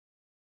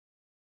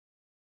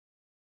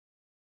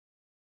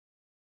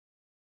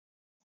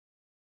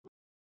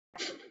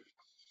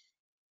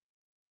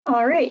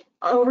All right,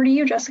 over to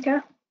you,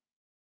 Jessica.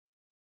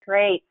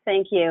 Great,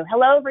 thank you.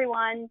 Hello,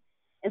 everyone,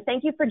 and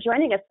thank you for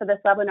joining us for this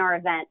webinar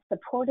event,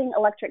 Supporting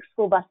Electric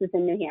School Buses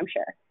in New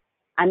Hampshire.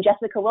 I'm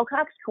Jessica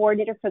Wilcox,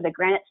 coordinator for the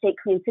Granite State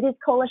Clean Cities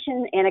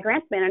Coalition and a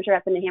grants manager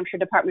at the New Hampshire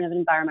Department of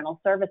Environmental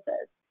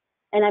Services.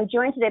 And I'm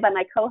joined today by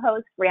my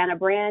co-host, Brianna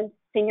Brand,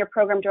 Senior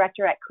Program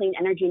Director at Clean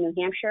Energy New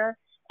Hampshire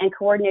and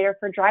coordinator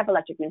for Drive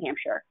Electric New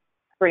Hampshire.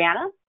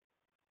 Brianna?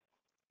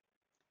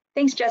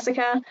 Thanks,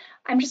 Jessica.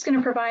 I'm just going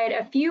to provide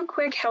a few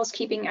quick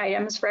housekeeping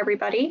items for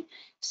everybody.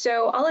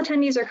 So all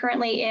attendees are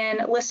currently in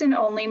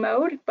listen-only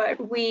mode,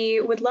 but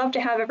we would love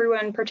to have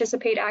everyone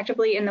participate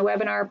actively in the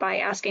webinar by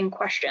asking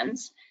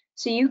questions.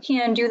 So you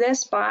can do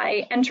this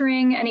by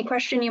entering any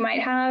question you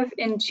might have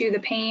into the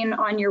pane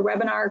on your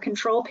webinar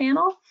control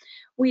panel.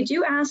 We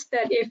do ask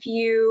that if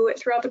you,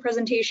 throughout the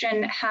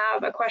presentation,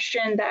 have a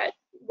question that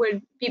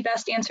would be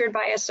best answered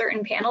by a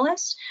certain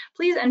panelist,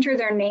 please enter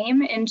their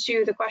name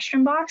into the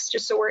question box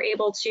just so we're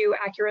able to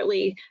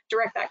accurately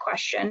direct that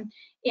question.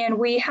 And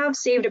we have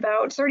saved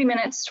about 30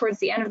 minutes towards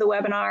the end of the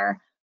webinar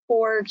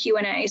for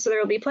Q&A, so there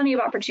will be plenty of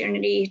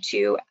opportunity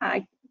to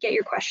get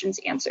your questions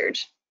answered.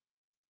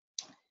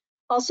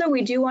 Also,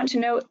 we do want to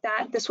note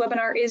that this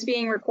webinar is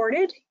being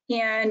recorded,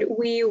 and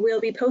we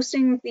will be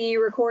posting the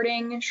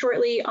recording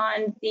shortly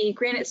on the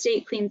Granite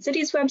State Clean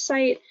Cities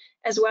website,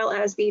 as well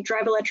as the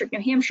Drive Electric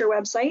New Hampshire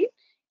website.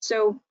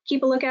 So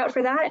keep a lookout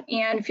for that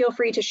and feel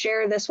free to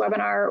share this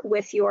webinar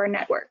with your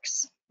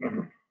networks.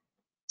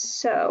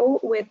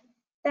 So with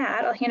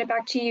that, I'll hand it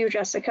back to you,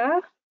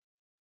 Jessica.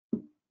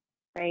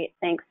 Great,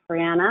 thanks,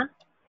 Brianna.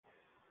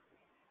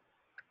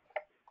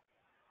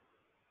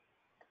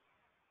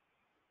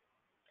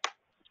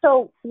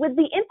 So with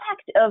the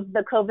impact of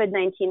the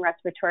COVID-19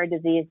 respiratory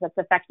disease that's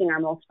affecting our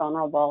most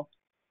vulnerable,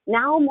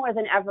 now more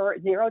than ever,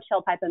 zero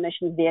tailpipe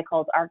emissions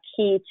vehicles are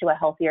key to a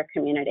healthier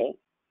community.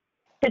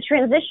 To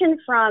transition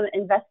from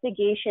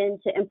investigation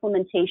to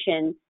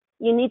implementation,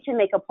 you need to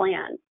make a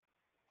plan.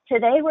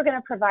 Today, we're going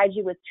to provide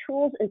you with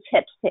tools and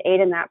tips to aid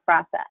in that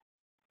process.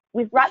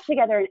 We've brought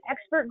together an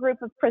expert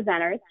group of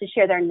presenters to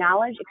share their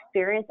knowledge,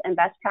 experience, and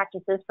best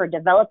practices for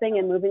developing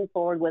and moving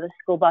forward with a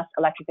school bus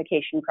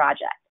electrification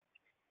project.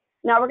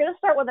 Now, we're going to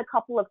start with a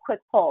couple of quick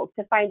polls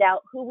to find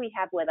out who we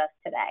have with us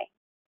today.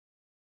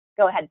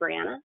 Go ahead,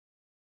 Brianna.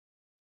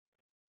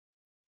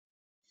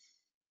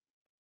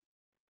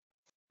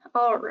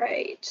 All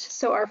right,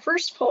 so our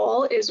first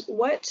poll is,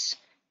 what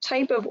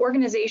type of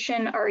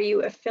organization are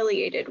you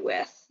affiliated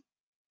with?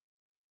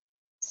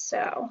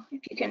 So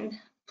if you can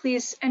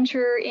please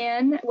enter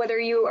in whether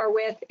you are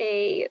with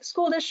a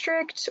school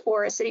district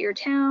or a city or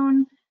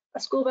town, a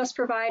school bus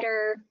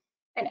provider,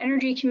 an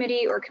energy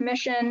committee or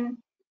commission,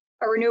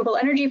 a renewable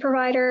energy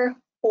provider,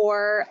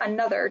 or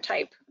another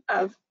type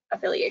of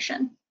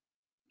affiliation.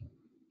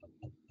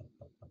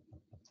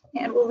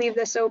 And we'll leave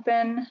this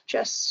open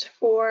just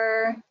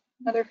for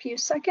another few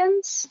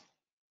seconds.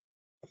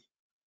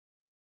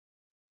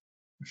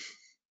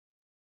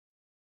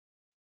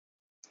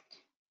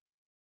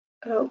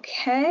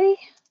 Okay,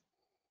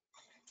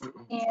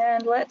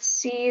 and let's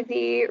see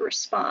the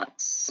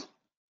response.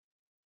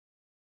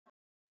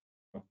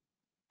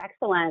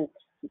 Excellent.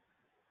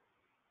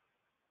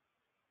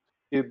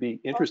 It'd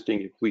be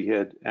interesting if we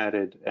had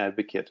added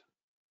advocate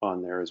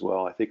on there as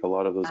well. I think a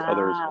lot of those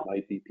others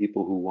might be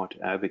people who want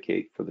to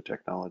advocate for the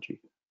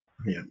technology.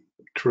 Yeah,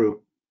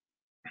 true.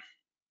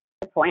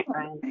 Good point,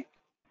 Ryan.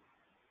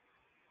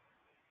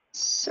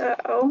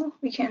 So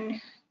we can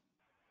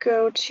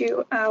go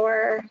to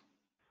our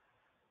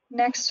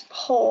next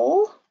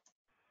poll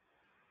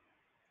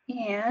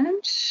and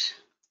let's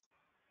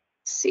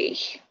see.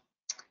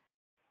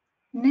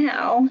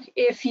 Now,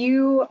 if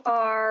you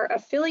are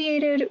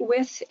affiliated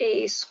with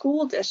a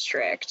school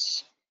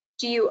district,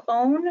 do you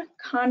own,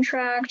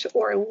 contract,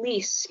 or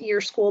lease your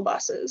school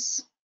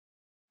buses?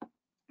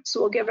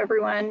 So we'll give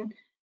everyone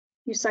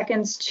a few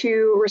seconds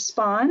to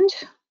respond.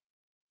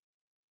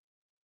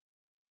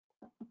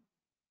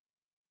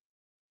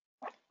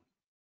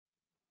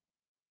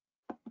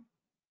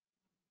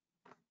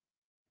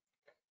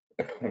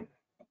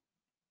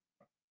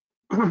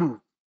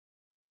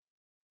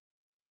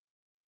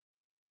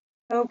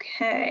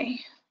 Okay,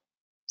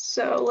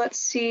 so let's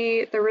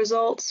see the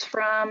results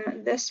from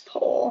this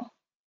poll.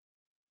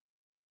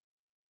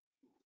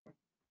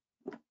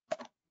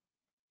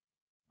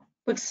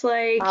 Looks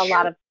like A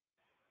lot of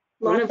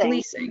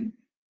leasing.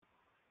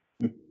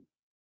 And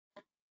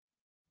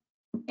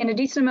a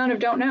decent amount of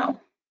don't know.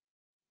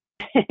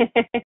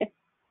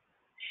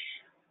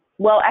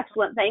 Well,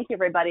 excellent. Thank you,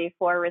 everybody,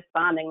 for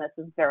responding. This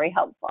is very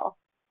helpful.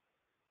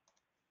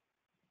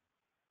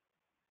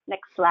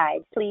 Next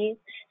slide, please.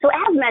 So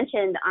as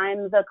mentioned,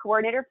 I'm the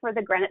coordinator for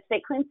the Granite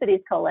State Clean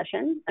Cities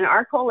Coalition, and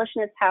our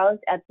coalition is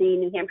housed at the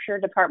New Hampshire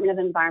Department of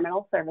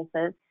Environmental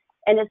Services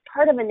and is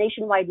part of a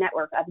nationwide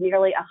network of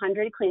nearly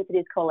 100 Clean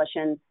Cities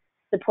coalitions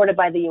supported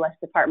by the U.S.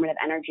 Department of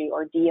Energy,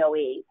 or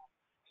DOE.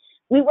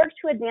 We work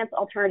to advance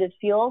alternative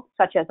fuels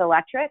such as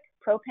electric,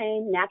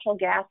 propane, natural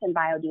gas, and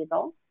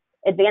biodiesel,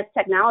 advanced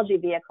technology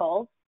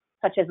vehicles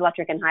such as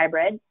electric and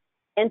hybrid,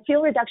 and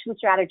fuel reduction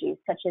strategies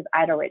such as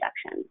idle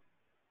reduction.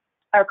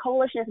 Our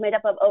coalition is made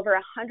up of over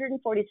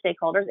 140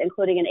 stakeholders,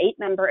 including an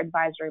 8-member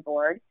advisory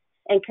board,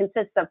 and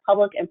consists of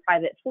public and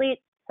private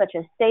fleets, such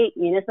as state,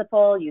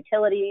 municipal,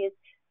 utilities,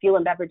 fuel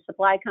and beverage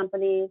supply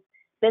companies,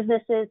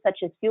 businesses such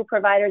as fuel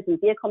providers and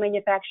vehicle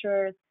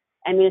manufacturers,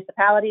 and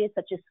municipalities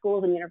such as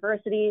schools and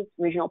universities,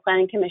 regional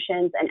planning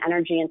commissions, and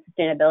energy and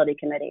sustainability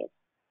committees.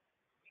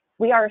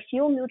 We are a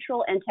fuel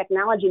neutral and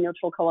technology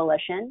neutral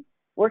coalition,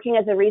 working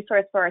as a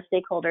resource for our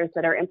stakeholders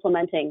that are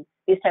implementing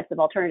these types of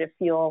alternative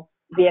fuel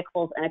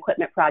vehicles and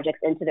equipment projects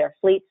into their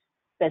fleets,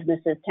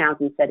 businesses, towns,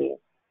 and cities.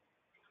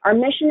 Our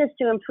mission is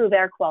to improve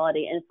air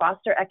quality and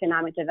foster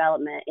economic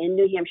development in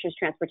New Hampshire's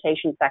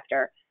transportation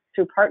sector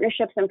through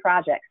partnerships and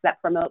projects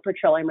that promote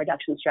petroleum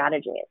reduction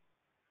strategies.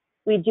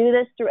 We do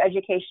this through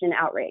education and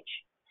outreach,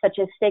 such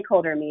as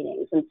stakeholder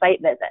meetings and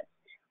site visits,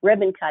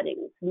 ribbon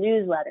cuttings,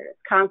 newsletters,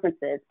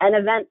 conferences, and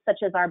events such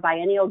as our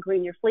biennial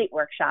Green Your Fleet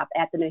workshop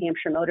at the New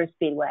Hampshire Motor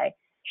Speedway,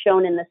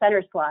 shown in the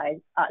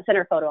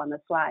center photo on the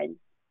slide.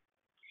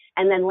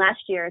 And then last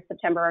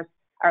September's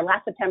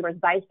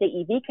Bi-State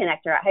EV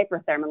Connector at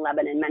Hypertherm in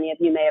Lebanon. Many of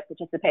you may have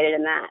participated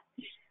in that.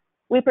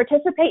 We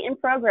participate in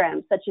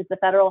programs such as the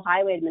Federal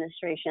Highway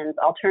Administration's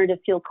Alternative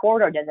Fuel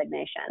Corridor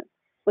designation,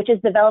 which is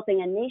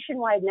developing a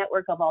nationwide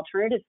network of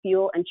alternative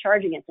fuel and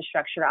charging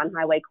infrastructure on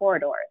highway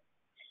corridors.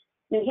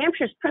 New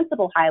Hampshire's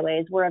principal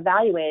highways were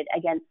evaluated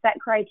against set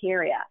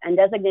criteria and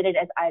designated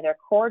as either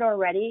corridor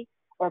ready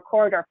or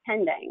corridor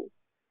pending.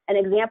 An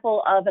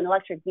example of an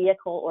electric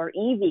vehicle or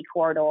EV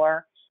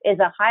corridor is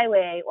a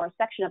highway or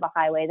section of a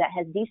highway that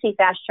has DC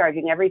fast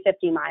charging every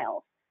 50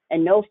 miles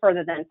and no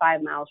further than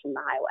 5 miles from the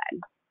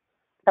highway.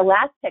 The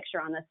last picture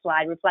on this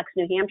slide reflects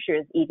New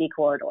Hampshire's EV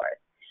corridors.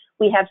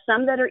 We have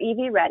some that are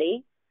EV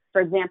ready,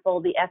 for example,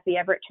 the F.E.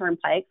 Everett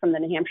Turnpike from the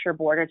New Hampshire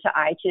border to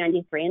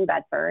I-293 in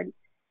Bedford,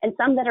 and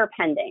some that are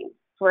pending,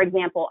 for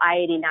example,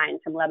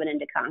 I-89 from Lebanon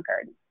to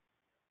Concord.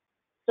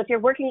 So if you're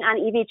working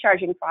on EV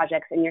charging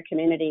projects in your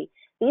community,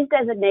 these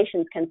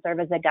designations can serve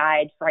as a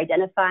guide for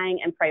identifying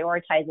and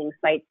prioritizing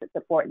sites that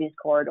support these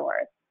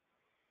corridors.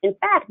 In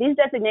fact, these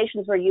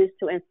designations were used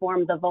to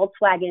inform the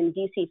Volkswagen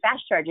DC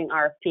fast charging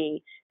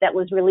RFP that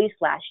was released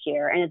last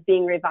year and is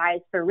being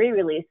revised for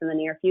re-release in the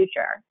near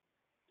future.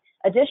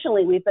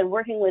 Additionally, we've been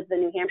working with the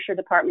New Hampshire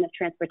Department of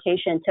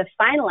Transportation to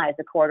finalize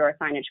the corridor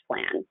signage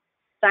plan.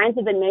 Signs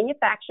have been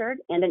manufactured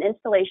and an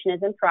installation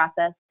is in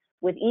process,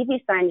 with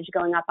EV signage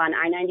going up on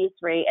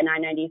I-93 and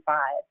I-95,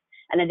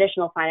 and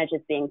additional signage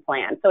is being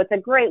planned. So it's a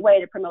great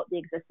way to promote the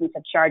existence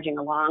of charging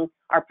along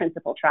our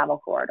principal travel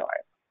corridors.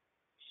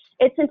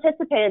 It's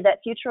anticipated that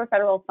future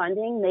federal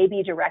funding may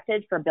be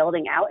directed for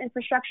building out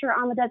infrastructure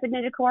on the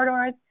designated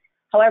corridors.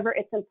 However,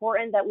 it's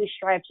important that we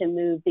strive to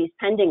move these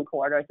pending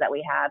corridors that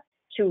we have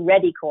to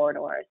ready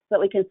corridors so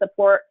that we can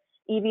support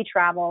EV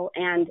travel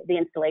and the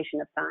installation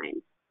of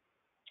signs.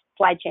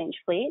 Slide change,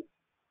 please.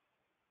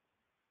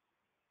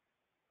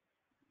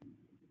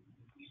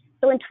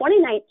 So in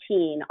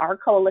 2019, our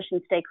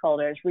coalition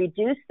stakeholders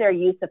reduced their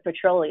use of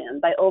petroleum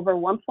by over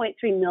 1.3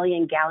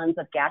 million gallons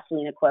of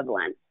gasoline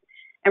equivalent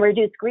and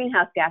reduced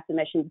greenhouse gas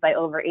emissions by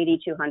over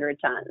 8,200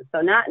 tons.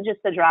 So not just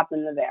a drop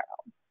in the barrel.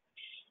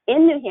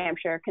 In New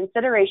Hampshire,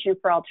 consideration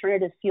for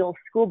alternative fuel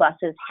school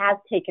buses has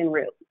taken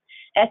root.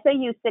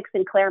 SAU 6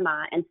 in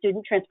Claremont and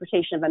Student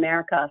Transportation of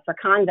America for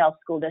Conval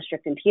School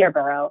District in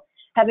Peterborough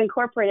have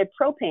incorporated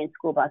propane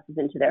school buses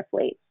into their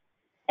fleet.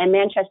 And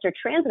Manchester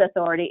Transit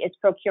Authority is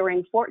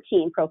procuring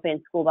 14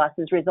 propane school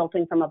buses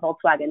resulting from a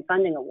Volkswagen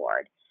funding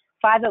award,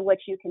 5 of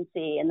which you can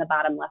see in the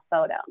bottom left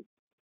photo.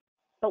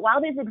 But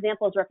while these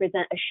examples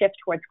represent a shift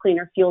towards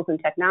cleaner fuels and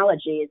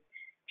technologies,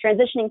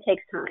 transitioning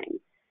takes time.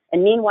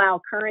 And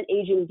meanwhile, current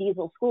aging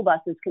diesel school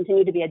buses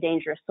continue to be a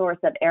dangerous source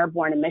of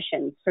airborne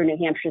emissions for New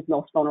Hampshire's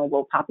most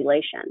vulnerable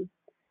population.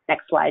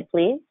 Next slide,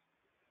 please.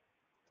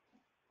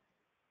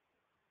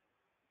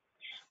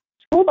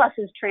 School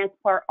buses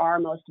transport our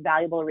most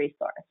valuable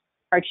resource,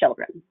 our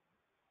children.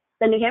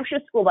 The New Hampshire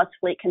school bus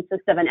fleet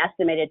consists of an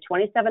estimated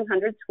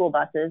 2,700 school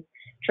buses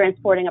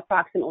transporting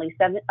approximately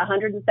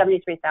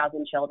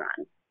 173,000 children.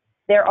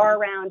 There are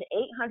around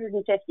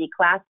 850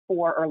 Class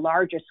 4 or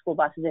larger school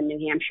buses in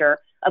New Hampshire,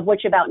 of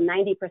which about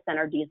 90%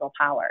 are diesel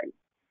powered.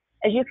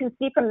 As you can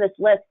see from this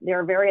list, there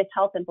are various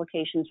health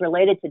implications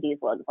related to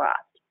diesel exhaust.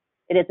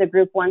 It is a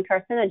group 1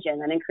 carcinogen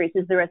that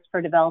increases the risk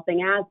for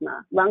developing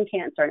asthma, lung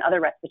cancer, and other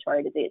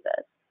respiratory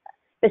diseases.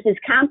 This is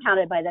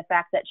compounded by the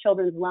fact that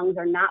children's lungs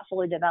are not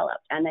fully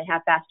developed and they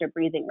have faster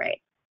breathing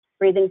rates,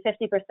 breathing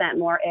 50%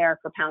 more air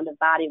per pound of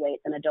body weight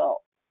than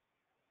adults.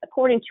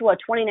 According to a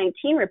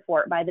 2019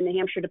 report by the New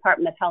Hampshire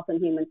Department of Health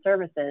and Human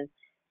Services,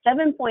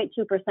 7.2%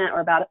 or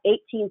about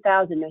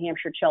 18,000 New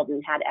Hampshire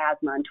children had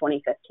asthma in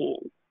 2015.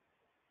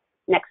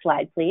 Next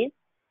slide, please.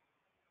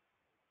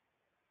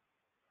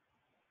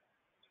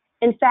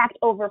 In fact,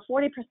 over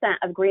 40%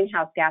 of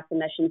greenhouse gas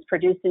emissions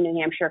produced in New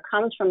Hampshire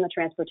comes from the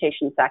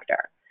transportation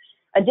sector.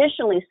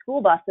 Additionally,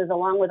 school buses,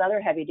 along with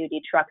other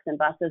heavy-duty trucks and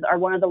buses, are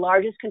one of the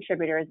largest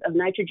contributors of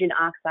nitrogen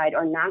oxide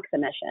or NOx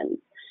emissions.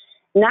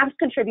 NOx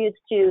contributes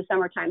to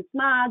summertime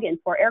smog and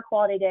poor air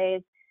quality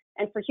days,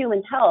 and for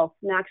human health,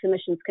 NOx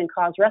emissions can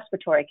cause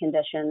respiratory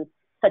conditions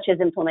such as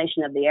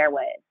inflammation of the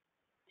airways.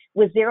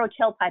 With zero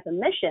tailpipe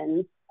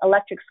emissions,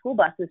 electric school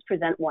buses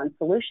present one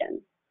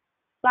solution.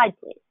 Slide,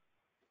 please.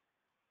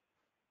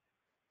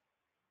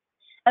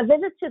 A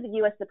visit to the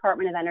U.S.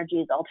 Department of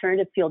Energy's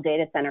Alternative Fuel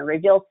Data Center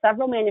reveals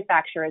several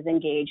manufacturers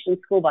engaged in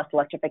school bus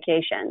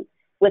electrification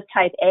with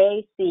Type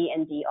A, C,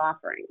 and D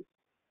offerings.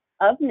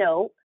 Of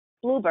note,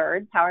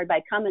 Bluebird, powered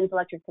by Cummins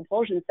Electric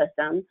Propulsion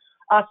System,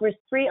 offers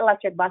 3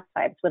 electric bus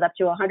types with up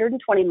to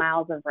 120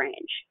 miles of range.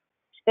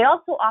 They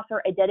also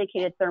offer a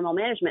dedicated thermal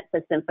management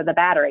system for the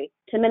battery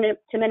to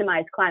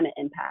minimize climate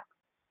impacts.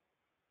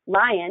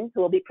 Lion,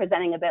 who will be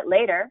presenting a bit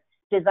later,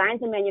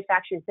 designs and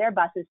manufactures their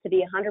buses to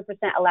be 100%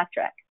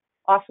 electric,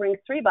 offering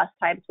 3 bus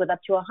types with up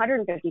to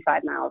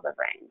 155 miles of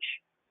range.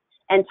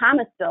 And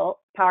Thomasville,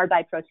 powered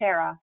by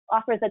Proterra,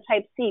 offers a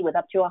Type C with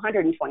up to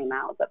 120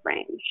 miles of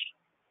range.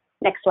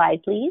 Next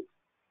slide, please.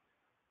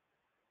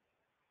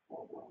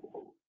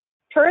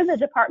 Per the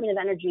Department of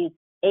Energy's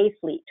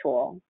A-Fleet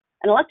tool,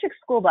 an electric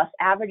school bus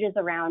averages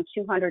around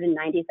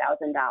 $290,000.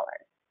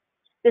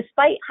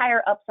 Despite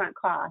higher upfront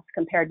costs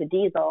compared to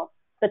diesel,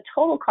 the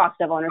total cost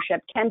of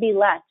ownership can be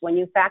less when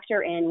you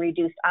factor in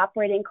reduced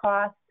operating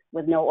costs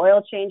with no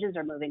oil changes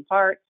or moving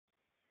parts.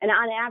 And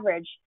on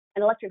average,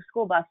 an electric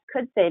school bus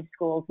could save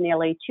schools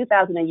nearly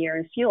 $2,000 a year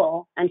in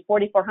fuel and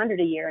 $4,400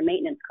 a year in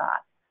maintenance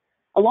costs,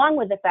 along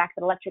with the fact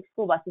that electric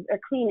school buses are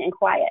clean and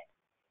quiet.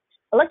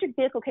 Electric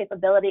vehicle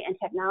capability and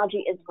technology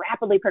is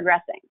rapidly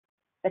progressing.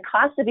 The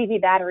cost of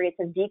EV batteries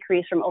has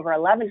decreased from over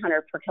 $1,100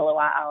 per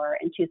kilowatt hour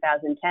in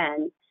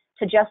 2010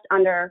 to just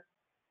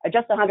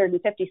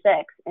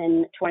 156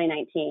 in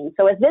 2019.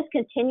 So as this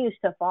continues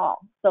to fall,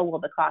 so will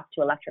the cost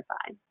to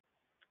electrify.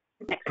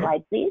 Next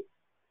slide, please.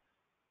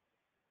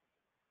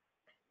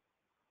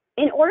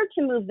 In order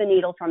to move the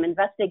needle from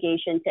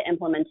investigation to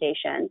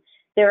implementation,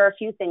 there are a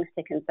few things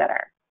to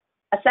consider.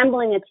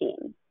 Assembling a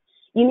team.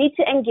 You need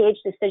to engage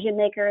decision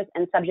makers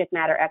and subject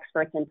matter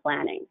experts in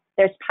planning.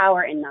 There's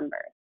power in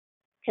numbers.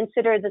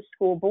 Consider the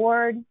school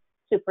board,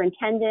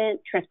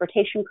 superintendent,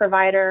 transportation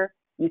provider,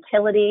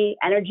 utility,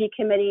 energy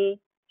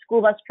committee,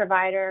 school bus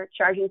provider,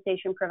 charging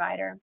station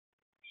provider.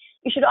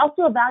 You should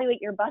also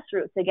evaluate your bus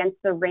routes against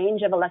the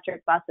range of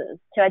electric buses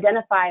to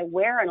identify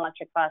where an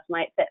electric bus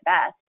might fit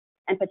best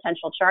and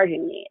potential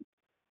charging needs.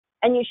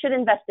 And you should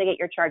investigate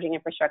your charging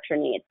infrastructure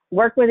needs.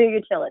 Work with your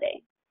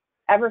utility.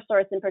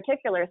 Eversource in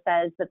particular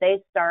says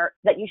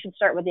that you should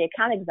start with the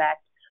account exec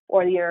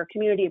or your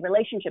community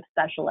relationship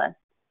specialist.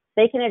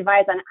 They can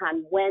advise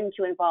on when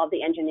to involve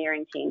the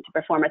engineering team to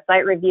perform a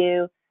site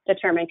review,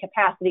 determine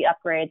capacity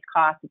upgrades,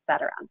 costs,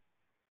 etc.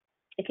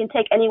 It can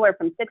take anywhere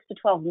from 6 to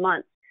 12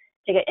 months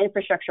to get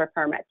infrastructure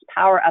permits,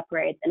 power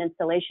upgrades, and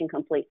installation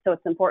complete, so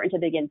it's important to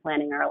begin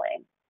planning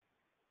early.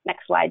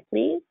 Next slide,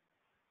 please.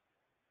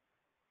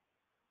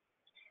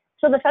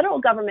 So the federal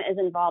government is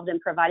involved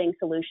in providing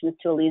solutions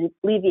to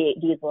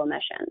alleviate diesel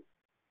emissions.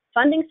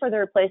 Funding for the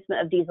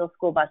replacement of diesel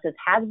school buses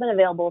has been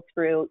available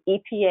through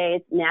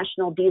EPA's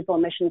National Diesel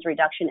Emissions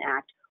Reduction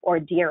Act, or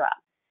DERA.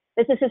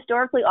 This is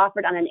historically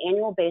offered on an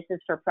annual basis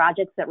for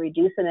projects that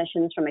reduce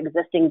emissions from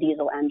existing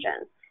diesel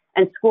engines,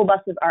 and school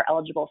buses are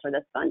eligible for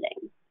this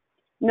funding.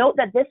 Note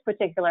that this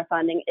particular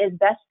funding is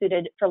best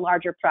suited for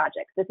larger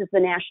projects. This is the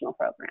national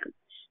program.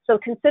 So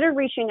consider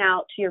reaching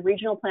out to your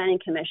regional planning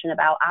commission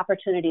about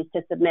opportunities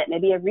to submit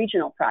maybe a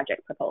regional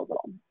project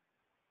proposal.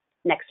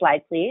 Next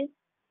slide, please.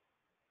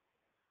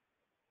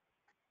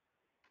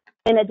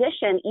 In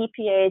addition,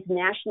 EPA's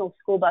National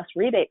School Bus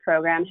Rebate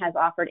Program has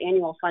offered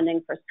annual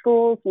funding for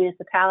schools,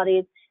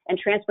 municipalities, and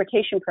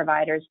transportation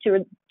providers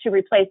to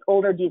replace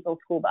older diesel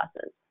school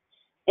buses.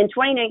 In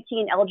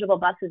 2019, eligible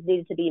buses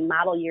needed to be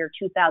model year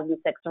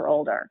 2006 or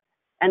older,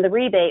 and the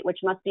rebate, which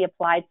must be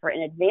applied for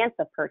in advance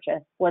of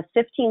purchase, was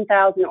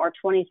 $15,000 or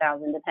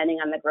 $20,000, depending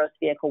on the gross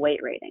vehicle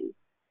weight rating.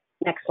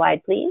 Next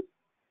slide, please.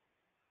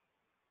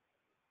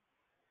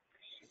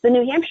 The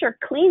New Hampshire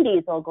Clean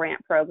Diesel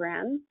Grant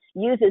Program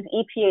uses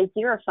EPA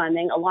Zero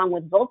funding along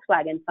with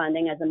Volkswagen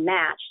funding as a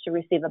match to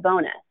receive a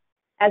bonus.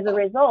 As a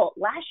result,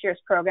 last year's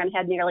program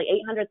had nearly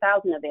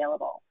 $800,000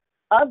 available,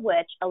 of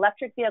which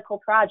electric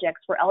vehicle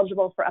projects were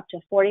eligible for up to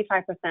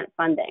 45%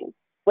 funding,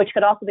 which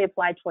could also be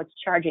applied towards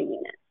charging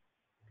units.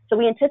 So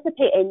we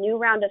anticipate a new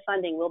round of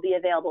funding will be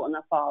available in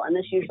the fall, and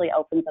this usually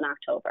opens in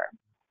October.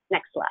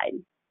 Next slide.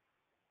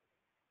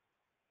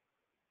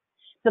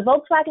 The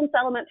Volkswagen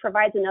settlement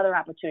provides another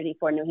opportunity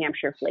for New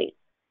Hampshire fleets,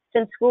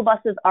 since school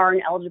buses are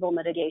an eligible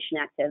mitigation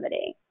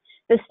activity.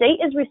 The state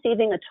is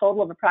receiving a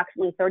total of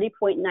approximately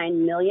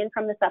 $30.9 million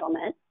from the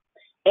settlement,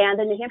 and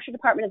the New Hampshire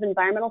Department of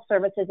Environmental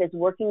Services is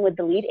working with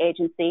the lead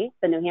agency,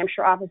 the New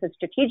Hampshire Office of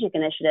Strategic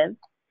Initiatives,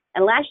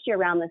 and last year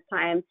around this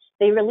time,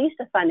 they released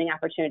a funding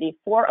opportunity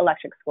for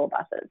electric school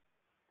buses.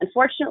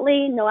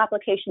 Unfortunately, no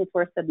applications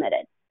were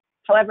submitted.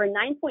 However,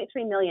 $9.3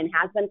 million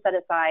has been set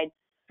aside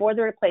for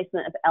the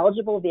replacement of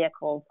eligible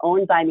vehicles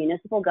owned by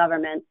municipal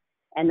governments,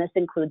 and this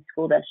includes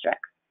school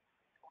districts.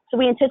 So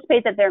we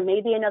anticipate that there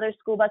may be another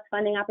school bus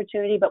funding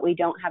opportunity, but we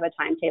don't have a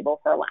timetable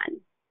for when.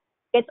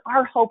 It's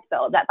our hope,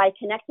 though, that by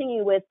connecting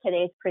you with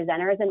today's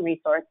presenters and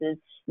resources,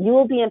 you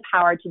will be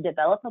empowered to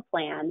develop a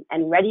plan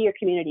and ready your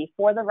community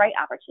for the right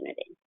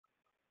opportunity.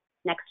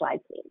 Next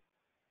slide, please.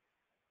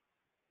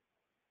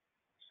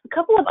 A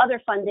couple of other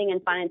funding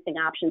and financing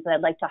options that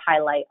I'd like to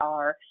highlight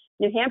are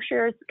New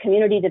Hampshire's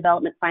Community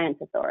Development Finance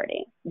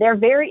Authority. They're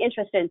very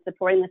interested in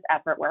supporting this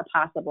effort where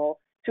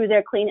possible through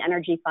their Clean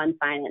Energy Fund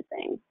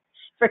financing.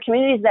 For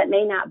communities that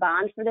may not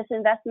bond for this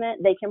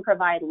investment, they can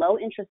provide low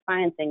interest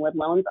financing with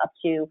loans up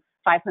to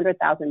 $500,000.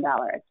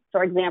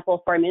 For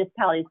example, for a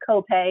municipality's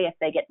copay if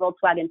they get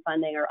Volkswagen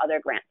funding or other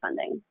grant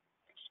funding.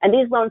 And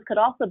these loans could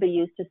also be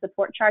used to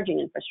support charging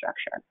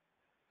infrastructure.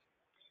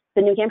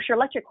 The New Hampshire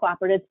Electric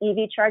Cooperative's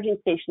EV charging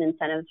station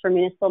incentives for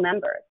municipal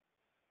members.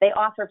 They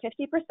offer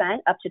 50%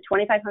 up to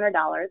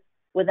 $2,500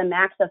 with a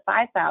max of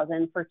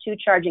 $5,000 for 2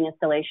 charging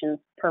installations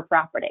per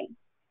property.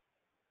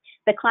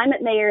 The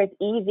Climate Mayor's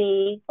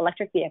EV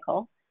electric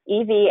vehicle,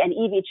 EV and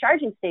EV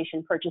charging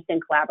station purchasing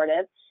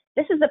collaborative.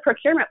 This is a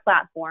procurement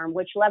platform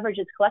which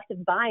leverages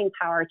collective buying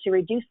power to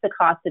reduce the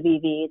cost of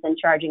EVs and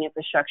charging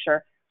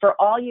infrastructure for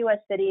all U.S.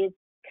 cities,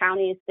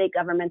 counties, state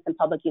governments, and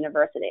public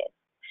universities.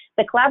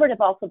 The collaborative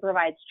also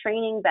provides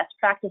training, best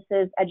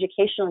practices,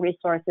 educational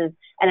resources,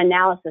 and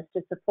analysis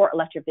to support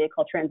electric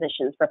vehicle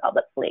transitions for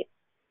public fleets.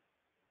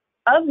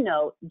 Of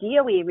note,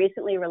 DOE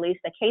recently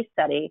released a case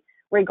study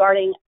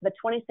regarding the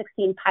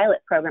 2016 pilot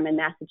program in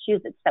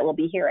Massachusetts that we'll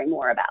be hearing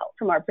more about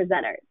from our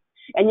presenters.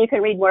 And you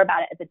can read more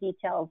about it at the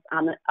details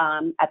on the,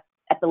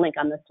 at the link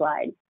on the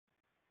slide.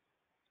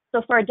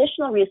 So for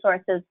additional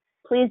resources,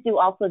 please do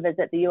also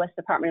visit the U.S.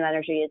 Department of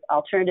Energy's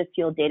Alternative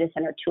Fuel Data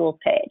Center Tools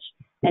page.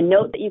 And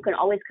note that you can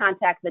always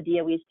contact the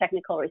DOE's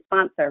Technical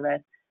Response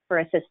Service for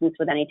assistance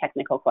with any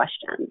technical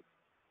questions.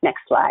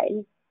 Next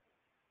slide.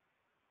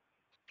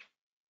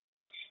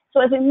 So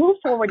as we move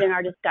forward in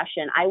our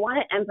discussion, I want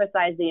to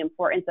emphasize the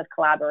importance of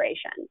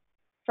collaboration.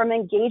 From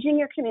engaging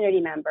your community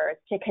members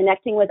to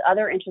connecting with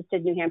other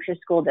interested New Hampshire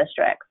school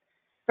districts,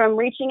 from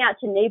reaching out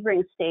to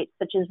neighboring states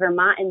such as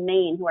Vermont and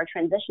Maine who are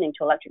transitioning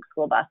to electric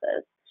school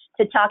buses,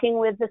 to talking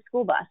with the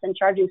school bus and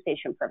charging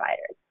station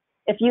providers.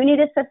 If you need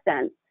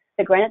assistance,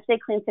 the Granite State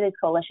Clean Cities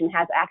Coalition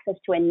has access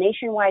to a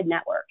nationwide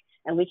network,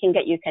 and we can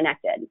get you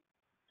connected.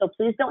 So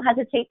please don't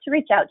hesitate to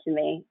reach out to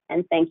me,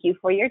 and thank you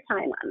for your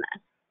time on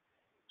this.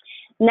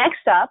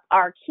 Next up,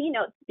 our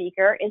keynote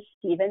speaker is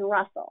Stephen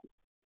Russell.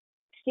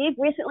 Steve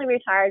recently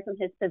retired from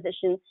his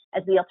position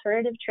as the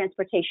Alternative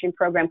Transportation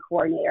Program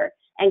Coordinator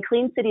and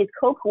Clean Cities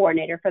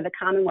Co-Coordinator for the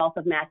Commonwealth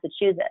of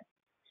Massachusetts.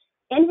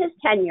 In his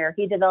tenure,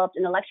 he developed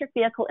an electric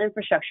vehicle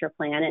infrastructure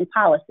plan and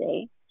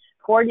policy,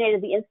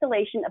 coordinated the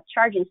installation of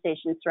charging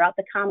stations throughout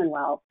the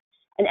Commonwealth,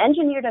 and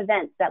engineered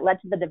events that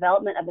led to the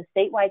development of a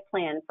statewide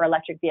plan for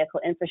electric vehicle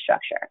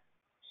infrastructure.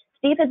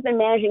 Steve has been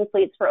managing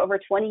fleets for over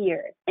 20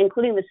 years,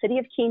 including the City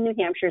of Keene, New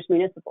Hampshire's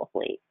municipal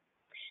fleet.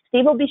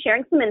 Steve will be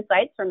sharing some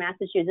insights from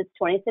Massachusetts'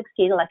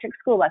 2016 electric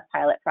school bus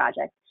pilot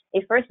project,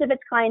 a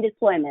first-of-its-kind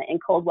deployment in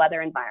cold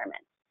weather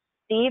environments.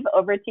 Steve,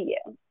 over to you.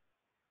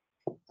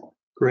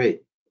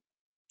 Great.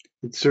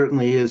 It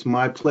certainly is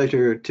my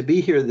pleasure to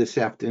be here this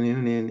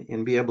afternoon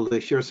and be able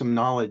to share some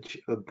knowledge,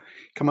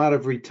 come out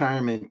of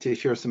retirement to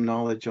share some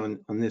knowledge on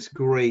this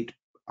great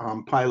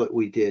pilot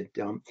we did.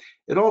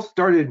 It all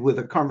started with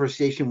a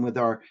conversation with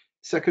our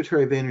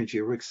Secretary of Energy,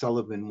 Rick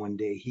Sullivan, one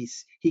day.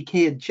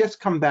 He had just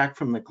come back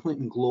from the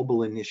Clinton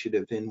Global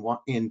Initiative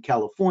in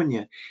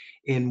California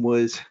and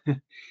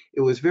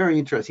it was very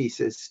interesting. He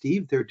says,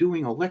 Steve, they're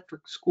doing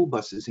electric school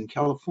buses in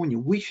California.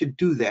 We should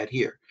do that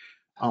here.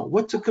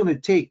 What's it going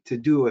to take to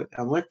do an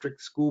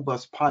electric school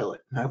bus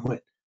pilot? And I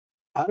went,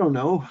 I don't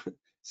know.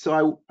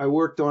 So I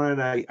worked on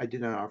it. I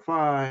did an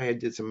RFI, I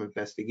did some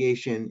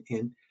investigation,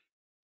 and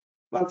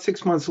about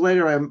 6 months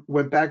later, I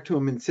went back to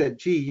him and said,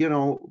 gee, you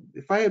know,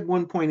 if I had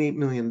 $1.8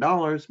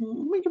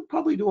 million, we could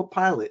probably do a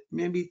pilot,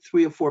 maybe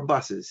 3 or 4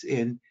 buses,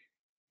 and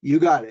you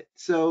got it.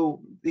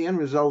 So the end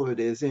result of it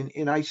is,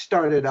 and I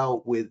started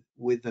out with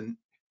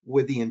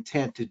the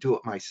intent to do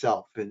it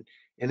myself.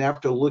 And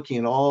after looking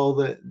at all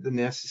the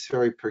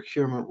necessary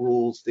procurement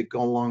rules that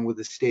go along with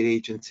the state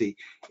agency,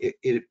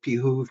 it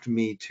behooved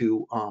me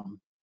to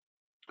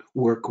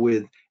work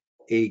with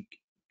a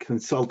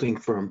consulting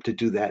firm to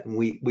do that. And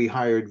we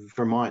hired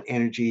Vermont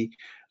Energy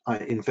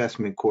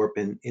Investment Corp,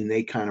 and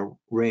they kind of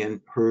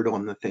ran herd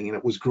on the thing, and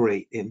it was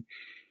great. And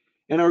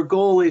our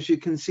goal, as you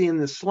can see in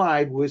the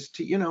slide, was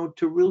to, you know,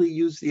 to really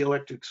use the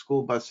electric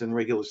school bus in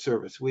regular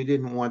service. We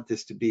didn't want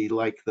this to be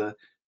like the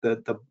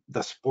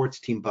sports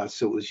team bus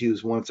that was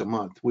used once a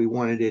month. We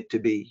wanted it to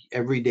be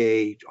every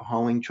day,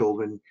 hauling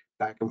children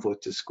back and forth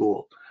to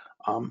school.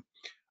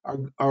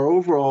 Our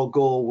overall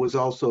goal was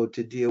also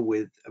to deal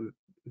with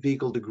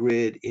vehicle to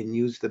grid and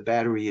use the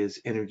battery as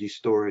energy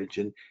storage,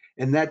 and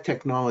that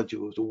technology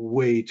was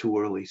way too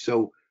early.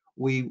 So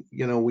we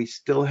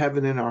still have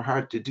it in our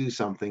heart to do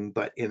something,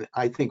 but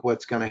I think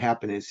what's going to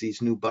happen is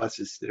these new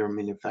buses that are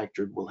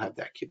manufactured will have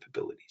that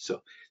capability.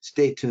 So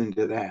stay tuned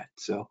to that.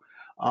 So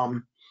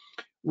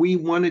we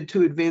wanted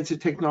to advance the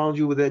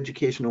technology with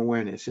educational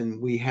awareness, and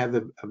we have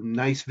a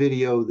nice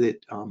video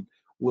that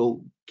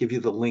we'll give you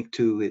the link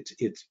to.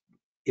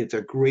 It's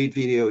a great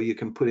video you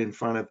can put in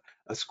front of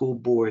a school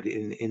board,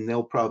 and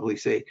they'll probably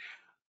say,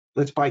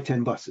 let's buy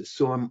 10 buses.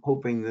 So I'm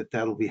hoping that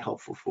that'll be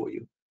helpful for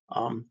you.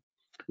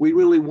 We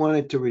really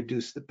wanted to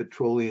reduce the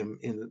petroleum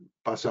in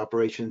bus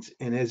operations,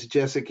 and as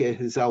Jessica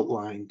has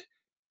outlined,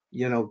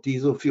 you know,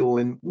 diesel fuel.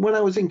 And when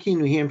I was in Keene,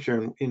 New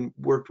Hampshire and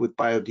worked with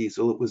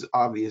biodiesel, it was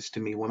obvious to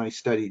me when I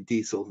studied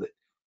diesel that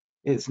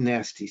it's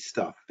nasty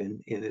stuff,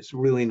 and it's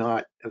really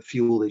not a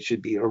fuel that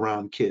should be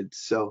around kids.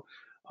 So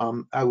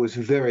I was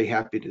very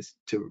happy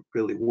to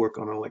really work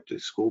on an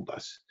electric school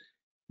bus.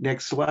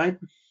 Next slide,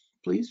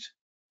 please.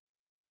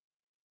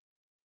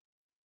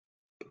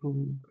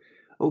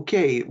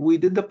 Okay, we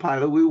did the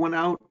pilot. We went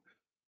out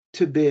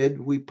to bid.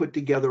 We put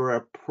together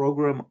a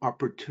program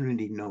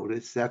opportunity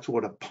notice. That's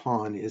what a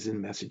PON is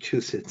in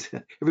Massachusetts.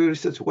 Everybody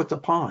says, what's a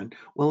PON?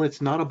 Well,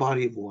 it's not a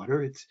body of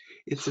water.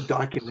 It's a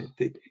document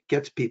that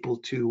gets people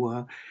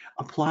to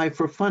apply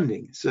for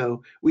funding.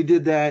 So we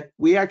did that.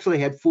 We actually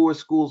had 4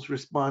 schools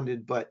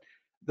responded, but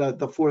the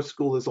 4th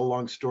school is a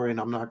long story, and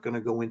I'm not going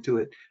to go into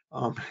it.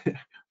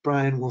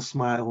 Brian will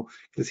smile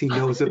because he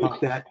knows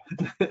about that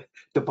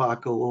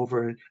debacle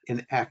over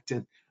in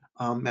Acton,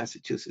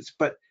 Massachusetts.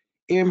 But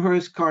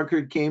Amherst,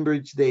 Concord,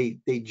 Cambridge, they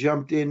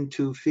jumped in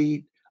 2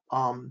 feet.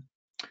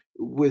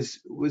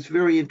 Was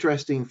very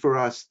interesting for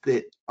us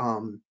that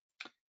one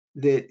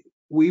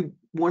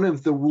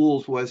of the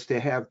rules was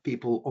to have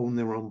people own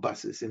their own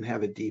buses and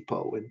have a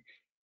depot.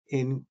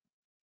 And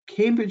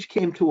Cambridge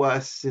came to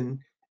us and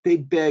they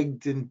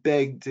begged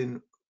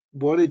and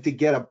wanted to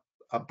get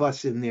a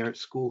bus in their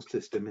school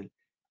system. And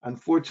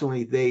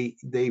unfortunately, they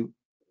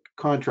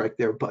contract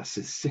their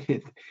buses.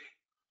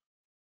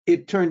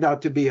 It turned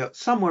out to be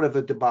somewhat of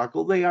a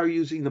debacle. They are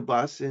using the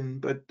bus,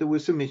 but there were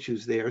some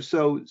issues there.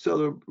 So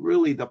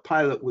really the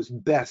pilot was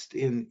best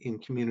in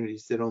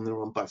communities that own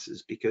their own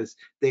buses because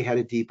they had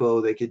a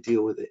depot, they could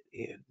deal with it.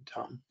 And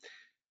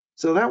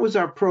so that was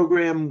our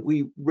program.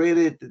 We ran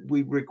it.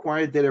 We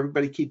required that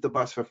everybody keep the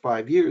bus for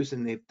 5 years,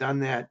 and they've done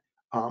that.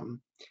 And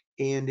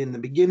in the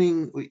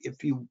beginning,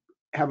 if you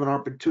have an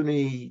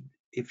opportunity,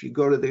 if you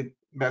go to the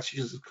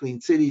Massachusetts Clean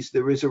Cities,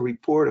 there is a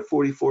report, a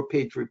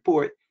 44-page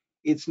report.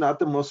 It's not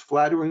the most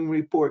flattering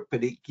report,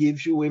 but it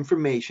gives you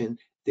information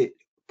that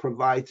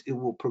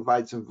will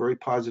provide some very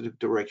positive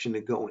direction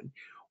to go in.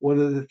 One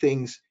of the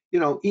things, you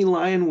know,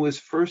 Elion was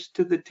first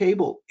to the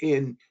table,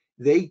 and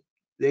they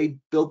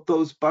built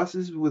those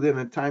buses within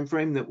a time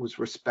frame that was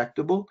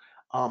respectable.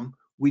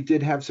 We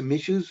did have some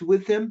issues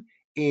with them,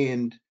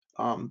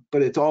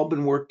 but it's all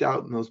been worked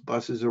out, and those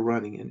buses are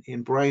running.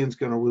 And Brian's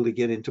going to really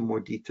get into more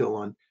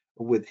detail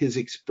with his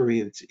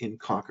experience in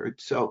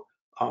Concord. So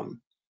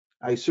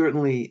I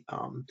certainly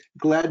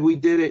glad we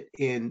did it.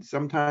 And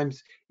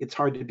sometimes it's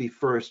hard to be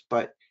first,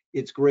 but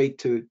it's great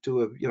to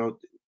have, you know,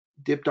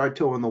 dipped our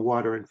toe in the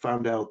water and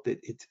found out that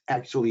it's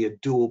actually a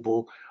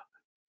doable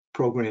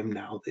program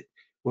now. That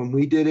when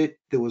we did it,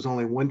 there was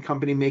only one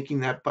company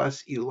making that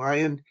bus,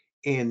 Elion,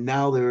 and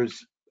now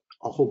there's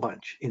a whole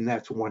bunch, and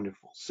that's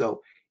wonderful.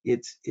 So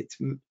it's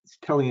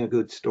telling a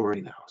good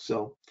story now.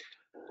 So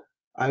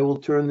I will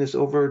turn this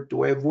over.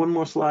 Do I have one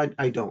more slide?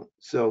 I don't.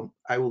 So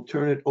I will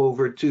turn it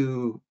over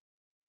to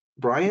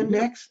Brian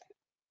next.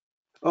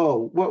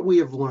 Oh, what we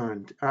have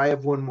learned. I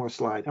have one more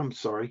slide. I'm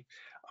sorry.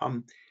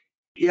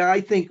 Yeah,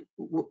 I think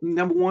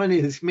number one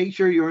is make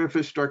sure your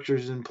infrastructure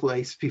is in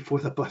place before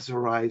the bus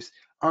arrives.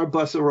 Our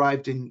bus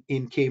arrived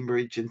in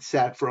Cambridge and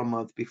sat for a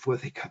month before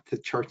they got the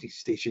charging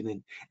station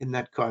in, and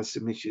that caused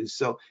some issues.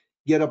 So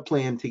get a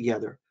plan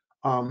together.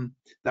 The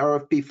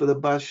RFP for the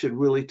bus should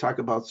really talk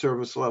about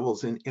service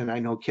levels, and I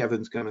know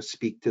Kevin's going to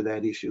speak to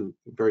that issue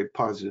very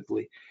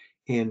positively.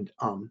 And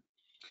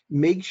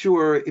make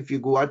sure if you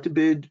go out to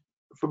bid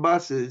for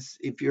buses,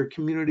 if your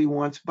community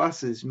wants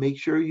buses, make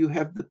sure you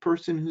have the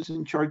person who's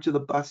in charge of the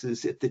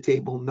buses at the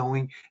table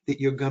knowing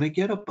that you're going to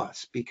get a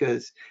bus,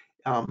 because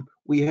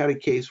we had a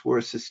case where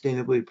a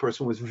sustainability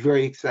person was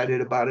very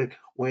excited about it,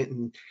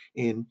 went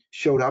and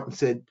showed up and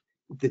said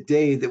the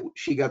day that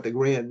she got the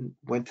grant,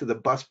 went to the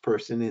bus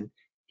person and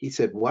he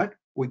said, "What?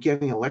 We're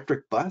getting an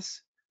electric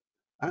bus?"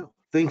 I don't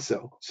think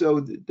so.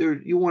 So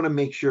you want to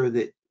make sure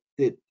that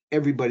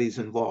everybody's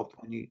involved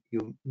when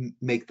you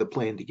make the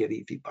plan to get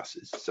EV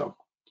buses. So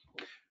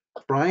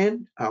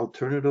Brian, I'll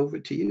turn it over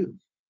to you.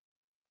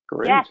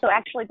 Great. Yeah, so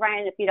actually,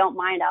 Brian, if you don't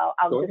mind,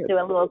 I'll just do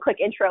a little quick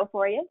intro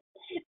for you.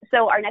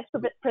 So our next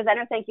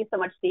presenter, thank you so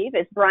much, Steve,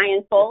 is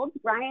Brian Folds.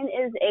 Brian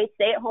is a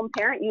stay-at-home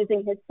parent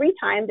using his free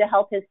time to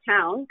help his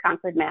town,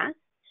 Concord, Mass,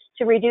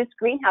 to reduce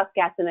greenhouse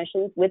gas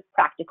emissions with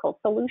practical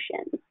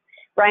solutions.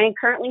 Brian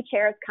currently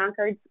chairs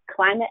Concord's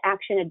Climate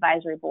Action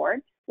Advisory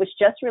Board, which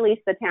just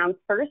released the town's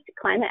first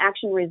Climate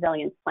Action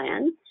Resilience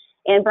Plan.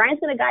 And Brian's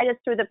going to guide us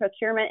through the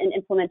procurement and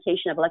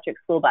implementation of electric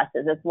school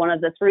buses as one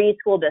of the 3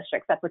 school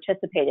districts that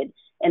participated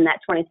in that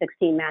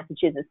 2016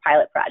 Massachusetts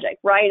pilot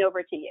project. Brian,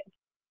 over to you.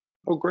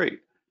 Oh, great.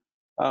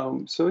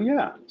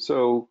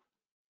 So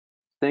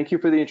Thank you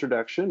for the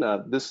introduction.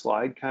 This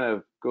slide kind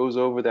of goes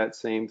over that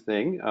same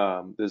thing.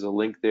 There's a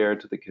link there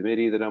to the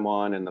committee that I'm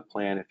on and the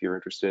plan if you're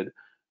interested.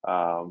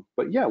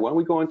 But yeah, why don't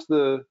we go on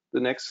to the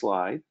next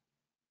slide.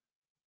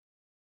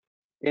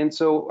 And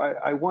so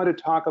I want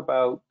to talk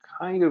about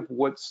kind of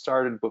what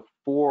started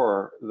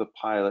before the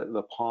pilot,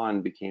 the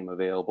pond became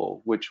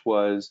available, which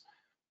was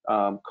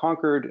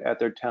Concord at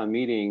their town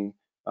meeting.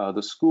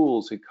 The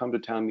schools had come to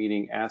town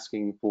meeting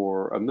asking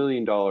for $1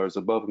 million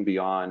above and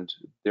beyond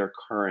their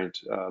current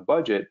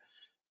budget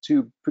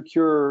to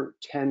procure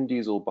 10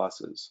 diesel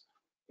buses.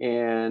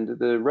 And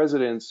the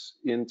residents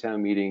in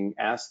town meeting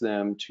asked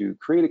them to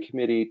create a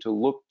committee to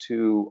look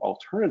to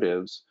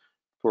alternatives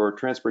for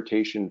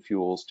transportation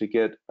fuels to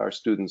get our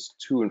students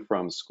to and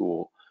from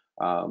school.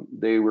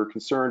 They were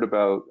concerned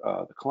about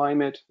the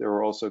climate. They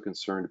were also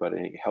concerned about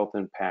any health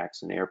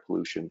impacts and air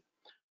pollution.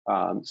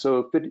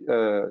 So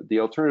the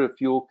Alternative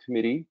Fuel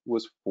Committee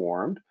was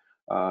formed.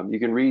 You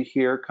can read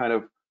here kind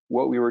of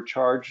what we were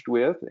charged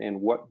with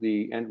and what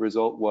the end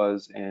result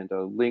was and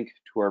a link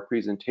to our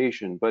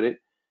presentation. But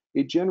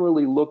it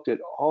generally looked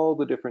at all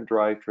the different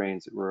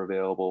drivetrains that were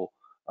available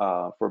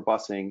for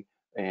busing,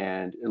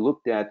 and it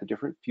looked at the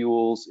different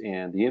fuels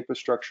and the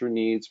infrastructure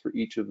needs for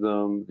each of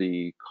them,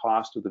 the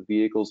cost of the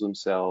vehicles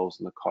themselves,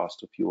 and the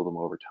cost to fuel them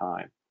over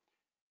time.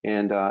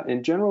 And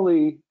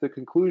generally, the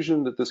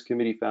conclusion that this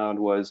committee found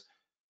was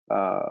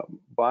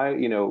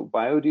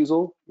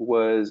biodiesel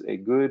was a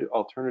good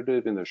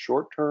alternative in the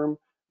short term,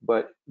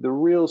 but the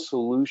real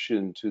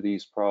solution to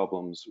these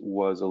problems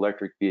was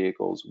electric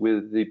vehicles,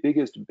 with the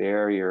biggest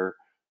barrier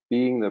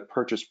being the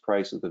purchase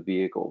price of the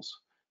vehicles.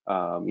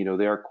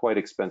 They are quite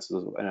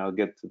expensive, and I'll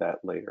get to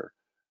that later.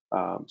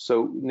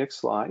 So next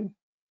slide.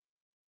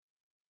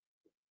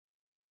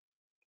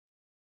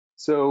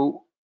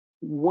 So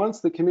once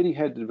the committee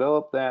had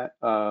developed that,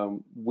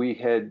 we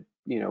had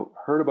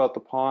heard about the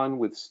pond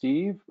with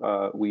Steve.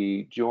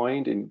 We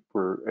joined and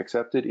were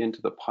accepted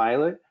into the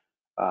pilot.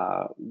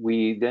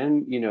 We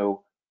then,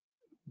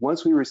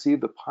 once we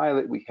received the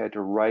pilot, we had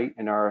to write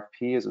an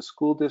RFP as a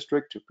school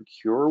district to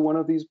procure one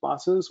of these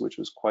buses, which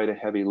was quite a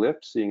heavy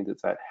lift, seeing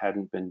that that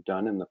hadn't been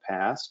done in the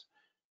past.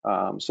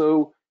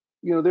 So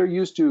they're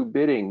used to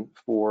bidding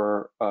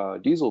for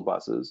diesel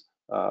buses,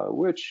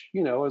 which,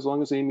 as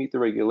long as they meet the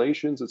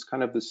regulations, it's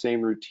kind of the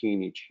same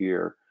routine each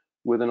year.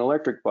 With an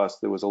electric bus,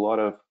 there was a lot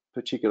of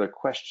particular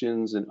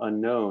questions and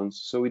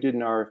unknowns, so we did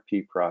an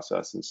RFP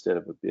process instead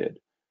of a bid.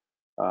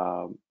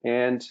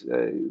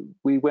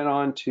 We went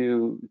on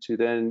to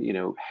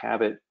then,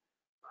 have it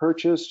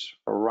purchased,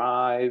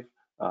 arrive.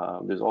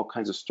 There's all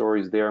kinds of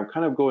stories there. I'm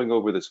kind of going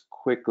over this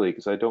quickly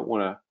because I don't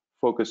want to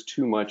focus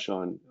too much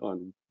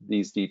on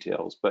these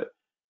details, but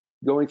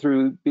going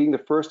through being the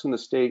first in the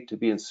state to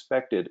be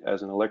inspected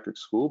as an electric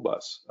school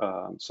bus.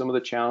 Some of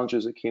the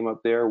challenges that came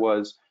up there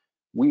was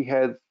we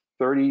had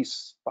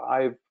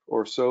 35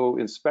 or so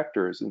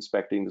inspectors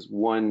inspecting this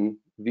one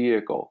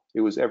vehicle.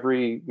 It was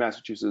every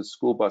Massachusetts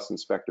school bus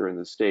inspector in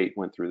the state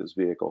went through this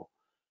vehicle.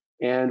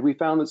 And we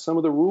found that some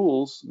of the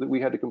rules that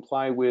we had to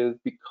comply with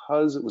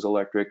because it was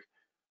electric,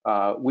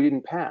 we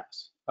didn't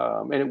pass.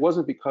 And it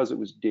wasn't because it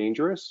was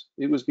dangerous,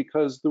 it was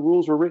because the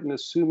rules were written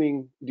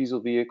assuming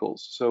diesel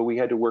vehicles. So we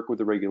had to work with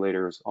the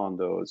regulators on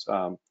those.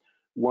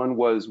 One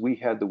was we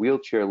had the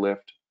wheelchair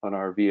lift on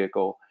our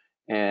vehicle,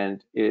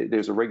 and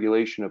there's a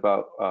regulation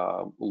about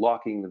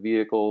locking the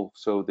vehicle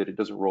so that it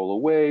doesn't roll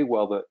away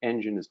while the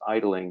engine is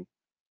idling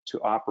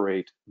to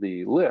operate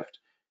the lift.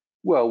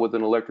 Well, with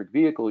an electric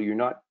vehicle, you're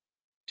not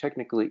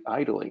technically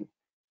idling,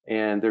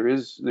 and there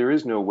is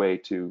no way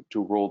to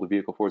roll the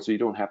vehicle forward, so you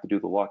don't have to do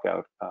the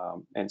lockout.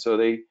 And so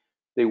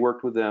they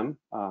worked with them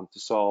to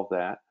solve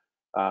that.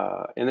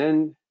 And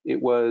then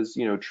it was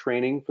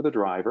training for the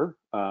driver.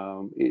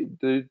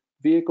 The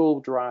vehicle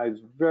drives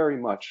very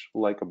much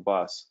like a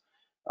bus,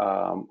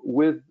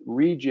 with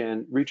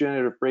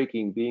regenerative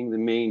braking being the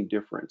main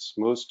difference.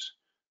 Most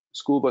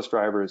school bus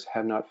drivers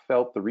have not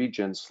felt the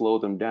regen slow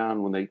them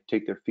down when they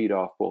take their feet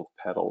off both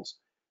pedals,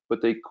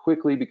 but they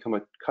quickly become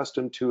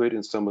accustomed to it,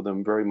 and some of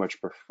them very much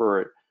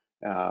prefer it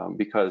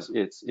because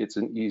it's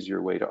an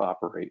easier way to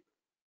operate.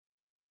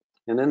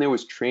 And then there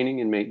was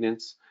training and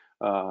maintenance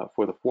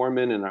for the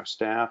foreman and our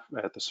staff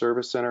at the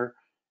service center,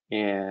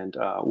 and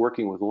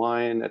working with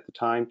Lion at the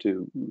time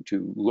to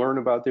learn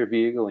about their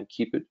vehicle and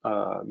keep it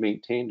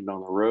maintained and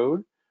on the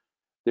road.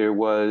 There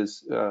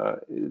was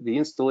the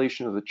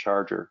installation of the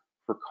charger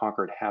for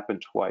Concord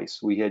happened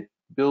twice. We had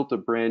built a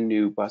brand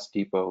new bus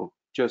depot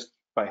just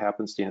by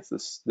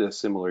happenstance this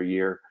similar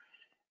year.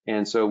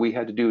 And so we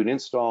had to do an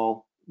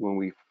install when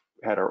we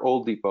had our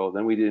old depot,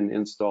 then we did an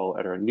install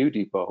at our new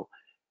depot.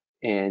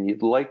 And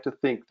you'd like to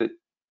think that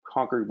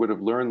Concord would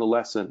have learned the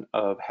lesson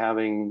of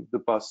having the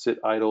bus sit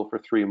idle for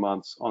 3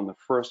 months on the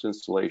first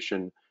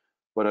installation,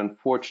 but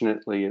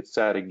unfortunately it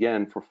sat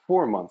again for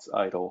 4 months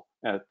idle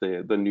at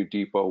the new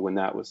depot when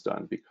that was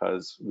done,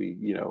 because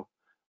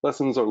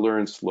lessons are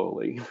learned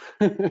slowly.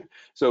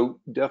 So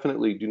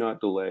definitely do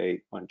not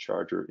delay on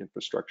charger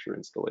infrastructure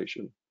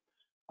installation.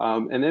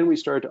 And then we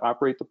started to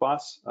operate the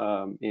bus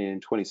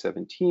in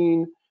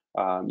 2017.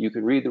 You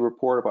can read the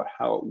report about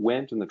how it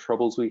went and the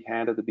troubles we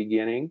had at the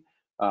beginning.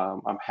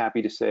 I'm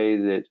happy to say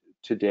that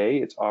today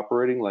it's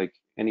operating like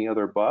any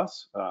other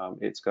bus.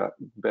 It's got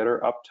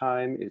better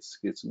uptime.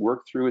 It's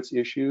worked through its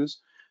issues.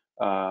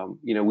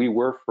 We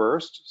were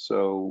first,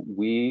 so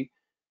we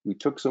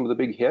took some of the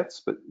big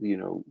hits, but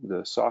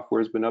the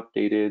software has been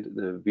updated,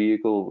 the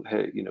vehicle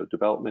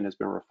development has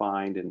been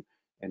refined,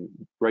 and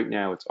right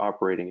now it's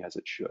operating as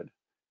it should.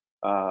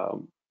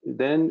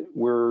 Then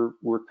we're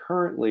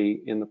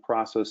currently in the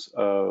process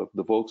of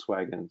the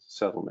Volkswagen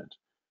settlement.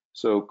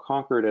 So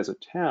Concord as a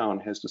town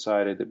has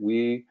decided that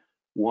we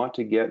want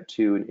to get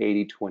to an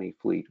 80-20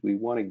 fleet. We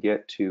want to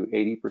get to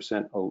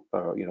 80%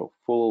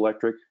 full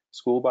electric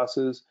school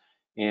buses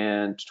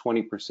and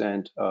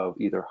 20% of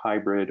either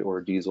hybrid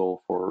or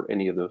diesel for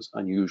any of those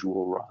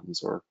unusual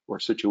runs or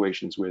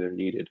situations where they're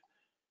needed.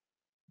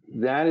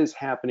 That is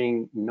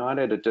happening not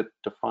at a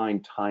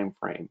defined time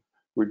frame.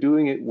 We're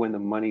doing it when the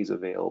money's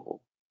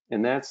available.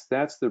 And that's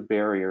the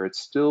barrier. It's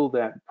still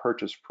that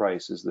purchase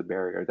price is the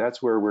barrier.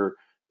 That's where we're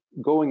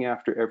going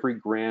after every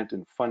grant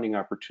and funding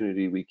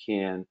opportunity we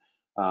can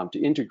to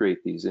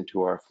integrate these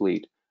into our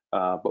fleet.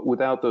 But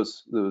without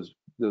those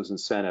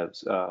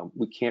incentives,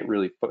 we can't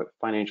really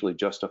financially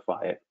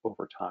justify it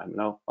over time.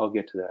 And I'll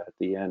get to that at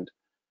the end.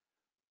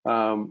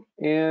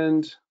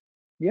 And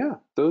yeah,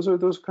 those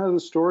kind of the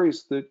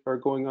stories that are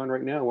going on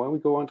right now. Why don't we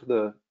go on to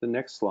the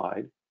next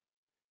slide?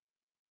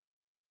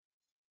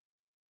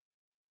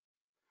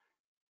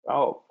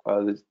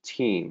 The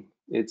team.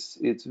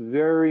 It's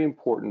very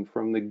important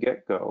from the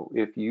get-go.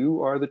 If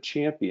you are the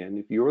champion,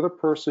 if you're the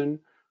person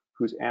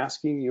who's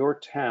asking your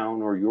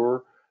town or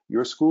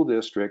your school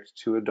district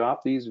to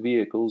adopt these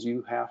vehicles,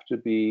 you have to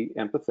be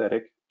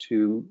empathetic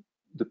to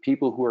the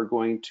people who are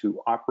going to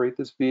operate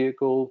this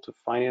vehicle, to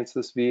finance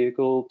this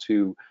vehicle,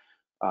 to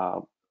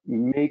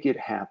make it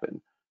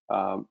happen.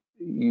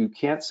 You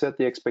can't set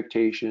the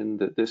expectation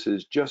that this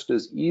is just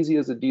as easy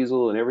as a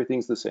diesel and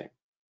everything's the same.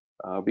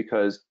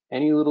 Because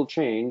any little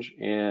change,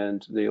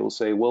 and they will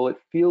say, well, it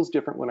feels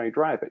different when I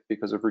drive it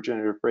because of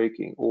regenerative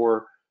braking,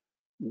 or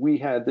we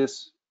had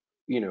this,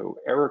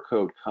 error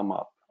code come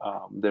up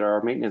that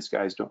our maintenance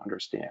guys don't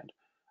understand.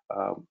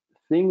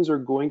 Things are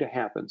going to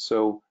happen.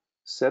 So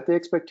set the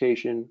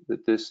expectation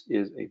that this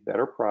is a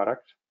better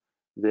product,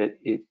 that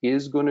it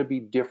is going to be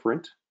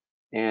different,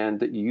 and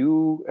that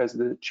you as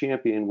the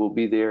champion will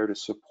be there to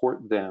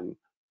support them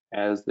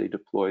as they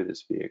deploy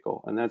this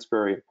vehicle. And that's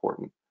very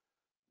important.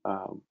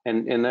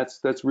 And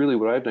that's really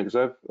what I've done,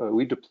 because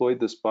we deployed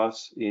this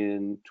bus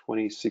in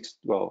 2016.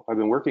 Well, I've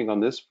been working on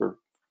this for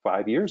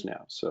 5 years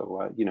now. So,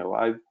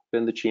 I've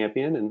been the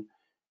champion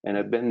and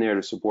I've been there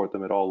to support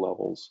them at all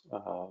levels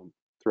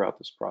throughout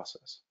this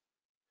process.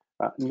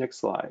 Next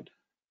slide.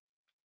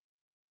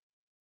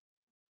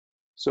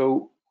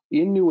 So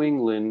in New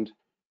England,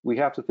 we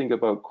have to think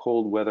about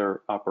cold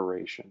weather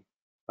operation.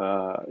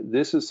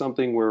 This is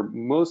something where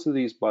most of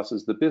these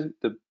buses,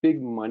 the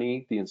big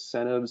money, the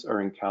incentives are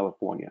in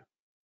California.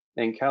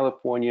 And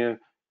California,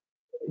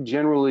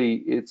 generally,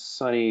 it's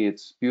sunny,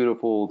 it's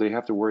beautiful. They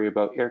have to worry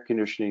about air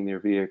conditioning their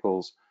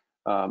vehicles.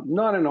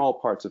 Not in all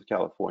parts of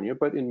California,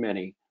 but in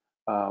many.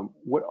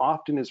 What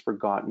often is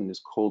forgotten is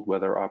cold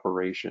weather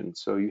operation.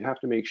 So you have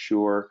to make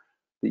sure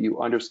that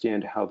you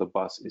understand how the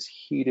bus is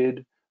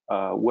heated,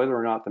 whether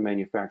or not the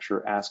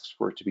manufacturer asks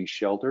for it to be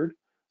sheltered.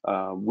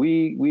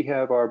 We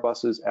have our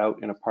buses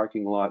out in a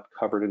parking lot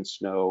covered in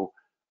snow.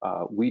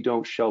 We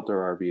don't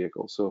shelter our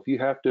vehicles. So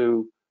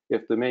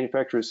if the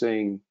manufacturer is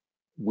saying,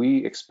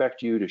 we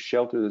expect you to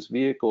shelter this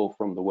vehicle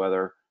from the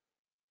weather,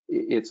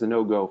 it's a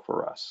no-go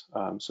for us.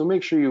 So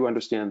make sure you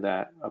understand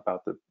that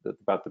about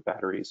the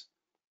batteries.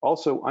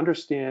 Also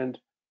understand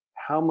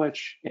how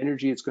much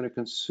energy it's going to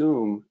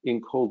consume in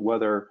cold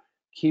weather,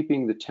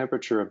 keeping the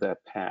temperature of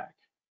that pack,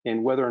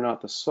 and whether or not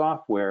the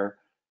software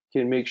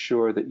can make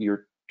sure that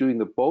you're doing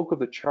the bulk of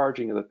the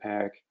charging of the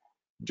pack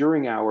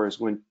during hours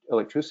when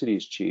electricity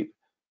is cheap,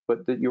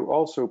 but that you're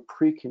also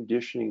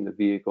preconditioning the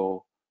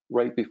vehicle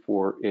right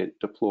before it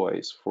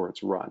deploys for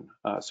its run.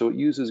 So it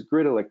uses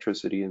grid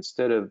electricity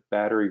instead of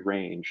battery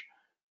range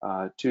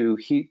to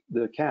heat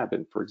the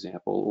cabin, for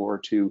example, or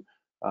to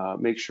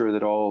make sure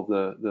that all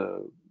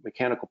the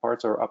mechanical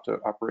parts are up to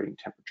operating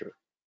temperature.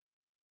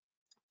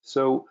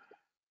 So,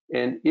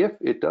 and if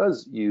it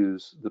does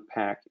use the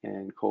pack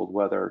in cold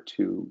weather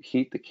to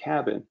heat the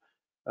cabin,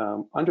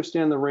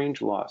 understand the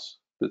range loss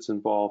that's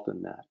involved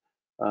in that.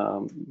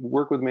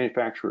 Work with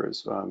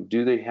manufacturers.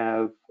 Do they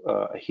have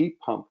a heat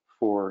pump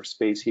for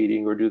space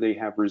heating, or do they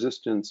have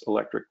resistance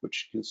electric,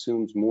 which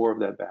consumes more of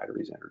that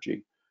battery's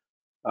energy?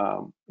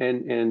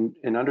 And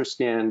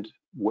understand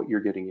what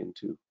you're getting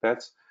into.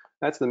 That's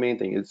the main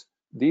thing. Is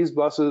these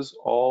buses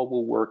all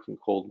will work in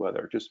cold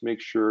weather. Just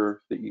make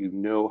sure that you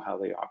know how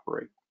they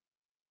operate.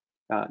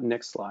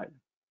 Next slide.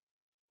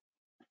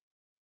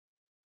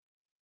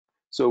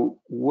 So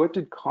what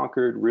did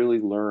Concord really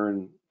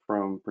learn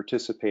from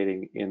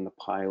participating in the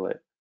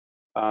pilot?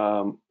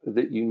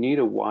 That you need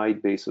a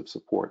wide base of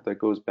support that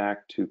goes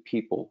back to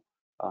people,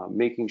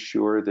 making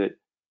sure that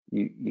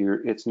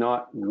It's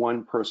not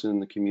one person in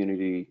the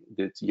community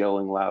that's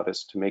yelling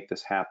loudest to make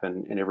this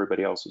happen and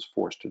everybody else is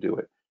forced to do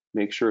it.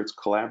 Make sure it's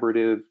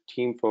collaborative,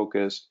 team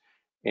focused,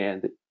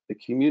 and the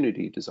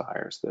community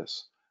desires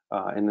this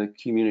and the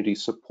community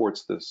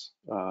supports this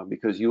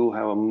because you'll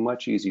have a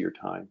much easier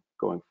time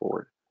going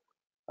forward.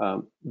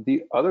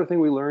 The other thing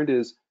we learned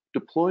is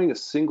deploying a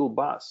single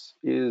bus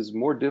is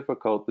more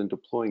difficult than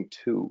deploying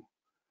two.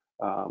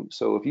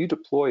 So if you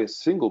deploy a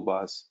single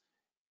bus,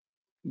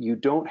 you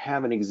don't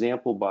have an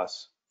example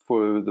bus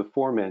for the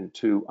foreman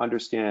to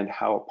understand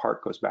how a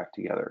part goes back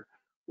together,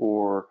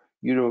 or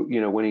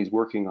when he's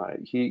working on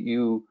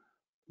it.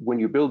 When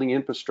you're building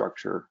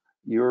infrastructure,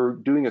 you're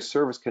doing a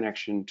service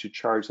connection to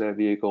charge that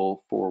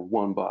vehicle for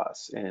one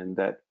bus, and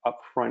that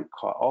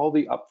all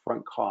the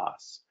upfront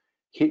costs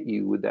hit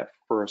you with that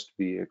first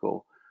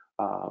vehicle.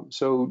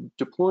 So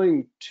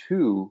deploying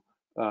two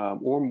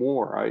or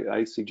more,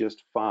 I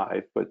suggest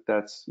 5, but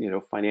that's,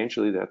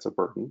 financially that's a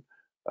burden.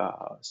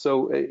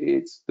 So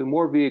it's the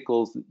more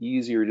vehicles, the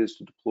easier it is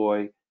to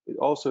deploy. It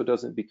also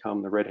doesn't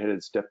become the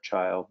redheaded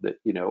stepchild that,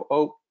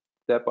 oh,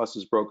 that bus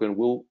is broken,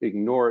 we'll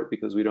ignore it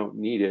because we don't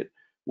need it.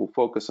 We'll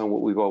focus on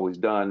what we've always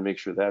done, make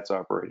sure that's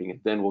operating, and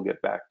then we'll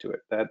get back to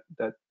it. That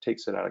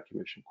takes it out of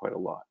commission quite a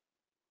lot.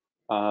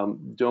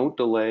 Don't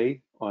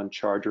delay on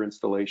charger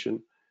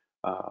installation.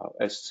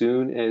 As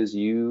soon as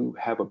you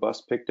have a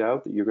bus picked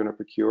out that you're going to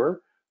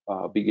procure,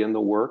 begin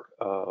the work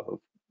of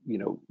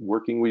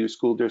working with your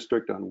school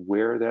district on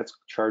where that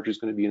charger is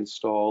going to be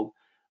installed.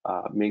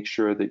 Make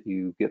sure that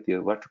you get the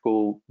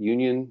electrical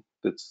union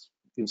that's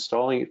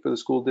installing it for the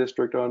school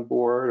district on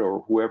board,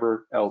 or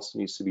whoever else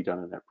needs to be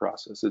done in that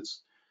process.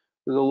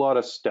 There's a lot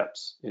of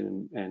steps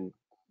and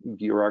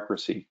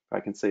bureaucracy.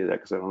 I can say that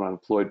because I'm not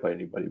employed by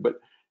anybody, but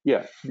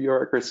yeah,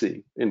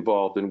 bureaucracy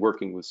involved in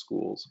working with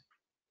schools.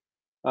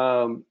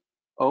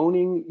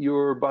 Owning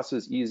your bus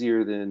is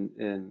easier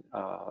than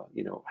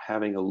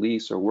having a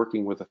lease or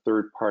working with a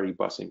third-party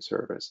busing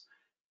service.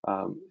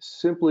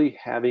 Simply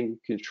having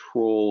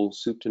control,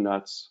 soup to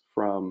nuts,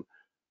 from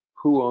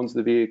who owns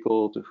the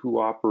vehicle to who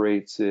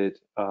operates it,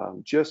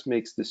 just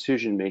makes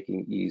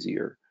decision-making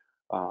easier.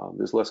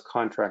 There's less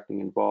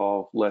contracting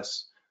involved,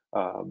 less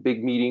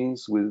big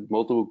meetings with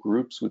multiple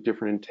groups with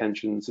different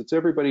intentions. It's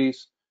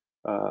everybody's.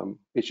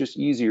 It's just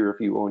easier if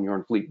you own your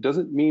own fleet.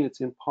 Doesn't mean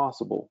it's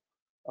impossible.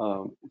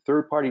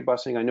 Third-party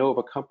busing, I know of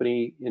a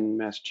company in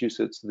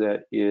Massachusetts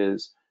that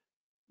is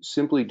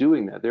simply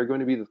doing that. They're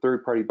going to be the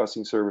third-party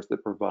busing service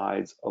that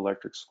provides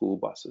electric school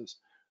buses.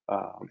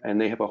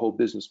 And they have a whole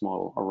business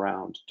model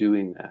around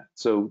doing that.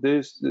 So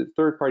the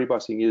third-party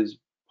busing is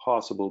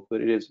possible,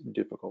 but it is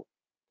difficult.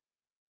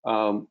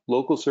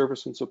 Local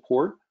service and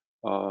support.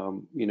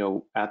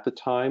 At the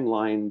time,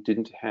 Line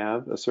didn't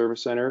have a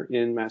service center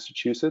in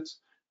Massachusetts.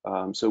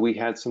 So we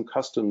had some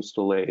customs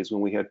delays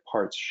when we had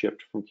parts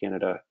shipped from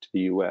Canada to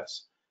the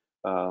US.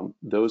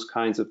 Those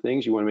kinds of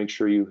things, you want to make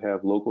sure you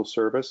have local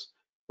service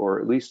or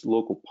at least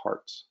local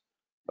parts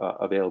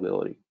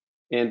availability.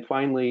 And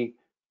finally,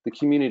 the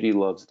community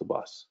loves the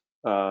bus.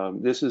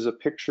 This is a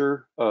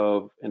picture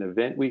of an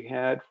event we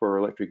had for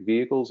electric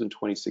vehicles in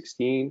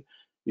 2016.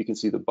 You can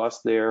see the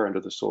bus there under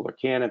the solar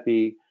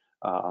canopy.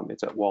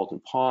 It's at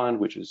Walden Pond,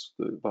 which is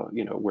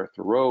where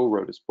Thoreau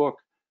wrote his book.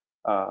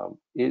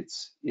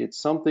 It's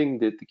something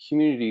that the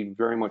community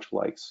very much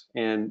likes.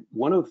 And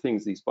one of the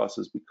things, these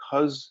buses,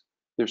 because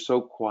they're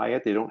so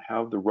quiet, they don't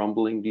have the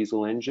rumbling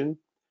diesel engine,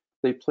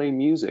 they play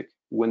music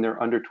when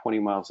they're under 20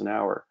 miles an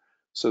hour.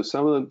 So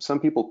some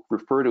people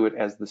refer to it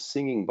as the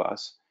singing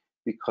bus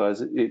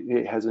because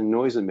it has a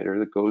noise emitter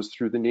that goes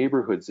through the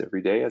neighborhoods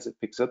every day as it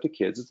picks up the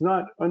kids. It's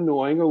not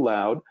annoying or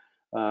loud,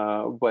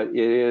 but it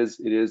is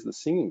the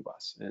singing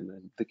bus,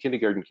 and the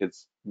kindergarten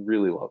kids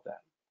really love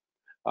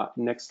that.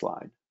 Next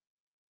slide.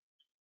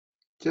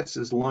 Just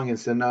as long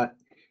as they're not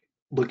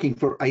looking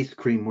for ice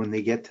cream when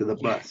they get to the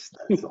bus,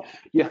 that's all.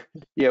 Yeah,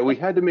 we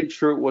had to make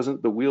sure it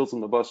wasn't the wheels on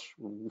the bus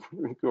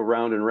go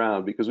round and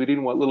round, because we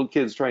didn't want little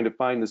kids trying to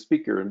find the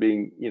speaker and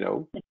being,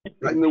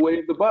 Right. in the way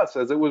of the bus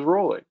as it was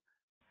rolling.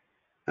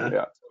 Huh.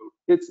 Yeah,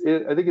 so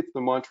I think it's the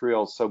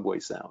Montreal subway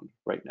sound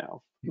right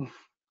now.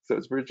 So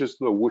it's just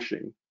the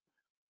whooshing.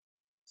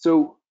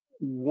 So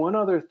one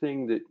other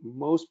thing that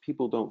most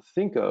people don't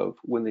think of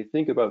when they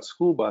think about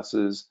school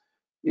buses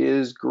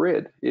is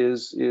grid,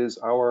 is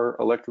our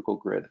electrical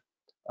grid.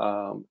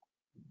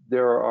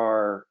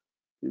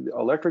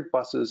 Electric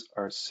buses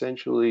are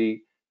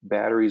essentially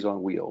batteries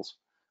on wheels.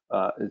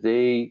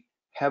 They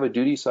have a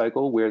duty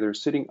cycle where they're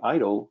sitting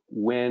idle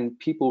when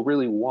people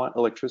really want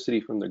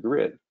electricity from the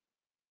grid.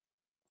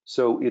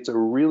 So it's a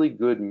really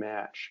good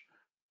match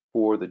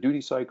for the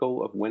duty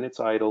cycle of when it's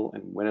idle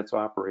and when it's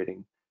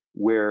operating,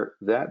 where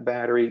that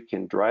battery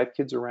can drive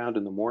kids around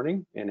in the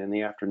morning and in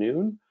the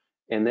afternoon,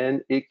 and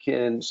then it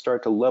can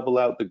start to level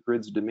out the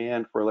grid's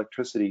demand for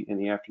electricity in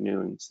the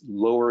afternoons,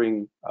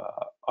 lowering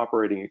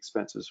operating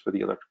expenses for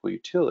the electrical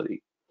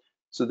utility.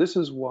 So this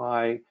is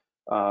why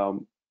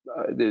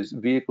there's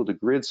vehicle to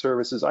grid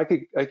services. I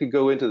could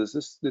go into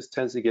this. This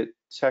tends to get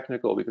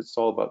technical because it's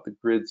all about the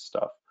grid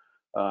stuff.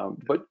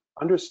 But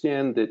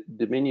understand that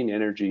Dominion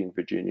Energy in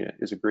Virginia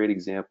is a great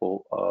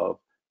example of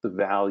the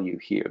value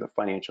here, the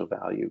financial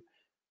value.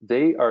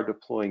 They are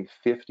deploying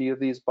 50 of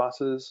these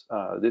buses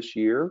this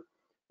year.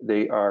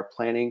 They are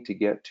planning to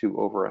get to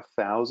over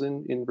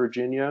 1,000 in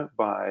Virginia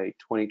by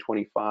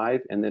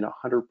 2025, and then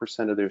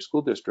 100% of their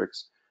school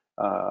districts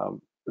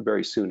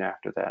very soon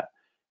after that.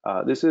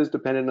 This is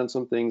dependent on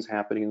some things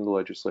happening in the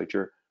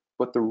legislature,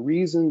 but the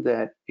reason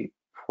that a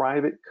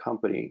private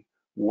company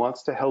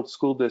wants to help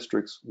school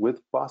districts with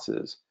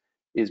buses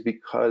is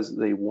because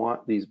they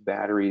want these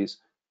batteries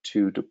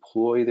to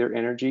deploy their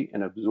energy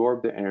and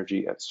absorb their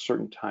energy at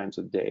certain times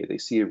of day. They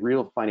see a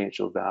real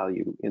financial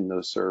value in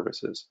those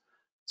services.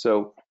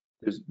 So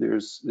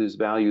there's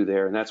value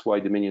there, and that's why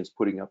Dominion's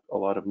putting up a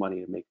lot of money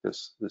to make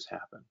this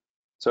happen.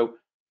 So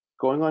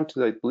going on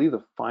to, I believe,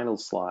 the final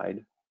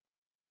slide.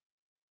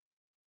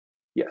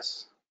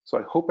 Yes. So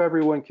I hope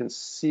everyone can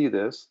see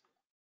this.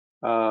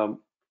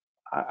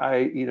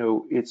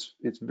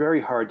 It's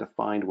very hard to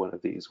find one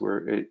of these where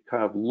it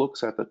kind of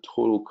looks at the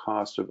total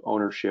cost of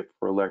ownership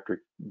for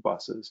electric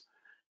buses.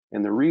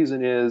 And the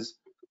reason is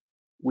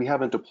we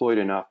haven't deployed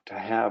enough to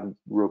have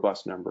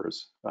robust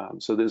numbers.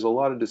 So there's a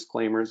lot of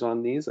disclaimers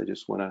on these. I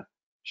just want to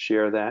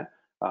share that.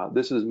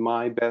 This is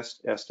my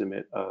best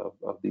estimate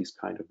of these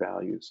kind of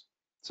values.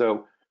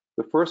 So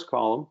the first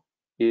column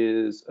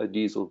is a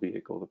diesel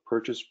vehicle, the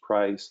purchase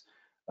price,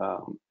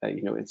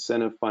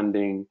 incentive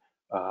funding,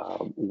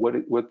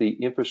 what the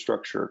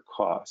infrastructure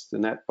costs.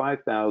 And that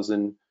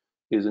 5,000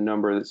 is a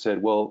number that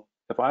said, well,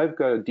 if I've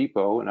got a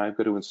depot and I've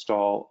got to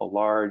install a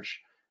large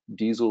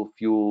diesel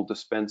fuel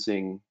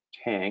dispensing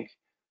tank,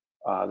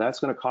 that's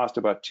going to cost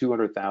about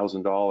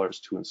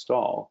 $200,000 to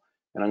install.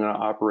 And I'm going to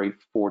operate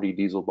 40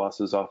 diesel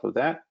buses off of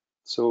that.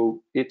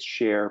 So its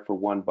share for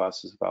one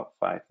bus is about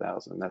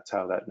 5,000. That's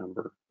how that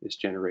number is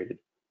generated.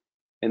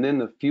 And then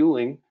the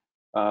fueling,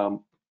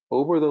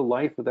 over the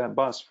life of that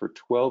bus for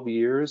 12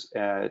 years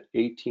at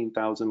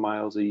 18,000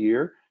 miles a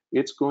year,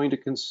 it's going to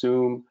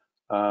consume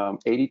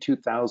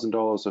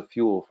 $82,000 of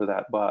fuel for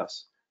that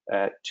bus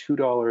at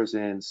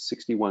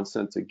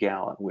 $2.61 a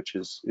gallon, which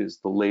is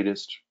the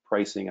latest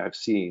pricing I've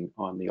seen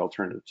on the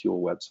alternative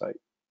fuel website.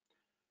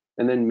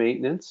 And then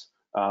maintenance,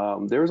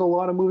 there's a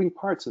lot of moving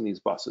parts in these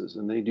buses,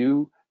 and they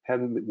do have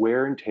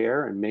wear and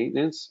tear and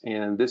maintenance,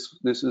 and this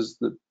is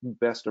the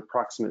best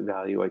approximate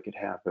value I could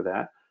have for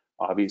that.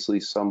 Obviously,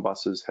 some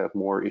buses have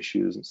more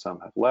issues and some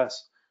have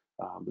less,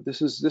 but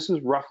this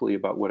is roughly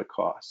about what it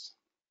costs.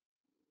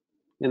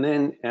 And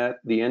then at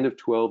the end of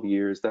 12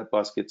 years, that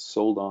bus gets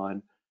sold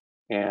on,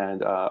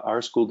 and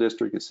our school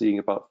district is seeing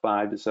about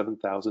 $5,000 to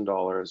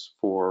 $7,000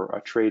 for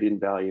a trade-in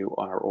value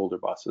on our older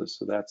buses.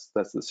 So that's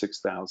the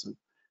 6,000.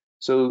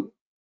 So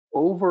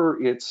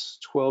over its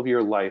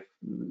 12-year life,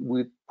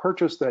 we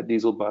purchased that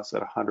diesel bus at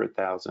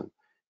 100,000,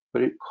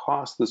 but it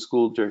cost the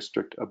school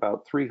district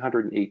about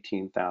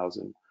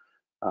 318,000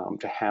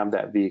 to have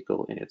that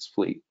vehicle in its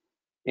fleet.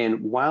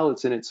 And while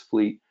it's in its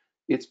fleet,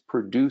 it's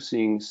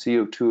producing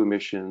CO2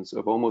 emissions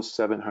of almost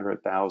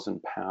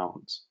 700,000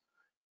 pounds,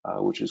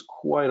 which is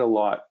quite a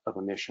lot of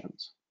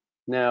emissions.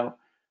 Now,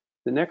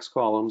 the next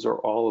columns are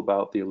all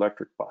about the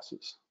electric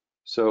buses.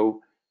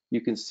 So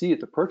you can see at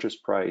the purchase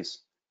price,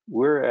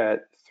 we're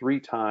at 3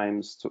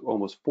 times to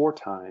almost 4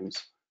 times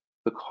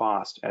the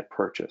cost at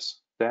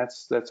purchase.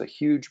 That's a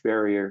huge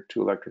barrier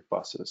to electric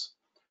buses.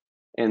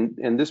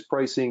 And this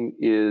pricing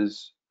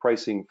is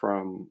pricing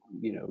from,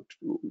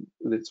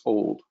 it's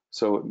old,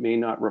 so it may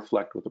not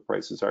reflect what the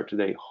prices are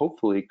today.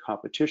 Hopefully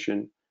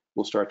competition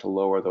will start to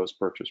lower those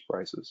purchase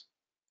prices.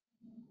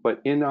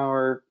 But in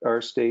our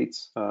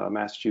states,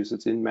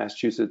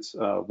 Massachusetts,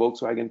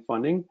 Volkswagen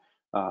funding,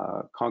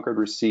 Concord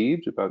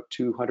received about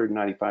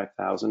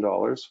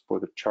 $295,000 for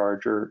the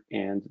charger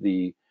and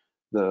the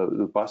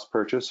bus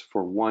purchase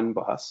for one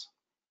bus.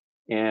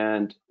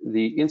 And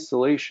the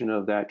installation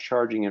of that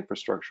charging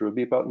infrastructure would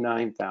be about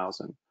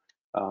 $9,000.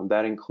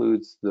 That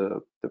includes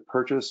the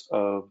purchase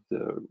of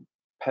the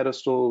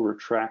pedestal,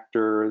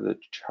 retractor, the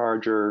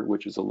charger,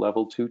 which is a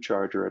level 2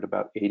 charger at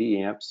about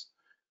 80 amps.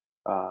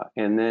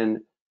 And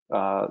then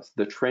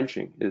the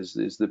trenching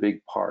is the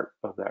big part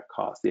of that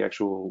cost, the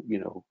actual,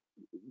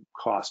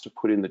 cost to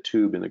put in the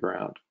tube in the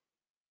ground.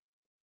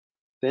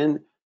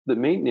 Then the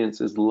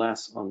maintenance is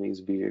less on these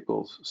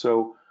vehicles.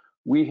 So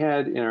we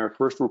had, in our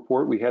first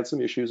report, we had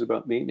some issues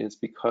about maintenance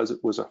because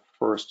it was a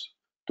first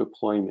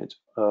deployment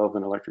of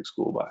an electric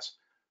school bus.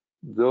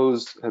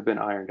 Those have been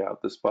ironed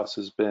out. This bus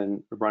has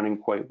been running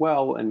quite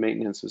well, and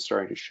maintenance is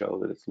starting to show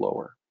that it's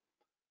lower.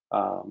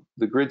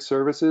 The grid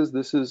services,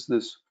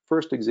 this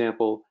first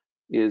example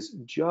is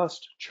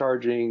just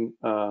charging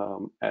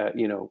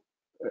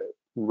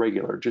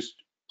regular, just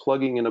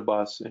plugging in a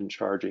bus and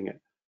charging it.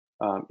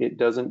 It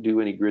doesn't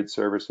do any grid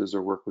services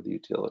or work with the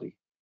utility.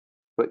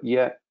 But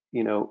yet,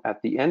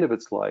 at the end of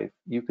its life,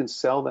 you can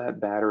sell that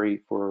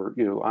battery for,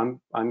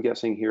 I'm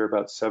guessing here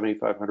about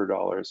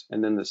 $7,500,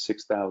 and then the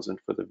 $6,000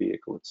 for the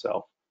vehicle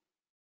itself.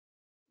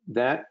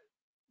 That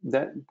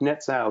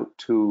nets out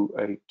to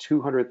a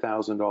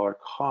 $200,000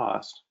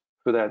 cost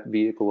for that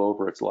vehicle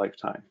over its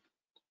lifetime.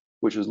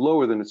 which is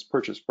lower than its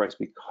purchase price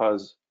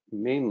because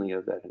mainly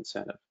of that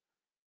incentive.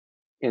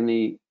 And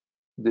the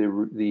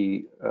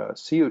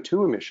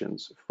CO2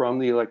 emissions from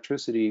the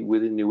electricity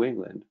within New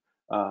England,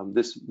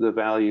 the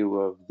value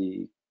of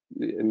the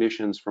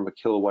emissions from a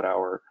kilowatt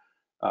hour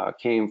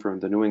came from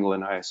the New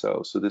England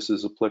ISO, so this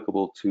is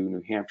applicable to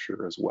New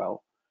Hampshire as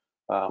well.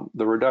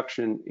 The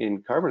reduction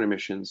in carbon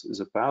emissions is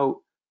about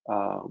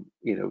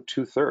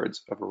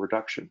 2/3 of a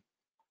reduction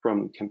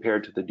from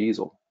compared to the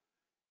diesel,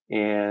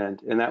 and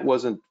that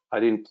wasn't, I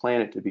didn't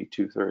plan it to be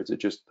 2/3. It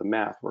just, the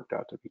math worked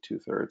out to be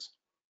 2/3.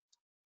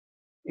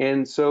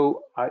 And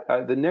so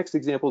the next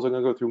examples I'm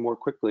going to go through more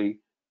quickly.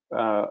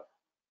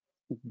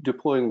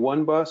 Deploying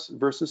one bus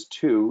versus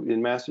two.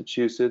 In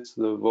Massachusetts,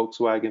 the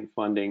Volkswagen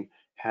funding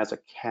has a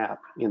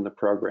cap in the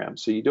program,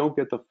 so you don't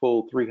get the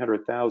full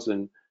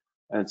 300,000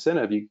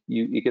 incentive.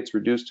 It gets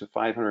reduced to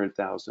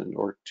 500,000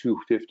 or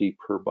 250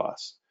 per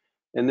bus,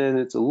 and then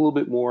it's a little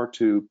bit more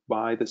to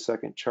buy the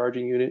second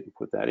charging unit and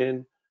put that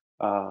in.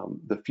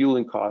 The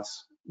fueling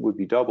costs would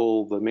be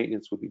double, the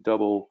maintenance would be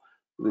double,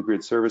 the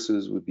grid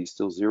services would be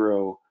still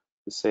zero,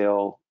 the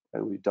sale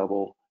would be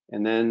double,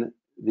 and then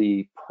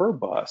the per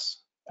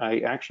bus, I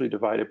actually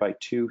divided by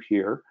 2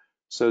 here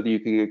so that you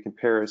can get a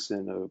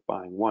comparison of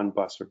buying one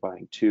bus or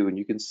buying two, and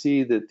you can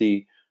see that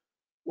the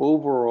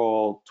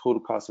overall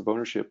total cost of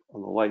ownership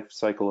on the life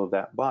cycle of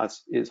that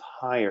bus is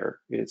higher.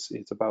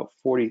 It's about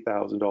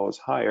 $40,000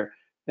 higher,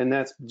 and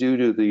that's due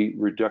to the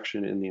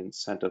reduction in the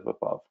incentive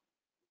above.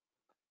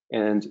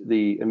 And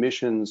the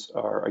emissions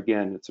are,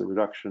 again, it's a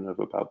reduction of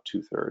about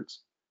 2/3.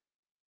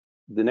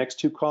 The next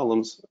 2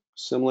 columns,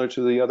 similar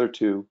to the other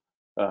two,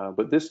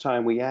 but this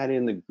time we add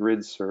in the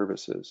grid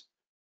services.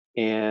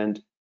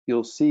 And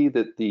you'll see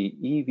that the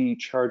EV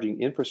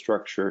charging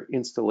infrastructure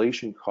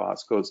installation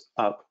cost goes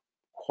up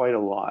quite a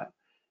lot.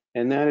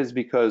 And that is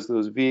because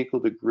those vehicle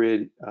to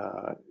grid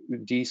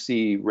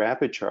DC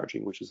rapid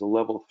charging, which is a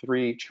level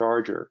 3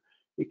 charger,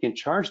 it can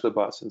charge the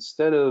bus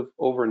instead of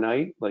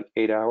overnight, like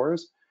 8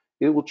 hours,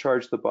 it will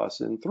charge the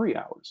bus in 3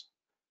 hours.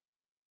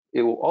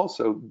 It will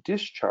also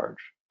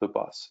discharge the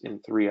bus in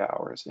 3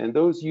 hours. And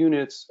those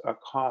units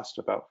cost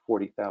about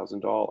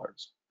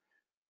 $40,000.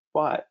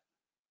 But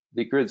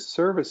the grid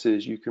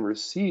services you can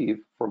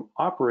receive from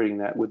operating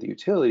that with the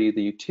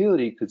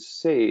utility could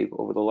save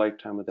over the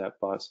lifetime of that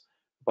bus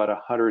about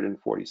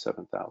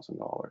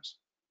 $147,000.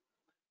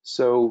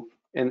 So,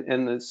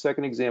 and the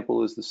second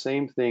example is the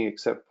same thing,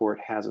 except for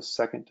it has a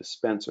second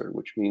dispenser,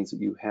 which means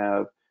that you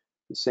have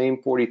the same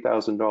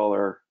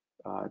 $40,000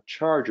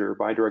 charger,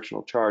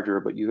 bidirectional charger,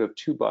 but you have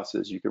 2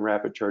 buses. You can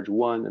rapid charge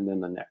one and then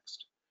the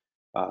next.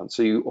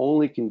 So you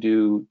only can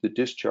do the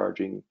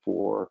discharging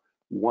for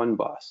one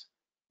bus,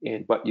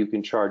 but you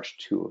can charge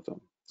 2 of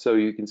them. So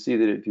you can see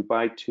that if you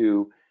buy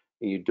 2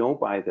 and you don't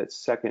buy that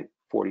second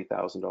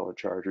 $40,000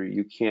 charger,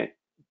 you can't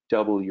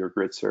double your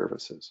grid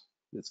services.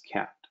 It's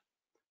capped.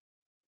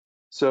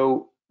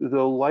 So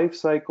the life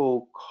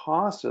cycle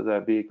cost of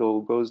that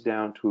vehicle goes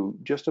down to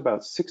just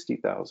about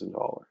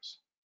 $60,000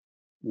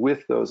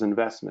 with those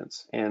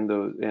investments and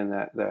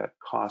that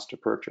cost to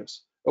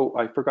purchase. Oh,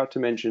 I forgot to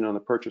mention on the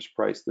purchase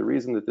price, the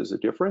reason that there's a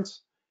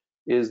difference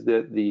is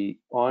that the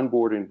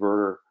onboard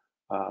inverter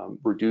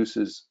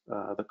reduces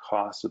the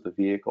cost of the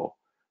vehicle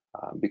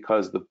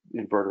because the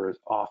inverter is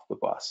off the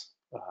bus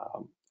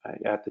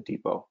at the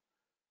depot.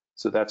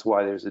 So that's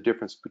why there's a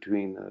difference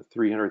between the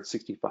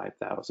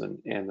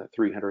 365,000 and the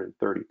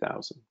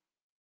 330,000.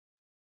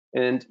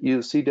 And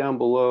you'll see down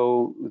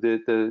below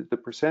that the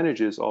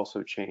percentages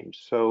also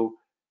change. So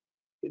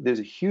there's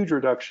a huge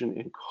reduction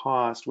in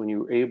cost when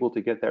you're able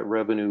to get that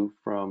revenue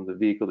from the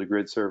vehicle to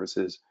grid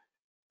services,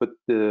 but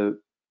the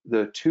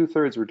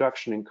 2/3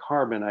 reduction in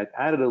carbon, I've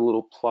added a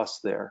little plus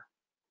there.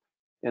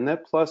 And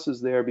that plus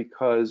is there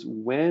because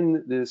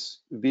when this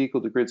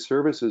vehicle to grid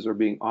services are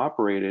being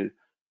operated,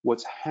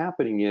 what's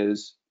happening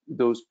is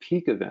those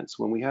peak events,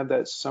 when we have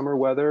that summer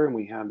weather and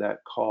we have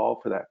that call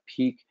for that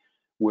peak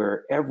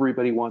where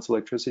everybody wants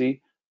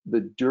electricity,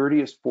 the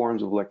dirtiest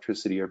forms of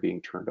electricity are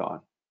being turned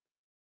on.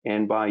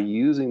 And by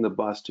using the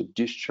bus to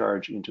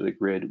discharge into the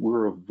grid,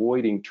 we're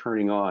avoiding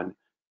turning on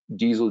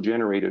diesel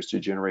generators to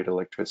generate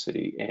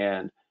electricity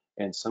and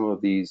some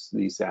of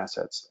these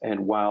assets.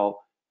 And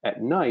while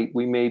at night,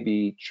 we may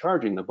be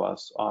charging the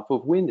bus off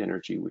of wind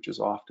energy, which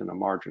is often a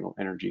marginal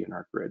energy in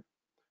our grid.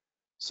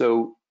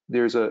 So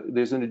there's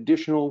an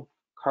additional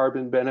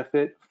carbon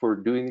benefit for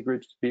doing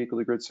the vehicle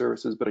to grid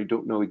services, but I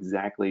don't know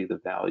exactly the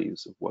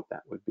values of what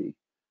that would be.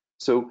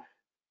 So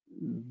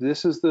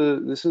this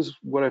is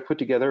what I put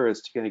together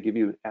as to kind of give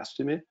you an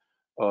estimate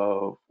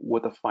of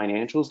what the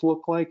financials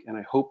look like, and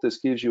I hope this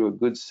gives you a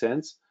good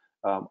sense.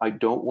 I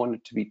don't want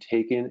it to be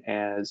taken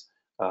as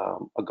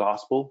a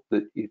gospel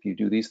that if you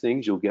do these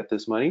things, you'll get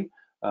this money.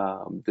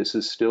 This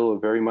is still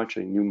very much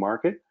a new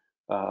market,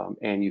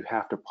 and you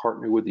have to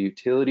partner with the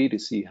utility to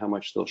see how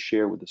much they'll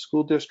share with the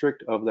school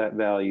district of that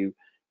value,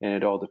 and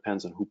it all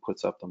depends on who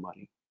puts up the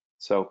money.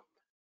 So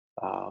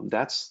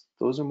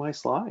those are my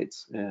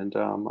slides, and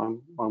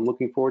I'm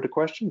looking forward to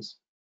questions.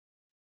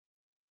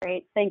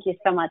 Great, thank you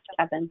so much,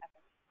 Kevin.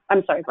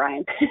 I'm sorry,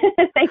 Brian.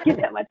 Thank you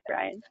so much,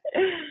 Brian.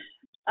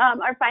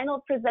 Our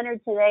final presenter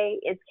today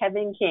is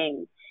Kevin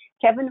King.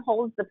 Kevin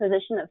holds the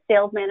position of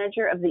Sales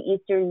Manager of the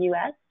Eastern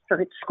U.S.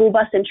 for school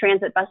bus and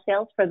transit bus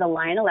sales for the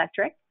Lion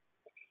Electric.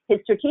 His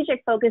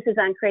strategic focus is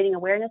on creating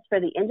awareness for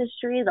the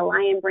industry, the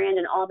Lion brand,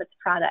 and all of its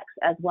products,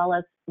 as well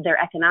as their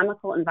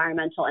economical,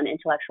 environmental, and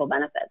intellectual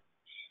benefits.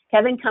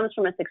 Kevin comes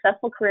from a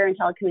successful career in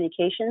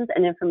telecommunications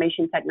and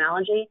information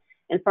technology,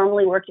 and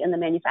formerly worked in the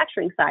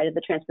manufacturing side of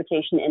the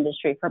transportation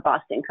industry for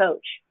Boston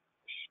Coach.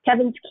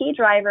 Kevin's key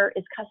driver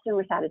is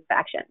customer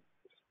satisfaction.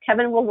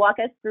 Kevin will walk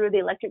us through the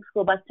electric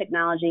school bus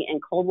technology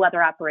and cold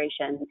weather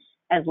operation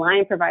as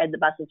Lion provided the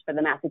buses for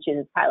the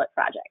Massachusetts pilot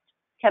project.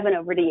 Kevin,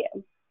 over to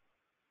you.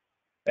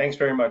 Thanks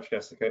very much,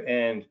 Jessica.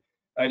 And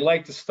I'd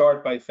like to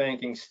start by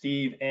thanking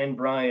Steve and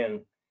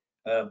Brian,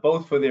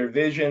 both for their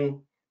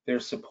vision, their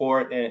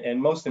support, and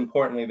most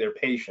importantly, their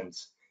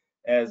patience.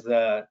 As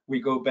we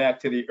go back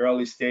to the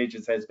early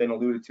stages, has been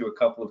alluded to a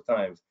couple of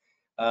times.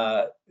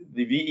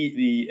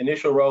 The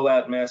initial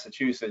rollout in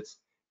Massachusetts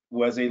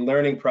was a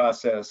learning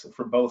process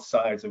for both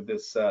sides of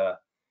this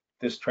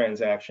this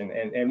transaction.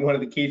 And one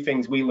of the key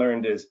things we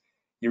learned is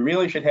you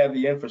really should have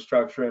the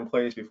infrastructure in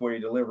place before you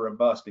deliver a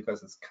bus,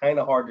 because it's kind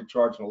of hard to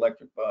charge an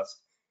electric bus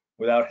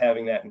without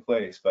having that in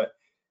place. But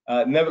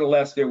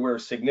nevertheless, there were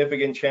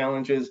significant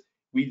challenges.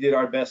 We did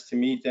our best to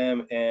meet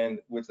them, and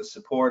with the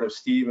support of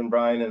Steve and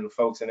Brian and the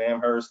folks in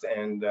Amherst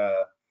and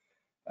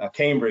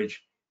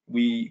Cambridge,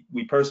 we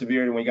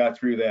persevered and we got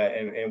through that,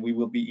 and we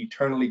will be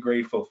eternally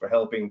grateful for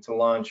helping to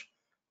launch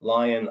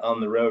Lion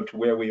on the road to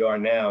where we are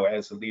now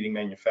as the leading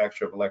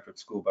manufacturer of electric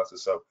school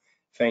buses. So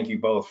thank you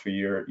both for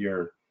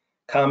your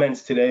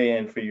comments today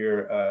and for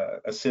your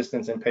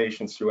assistance and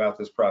patience throughout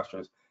this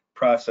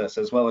process,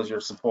 as well as your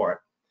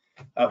support.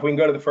 If we can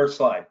go to the first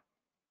slide.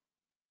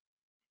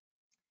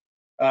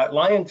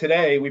 Lion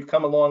today, we've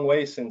come a long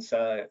way since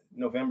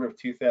November of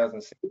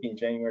 2016,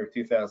 January of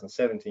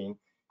 2017.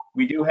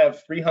 We do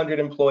have 300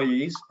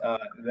 employees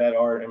that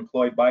are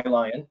employed by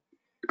Lion.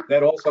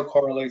 That also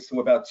correlates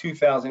to about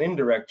 2,000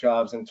 indirect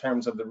jobs in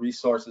terms of the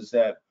resources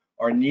that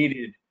are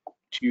needed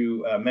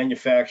to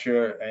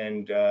manufacture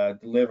and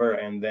deliver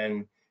and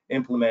then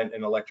implement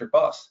an electric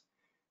bus.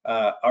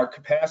 Our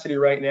capacity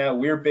right now,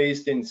 we're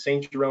based in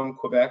Saint Jerome,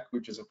 Quebec,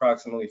 which is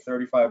approximately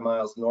 35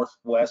 miles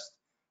northwest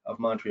of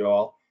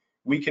Montreal.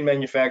 We can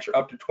manufacture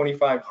up to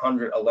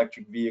 2,500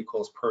 electric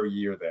vehicles per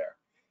year there.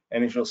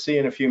 And as you'll see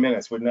in a few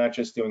minutes, we're not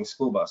just doing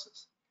school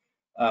buses.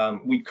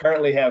 We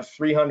currently have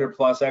 300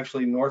 plus,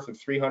 actually north of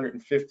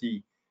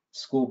 350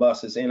 school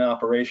buses in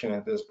operation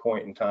at this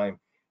point in time.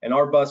 And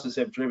our buses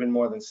have driven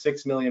more than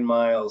 6 million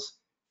miles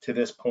to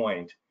this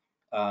point.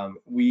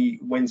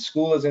 When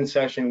school is in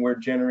session,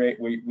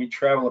 we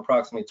travel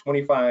approximately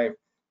 25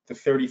 to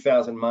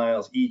 30,000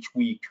 miles each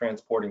week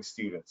transporting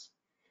students.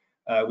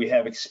 We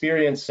have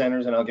experience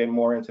centers, and I'll get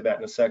more into that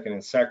in a second,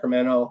 in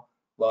Sacramento,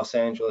 Los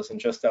Angeles, and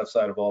just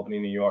outside of Albany,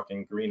 New York,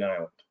 and Green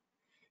Island.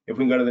 If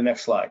we can go to the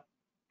next slide.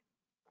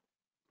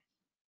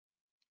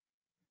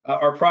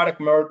 Our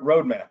product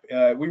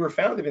roadmap. We were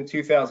founded in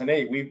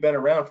 2008. We've been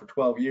around for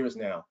 12 years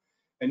now.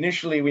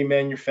 Initially, we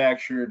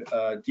manufactured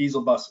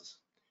diesel buses.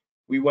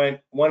 We went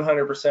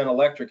 100%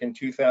 electric in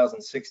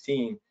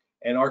 2016,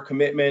 and our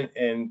commitment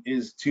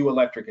is to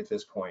electric at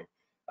this point.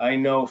 I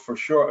know for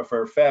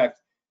a fact,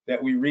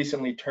 that we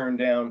recently turned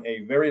down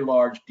a very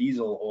large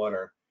diesel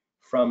order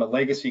from a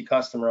legacy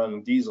customer on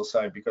the diesel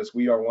side, because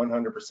we are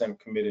 100%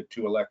 committed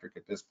to electric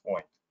at this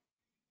point.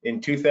 In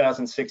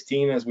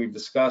 2016, as we've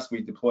discussed,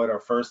 we deployed our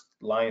first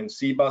Lion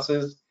C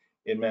buses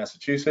in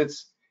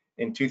Massachusetts.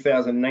 In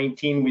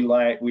 2019,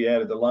 we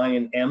added the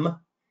Lion M,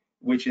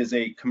 which is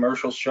a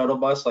commercial shuttle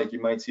bus like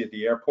you might see at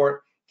the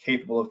airport,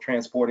 capable of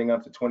transporting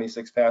up to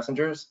 26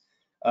 passengers.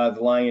 The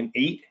Lion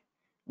 8,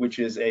 which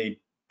is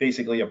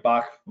basically a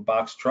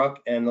box truck,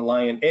 and the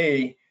Lion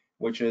A,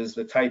 which is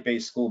the Type A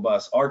school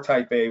bus. Our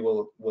Type A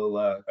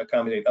will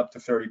accommodate up to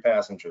 30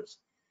 passengers.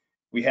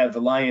 We have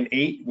the Lion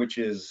 8, which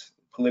is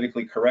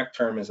politically correct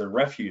term is a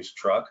refuse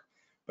truck,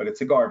 but it's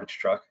a garbage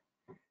truck.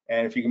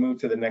 And if you can move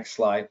to the next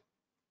slide.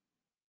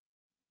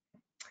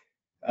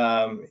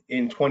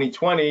 In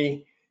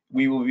 2020,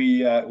 we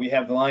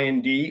have the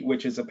Lion D,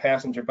 which is a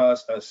passenger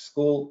bus,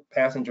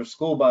 passenger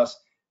school bus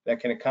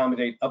that can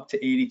accommodate up to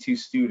 82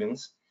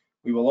 students.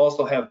 We will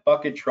also have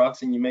bucket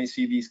trucks, and you may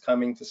see these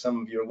coming to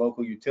some of your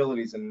local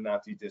utilities in the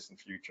not too distant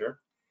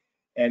future.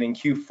 And in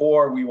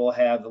Q4, we will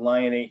have the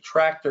Lion 8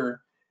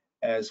 tractor,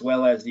 as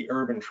well as the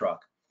urban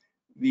truck.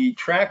 The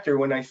tractor,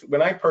 when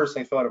I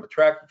personally thought of a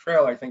tractor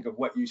trailer, I think of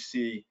what you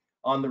see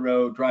on the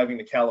road driving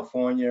to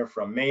California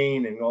from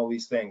Maine and all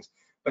these things.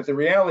 But the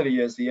reality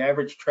is the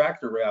average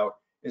tractor route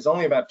is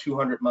only about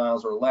 200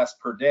 miles or less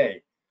per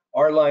day.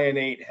 Our Lion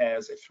 8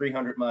 has a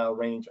 300-mile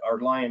range. Our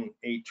Lion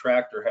 8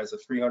 tractor has a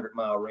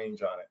 300-mile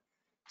range on it.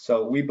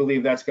 So we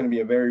believe that's going to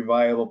be a very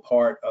viable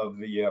part of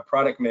the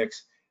product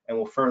mix, and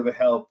will further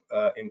help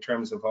in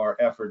terms of our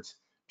efforts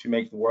to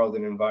make the world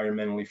an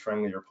environmentally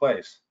friendlier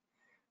place.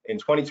 In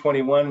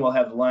 2021, we'll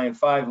have the Lion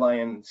 5,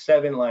 Lion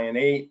 7, Lion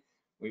 8.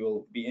 We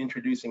will be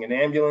introducing an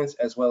ambulance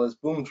as well as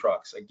boom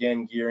trucks,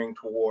 again, gearing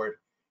toward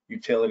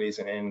utilities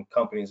and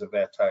companies of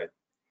that type.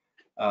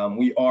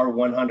 We are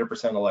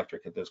 100%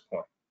 electric at this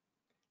point.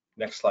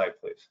 Next slide,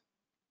 please.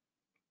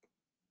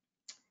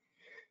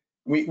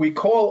 We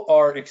call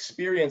our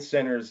experience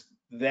centers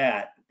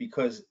that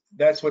because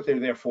that's what they're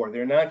there for.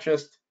 They're not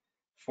just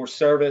for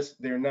service,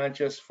 they're not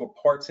just for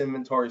parts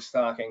inventory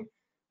stocking,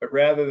 but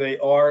rather they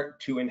are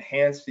to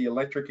enhance the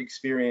electric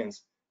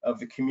experience of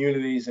the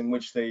communities in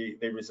which they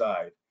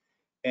reside.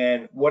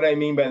 And what I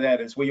mean by that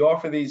is we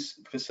offer these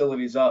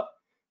facilities up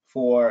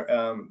for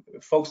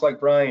folks like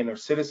Brian or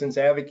citizens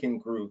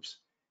advocate groups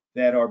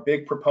that are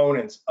big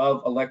proponents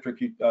of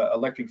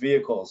electric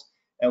vehicles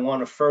and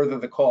want to further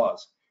the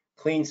cause.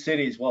 Clean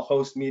Cities will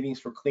host meetings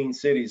for Clean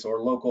Cities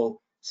or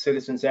local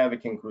citizens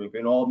advocate group.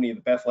 In Albany,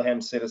 the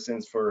Bethlehem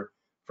Citizens for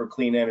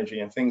Clean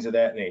Energy and things of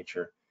that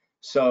nature.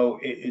 So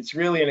it's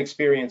really an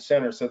experience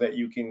center so that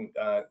you can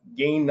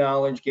gain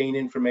knowledge, gain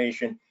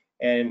information,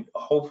 and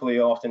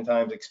hopefully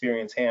oftentimes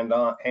experience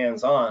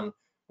hands-on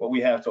what we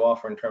have to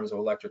offer in terms of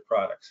electric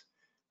products.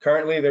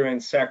 Currently, they're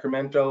in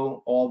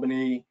Sacramento,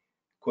 Albany,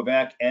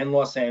 Quebec, and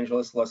Los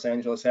Angeles. Los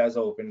Angeles has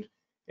opened.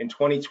 In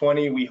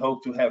 2020, we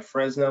hope to have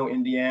Fresno,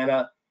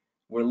 Indiana.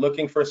 We're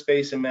looking for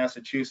space in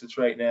Massachusetts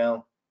right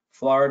now,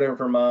 Florida,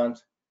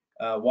 Vermont,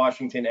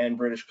 Washington, and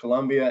British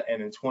Columbia.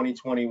 And in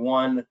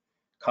 2021,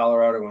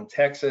 Colorado and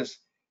Texas.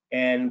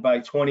 And by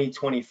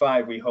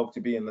 2025, we hope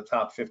to be in the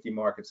top 50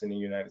 markets in the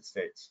United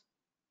States.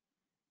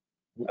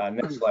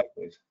 Next slide,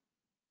 please.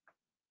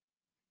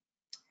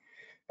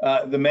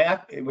 The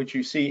map, which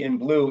you see in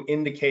blue,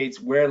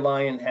 indicates where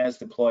Lion has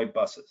deployed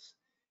buses.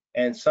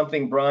 And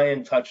something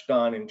Brian touched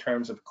on in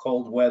terms of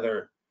cold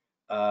weather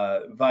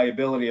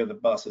viability of the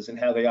buses and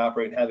how they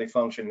operate, and how they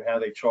function, and how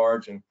they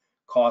charge, and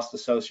cost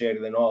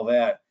associated and all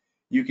that.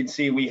 You can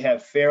see we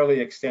have fairly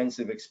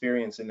extensive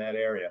experience in that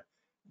area.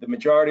 The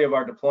majority of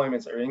our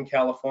deployments are in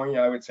California,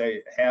 I would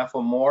say half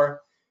or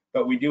more,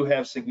 but we do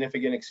have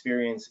significant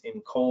experience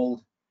in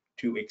cold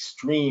to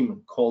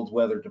extreme cold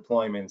weather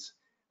deployments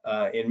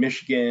in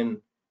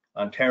Michigan,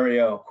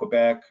 Ontario,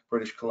 Quebec,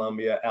 British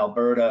Columbia,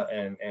 Alberta,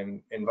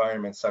 and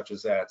environments such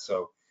as that.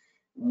 So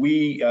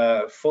we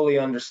fully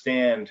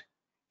understand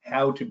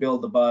how to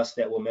build the bus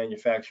that will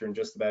manufacture in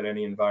just about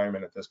any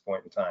environment at this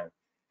point in time.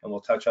 And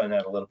we'll touch on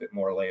that a little bit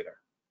more later.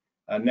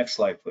 Next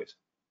slide, please.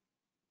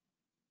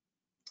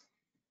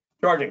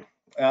 Charging.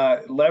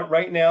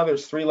 Right now,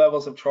 there's 3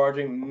 levels of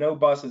charging. No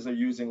buses are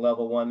using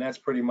level 1. That's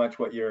pretty much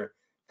what your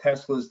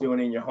Tesla's doing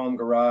in your home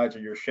garage or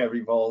your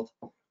Chevy Volt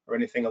or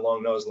anything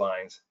along those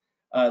lines.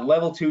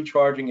 Level 2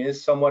 charging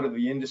is somewhat of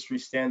the industry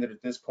standard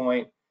at this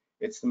point.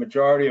 It's the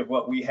majority of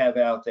what we have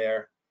out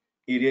there.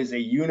 It is a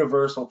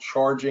universal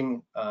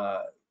charging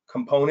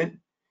component.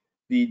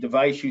 The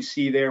device you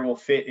see there will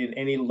fit in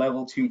any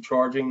level 2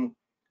 charging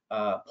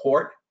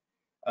port.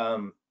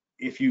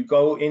 If you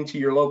go into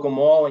your local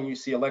mall and you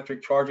see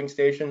electric charging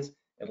stations,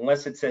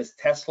 unless it says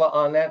Tesla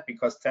on that,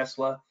 because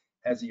Tesla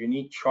has a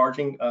unique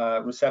charging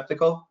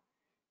receptacle,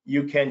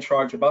 you can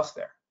charge a bus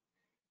there.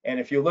 And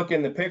if you look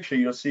in the picture,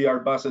 you'll see our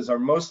buses are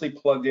mostly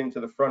plugged into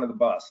the front of the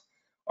bus.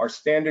 Our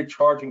standard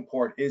charging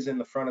port is in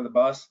the front of the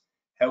bus.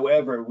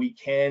 However, we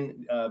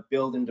can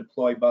build and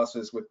deploy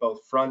buses with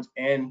both front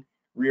and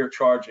rear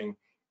charging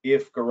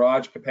if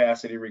garage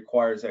capacity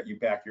requires that you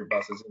back your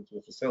buses into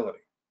a facility.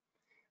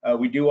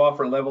 We do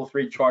offer level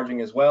 3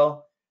 charging as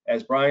well.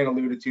 As Brian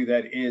alluded to,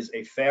 that is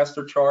a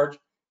faster charge,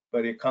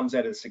 but it comes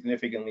at a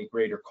significantly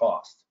greater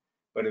cost.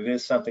 But it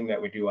is something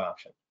that we do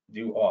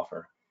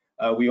offer.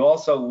 We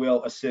also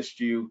will assist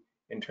you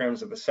in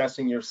terms of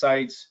assessing your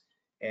sites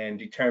and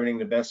determining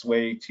the best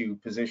way to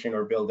position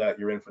or build out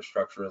your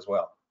infrastructure as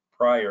well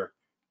prior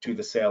to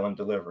the sale and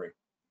delivery.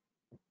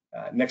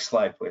 Next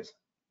slide, please.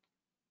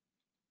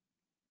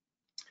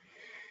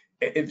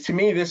 To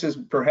me, this is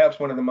perhaps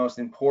one of the most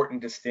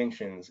important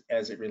distinctions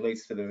as it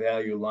relates to the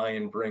value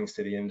Lion brings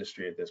to the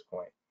industry at this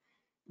point.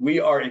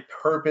 We are a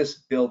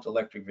purpose-built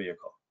electric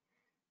vehicle.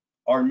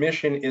 Our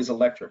mission is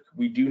electric.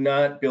 We do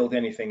not build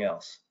anything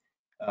else.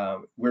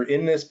 We're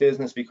in this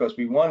business because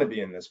we want to be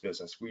in this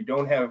business. We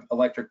don't have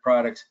electric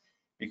products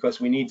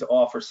because we need to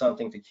offer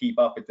something to keep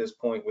up at this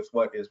point with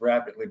what is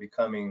rapidly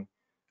becoming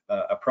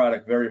a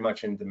product very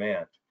much in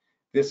demand.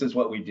 This is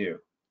what we do.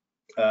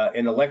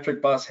 An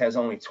electric bus has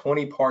only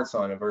 20 parts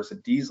on it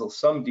versus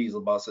some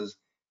diesel buses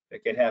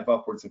that can have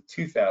upwards of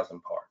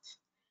 2,000 parts.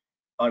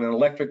 On an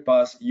electric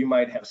bus, you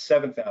might have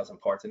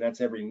 7,000 parts, and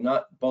that's every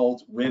nut,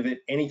 bolt, rivet,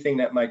 anything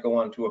that might go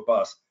onto a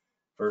bus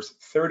versus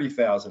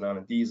 30,000 on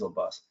a diesel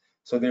bus.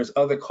 So there's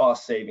other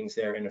cost savings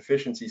there and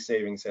efficiency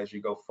savings as you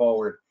go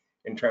forward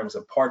in terms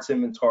of parts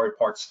inventory,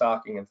 parts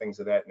stocking, and things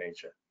of that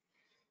nature.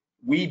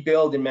 We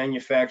build and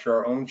manufacture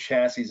our own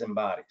chassis and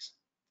bodies.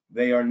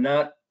 They are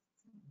not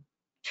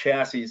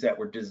chassis that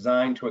were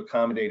designed to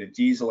accommodate a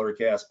diesel or a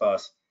gas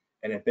bus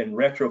and have been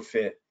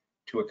retrofit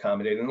to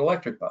accommodate an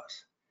electric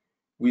bus.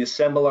 We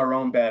assemble our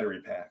own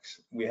battery packs.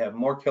 We have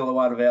more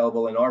kilowatt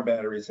available in our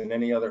batteries than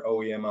any other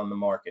OEM on the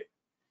market.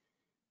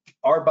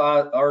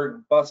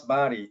 Our bus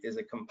body is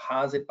a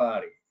composite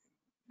body.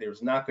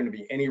 There's not going to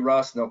be any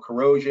rust, no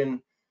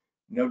corrosion,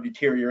 no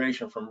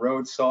deterioration from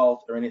road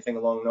salt or anything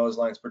along those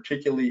lines,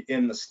 particularly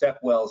in the step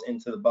wells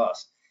into the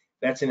bus.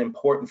 That's an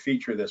important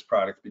feature of this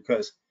product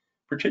because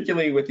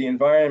particularly with the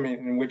environment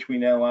in which we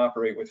now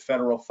operate with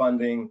federal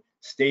funding,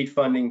 state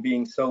funding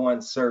being so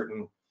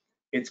uncertain,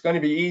 it's going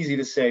to be easy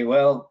to say,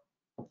 well,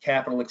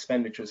 capital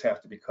expenditures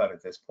have to be cut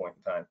at this point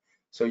in time.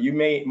 So you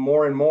may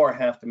more and more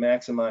have to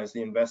maximize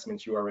the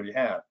investments you already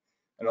have.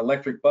 An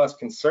electric bus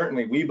can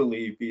certainly, we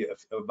believe, be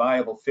a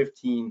viable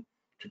 15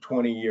 to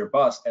 20-year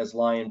bus as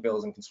Lion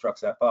builds and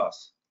constructs that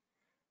bus.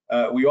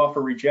 We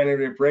offer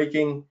regenerative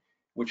braking,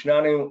 which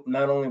not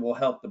only will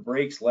help the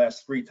brakes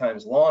last 3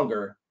 times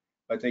longer,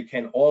 but they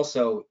can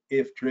also,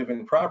 if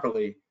driven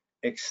properly,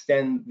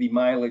 extend the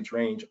mileage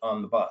range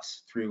on the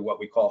bus through what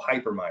we call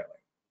hypermiling.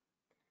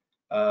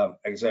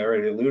 As I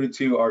already alluded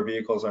to, our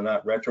vehicles are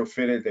not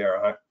retrofitted. They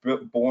are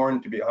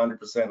born to be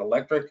 100%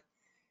 electric,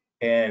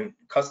 and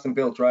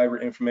custom-built driver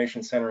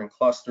information center and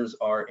clusters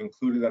are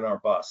included in our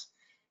bus.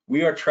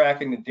 We are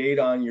tracking the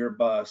data on your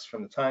bus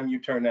from the time you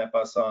turn that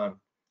bus on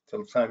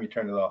till the time you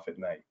turn it off at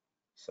night.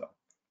 So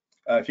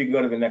if you can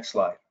go to the next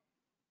slide.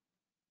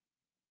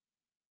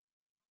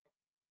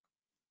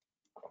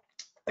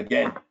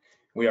 Again,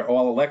 we are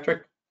all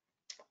electric.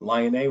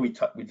 Lion A, we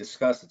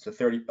discussed, it's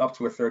up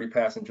to a 30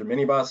 passenger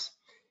minibus.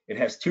 It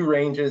has 2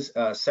 ranges,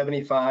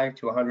 75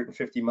 to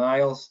 150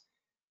 miles,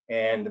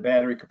 and the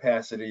battery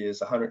capacity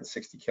is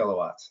 160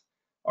 kilowatts.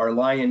 Our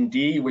Lion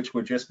D, which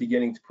we're just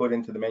beginning to put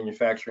into the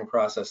manufacturing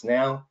process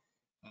now,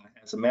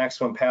 has a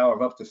maximum power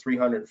of up to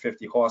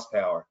 350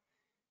 horsepower.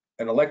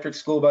 An electric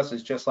school bus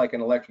is just like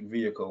an electric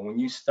vehicle. When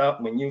you step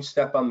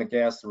on the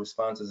gas, the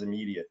response is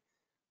immediate.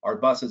 Our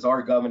buses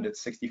are governed at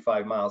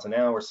 65 miles an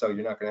hour, so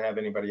you're not going to have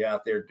anybody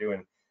out there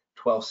doing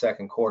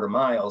 12-second quarter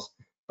miles,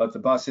 but the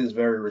bus is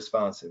very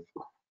responsive.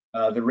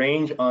 The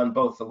range on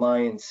both the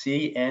Lion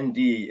C and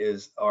D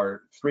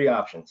are 3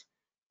 options: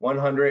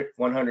 100,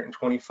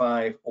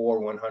 125, or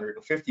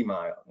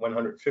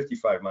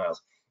 155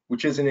 miles,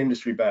 which is an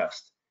industry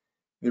best.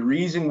 The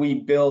reason we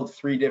build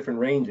 3 different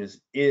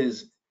ranges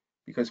is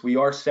because we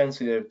are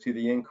sensitive to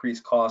the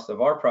increased cost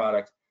of our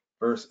product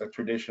versus a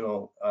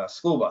traditional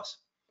school bus.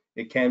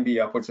 It can be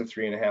upwards of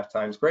 3.5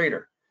 times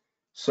greater.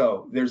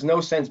 So there's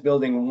no sense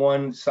building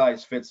one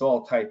size fits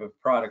all type of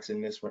products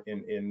in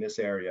this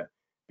area,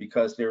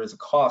 because there is a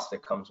cost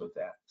that comes with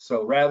that.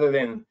 So rather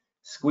than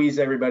squeeze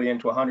everybody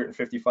into a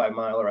 155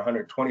 mile or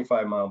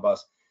 125 mile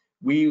bus,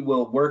 we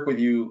will work with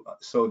you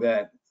so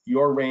that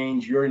your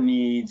range, your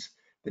needs,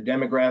 the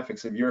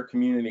demographics of your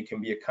community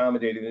can be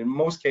accommodated in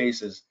most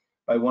cases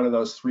by one of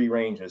those 3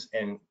 ranges,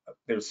 and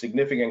there's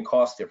significant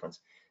cost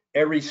difference.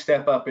 Every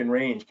step up in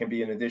range can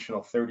be an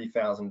additional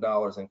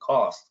 $30,000 in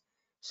cost.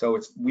 So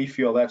we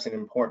feel that's an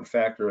important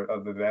factor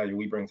of the value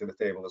we bring to the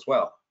table as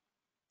well.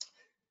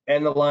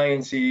 And the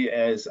Lion C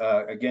as,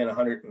 again,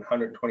 100,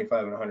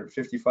 125, and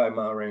 155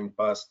 mile range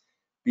bus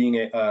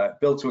being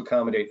built to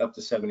accommodate up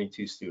to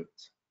 72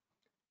 students.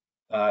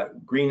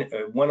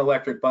 One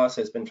electric bus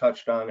has been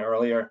touched on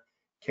earlier,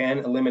 can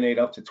eliminate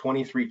up to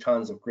 23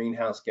 tons of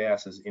greenhouse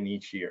gases in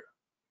each year.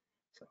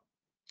 So,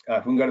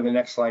 if we can go to the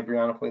next slide,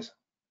 Brianna, please.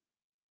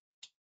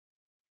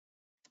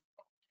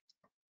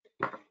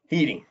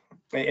 Heating.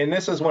 And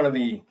this is one of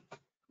the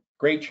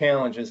great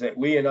challenges that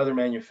we and other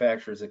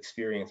manufacturers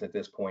experience at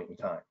this point in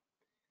time.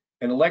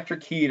 An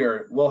electric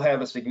heater will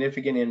have a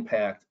significant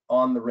impact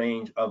on the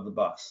range of the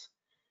bus.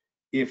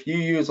 If you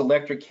use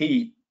electric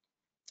heat,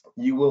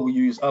 you will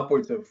use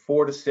upwards of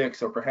 4 to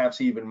 6 or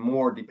perhaps even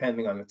more,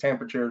 depending on the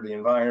temperature, the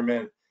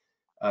environment,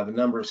 the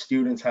number of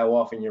students, how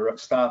often you're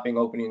stopping,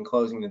 opening and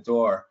closing the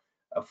door,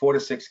 4 to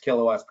 6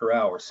 kilowatts per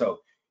hour. So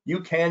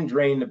you can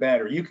drain the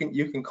battery.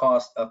 You can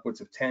cost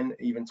upwards of 10,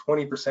 even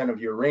 20% of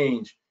your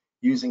range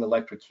using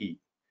electric heat.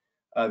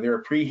 There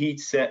are preheat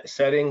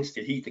settings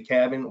to heat the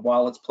cabin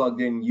while it's plugged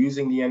in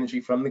using the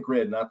energy from the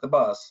grid, not the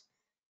bus.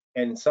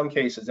 And in some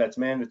cases, that's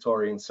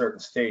mandatory in certain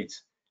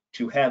states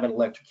to have an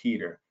electric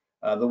heater.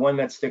 The one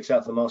that sticks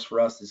out the most for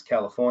us is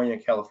California.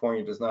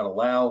 California does not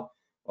allow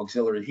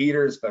auxiliary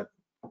heaters, but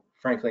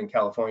frankly, in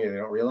California, they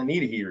don't really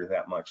need a heater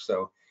that much.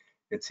 So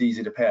it's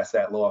easy to pass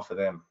that law for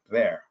them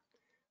there.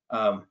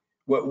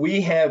 What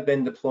we have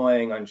been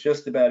deploying on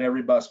just about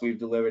every bus we've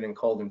delivered in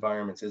cold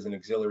environments is an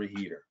auxiliary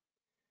heater.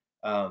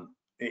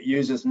 It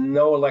uses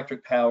no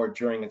electric power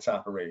during its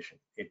operation.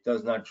 It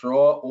does not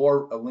draw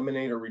or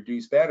eliminate or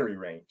reduce battery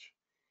range.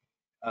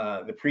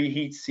 The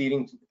preheat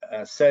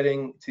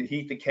setting to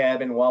heat the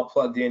cabin while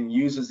plugged in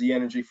uses the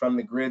energy from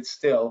the grid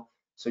still,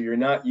 so you're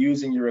not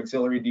using your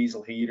auxiliary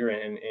diesel heater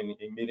and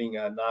emitting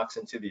NOx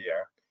into the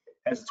air.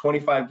 It has a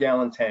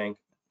 25-gallon tank.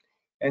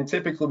 And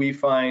typically we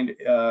find,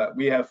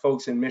 we have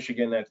folks in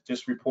Michigan that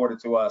just reported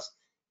to us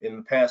in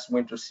the past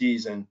winter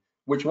season,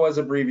 which was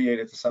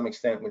abbreviated to some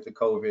extent with the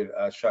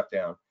COVID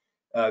shutdown.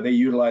 They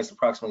utilized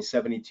approximately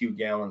 72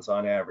 gallons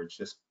on average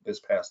this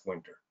past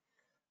winter.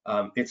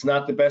 It's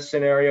not the best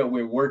scenario.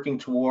 We're working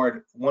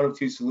toward one of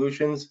 2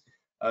 solutions.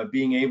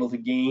 being able to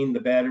gain the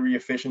battery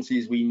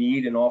efficiencies we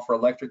need and offer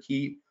electric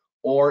heat,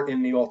 or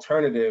in the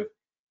alternative,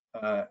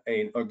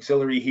 an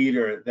auxiliary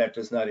heater that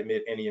does not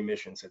emit any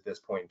emissions at this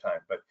point in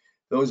time. But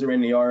those are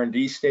in the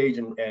R&D stage,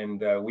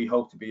 and we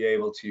hope to be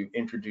able to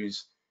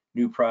introduce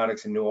new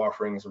products and new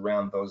offerings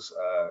around those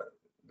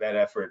that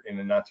effort in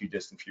the not too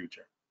distant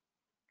future.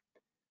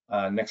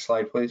 Next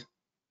slide, please.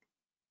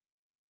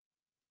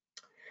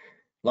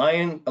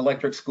 Lion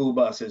electric school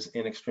buses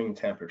in extreme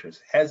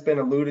temperatures. Has been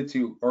alluded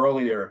to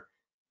earlier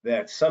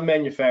that some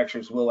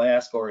manufacturers will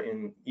ask, or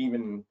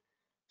even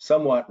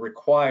somewhat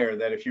require,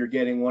 that if you're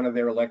getting one of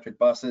their electric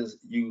buses,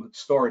 you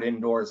store it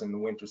indoors in the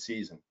winter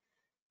season.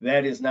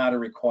 That is not a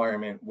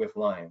requirement with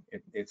Lion.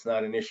 It's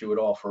not an issue at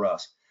all for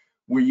us.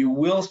 Where you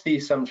will see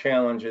some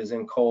challenges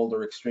in cold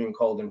or extreme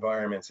cold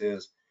environments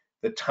is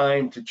the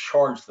time to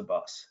charge the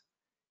bus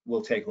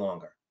will take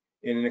longer.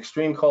 In an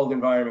extreme cold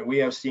environment, we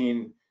have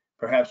seen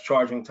perhaps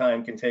charging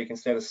time can take,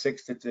 instead of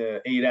 6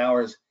 to 8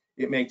 hours,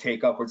 it may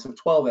take upwards of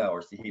 12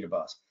 hours to heat a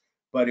bus.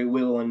 But it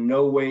will in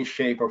no way,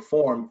 shape, or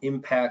form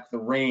impact the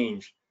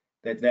range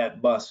that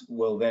that bus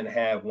will then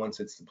have once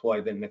it's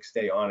deployed the next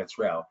day on its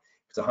route.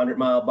 If it's a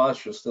 100-mile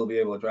bus, you'll still be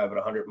able to drive it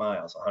 100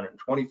 miles,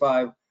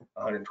 125,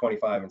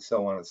 125, and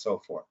so on and so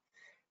forth.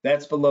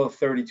 That's below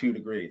 32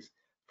 degrees.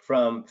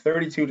 From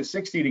 32 to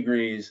 60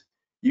 degrees,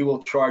 you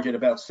will charge at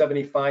about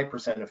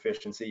 75%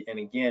 efficiency, and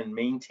again,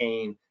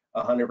 maintain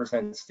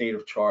 100% state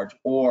of charge,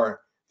 or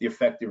the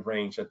effective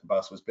range that the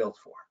bus was built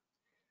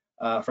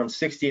for. From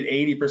 60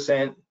 to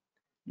 80%,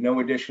 no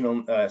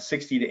additional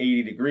 60 to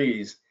 80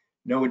 degrees,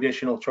 no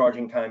additional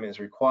charging time is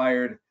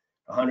required.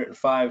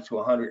 105 to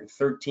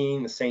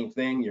 113, the same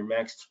thing. Your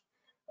max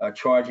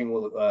charging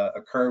will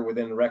occur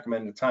within the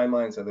recommended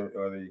timelines or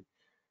the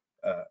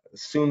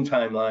assumed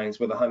timelines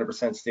with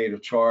 100% state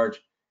of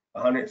charge.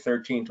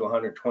 113 to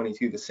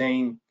 122, the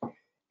same.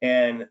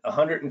 And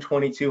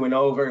 122 and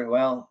over,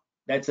 well,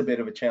 that's a bit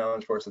of a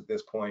challenge for us at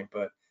this point,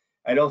 but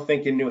I don't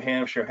think in New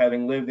Hampshire,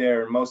 having lived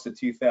there most of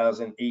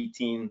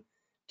 2018,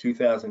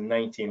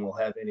 2019, we'll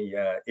have any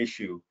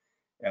issue.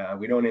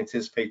 We don't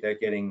anticipate that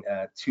getting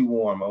too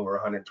warm over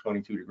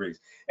 122 degrees.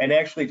 And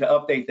actually, to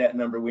update that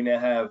number, we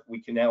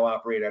can now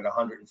operate at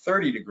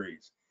 130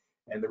 degrees.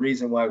 And the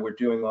reason why we're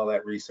doing all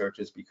that research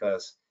is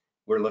because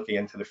we're looking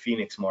into the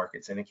Phoenix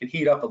markets, and it can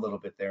heat up a little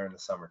bit there in the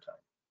summertime.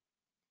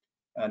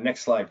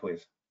 Next slide,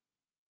 please.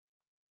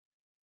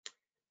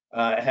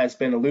 It has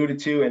been alluded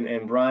to,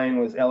 and Brian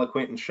was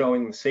eloquent in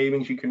showing the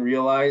savings you can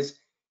realize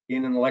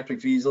in an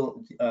electric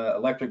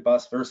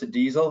bus versus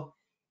diesel.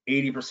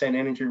 80%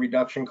 energy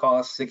reduction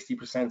costs,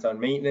 60% on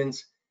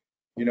maintenance.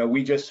 You know,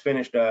 we just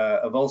finished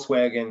a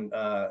Volkswagen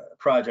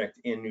project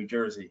in New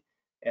Jersey,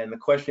 and the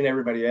question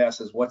everybody asks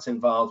is what's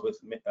involved with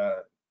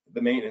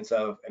the maintenance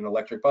of an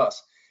electric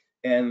bus?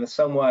 And the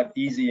somewhat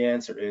easy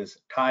answer is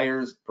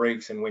tires,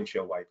 brakes, and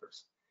windshield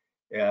wipers.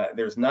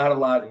 There's not a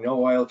lot,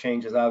 no oil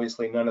changes,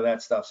 obviously, none of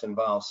that stuff's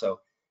involved. So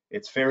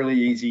it's fairly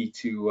easy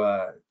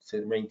to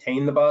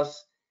maintain the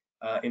bus.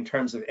 In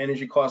terms of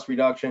energy cost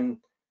reduction,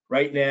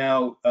 right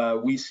now,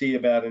 we see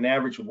about an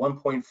average of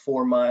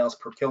 1.4 miles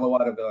per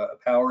kilowatt of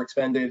power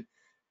expended.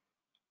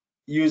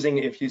 Using,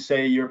 if you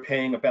say you're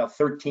paying about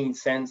 13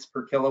 cents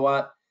per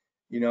kilowatt,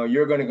 you know,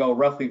 you're going to go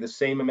roughly the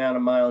same amount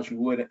of miles you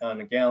would on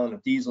a gallon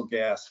of diesel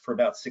gas for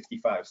about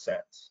 65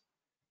 cents.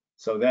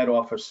 So that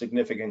offers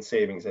significant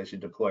savings as you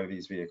deploy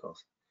these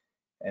vehicles.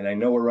 And I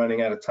know we're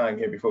running out of time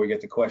here before we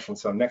get to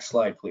questions. So next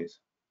slide, please.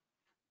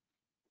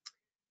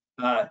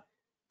 I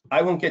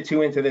won't get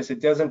too into this.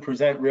 It doesn't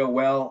present real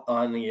well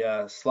on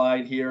the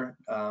slide here,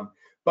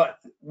 but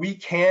we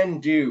can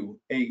do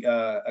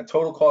a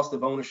total cost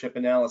of ownership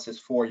analysis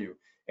for you.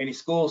 Any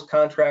schools,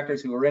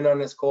 contractors who are in on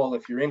this call,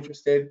 if you're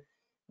interested,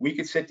 we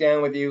could sit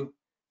down with you,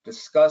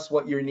 discuss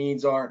what your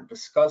needs are,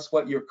 discuss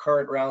what your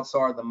current routes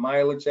are, the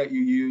mileage that you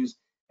use,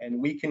 and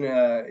we can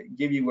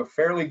give you a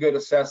fairly good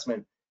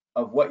assessment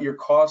of what your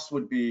costs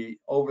would be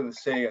over the,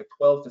 say, a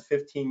 12 to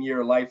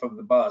 15-year life of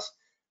the bus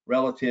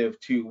relative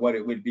to what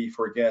it would be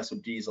for a gas or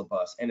diesel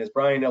bus. And as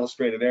Brian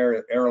illustrated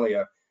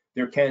earlier,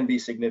 there can be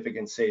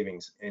significant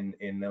savings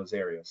in those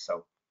areas.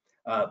 So,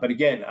 but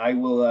again, I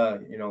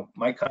will, you know,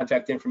 my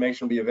contact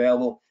information will be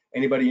available.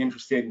 Anybody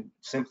interested,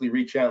 simply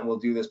reach out and we'll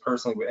do this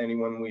personally with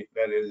anyone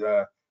that is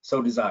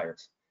so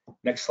desires.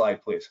 Next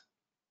slide, please.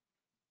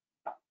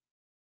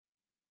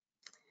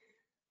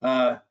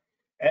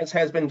 As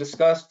has been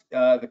discussed,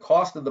 the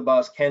cost of the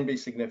bus can be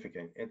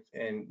significant,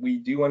 and we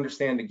do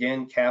understand,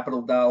 again,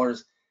 capital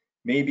dollars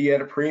may be at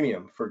a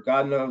premium for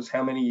God knows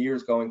how many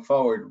years going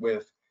forward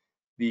with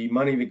the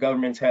money the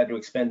government's had to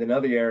expend in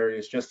other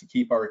areas just to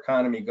keep our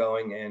economy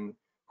going, and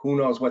who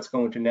knows what's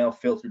going to now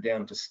filter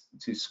down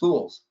to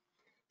schools.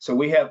 So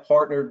we have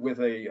partnered with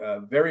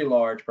a very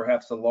large,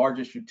 perhaps the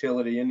largest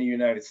utility in the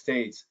United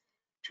States,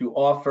 to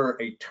offer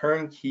a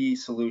turnkey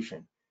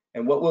solution.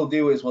 And what we'll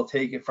do is we'll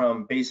take it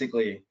from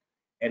basically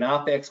an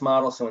OpEx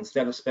model. So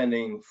instead of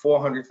spending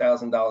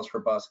 $400,000 per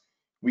bus,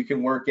 we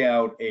can work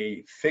out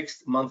a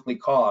fixed monthly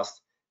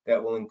cost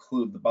that will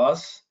include the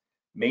bus,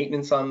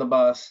 maintenance on the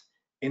bus,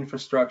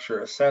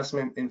 infrastructure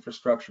assessment,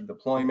 infrastructure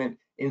deployment,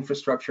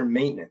 infrastructure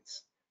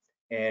maintenance.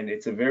 And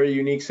it's a very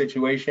unique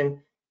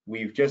situation.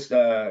 We've just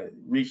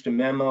reached a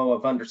memo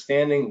of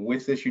understanding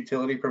with this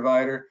utility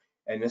provider,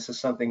 and this is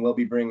something we'll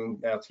be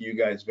bringing out to you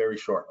guys very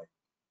shortly.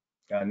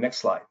 Next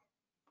slide.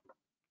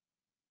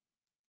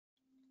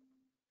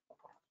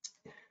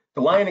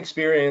 The Lion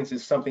experience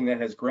is something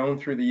that has grown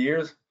through the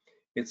years.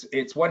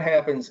 It's what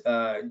happens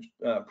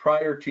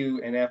prior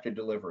to and after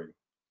delivery.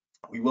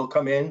 We will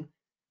come in,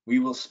 we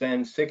will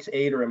spend 6,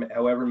 8, or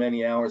however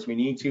many hours we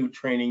need to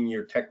training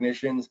your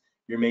technicians,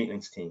 your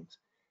maintenance teams.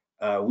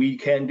 We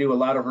can do a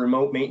lot of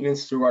remote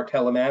maintenance through our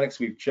telematics.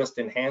 We've just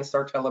enhanced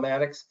our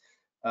telematics.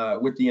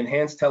 With the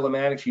enhanced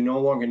telematics, you no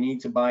longer need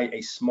to buy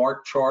a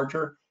smart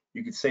charger.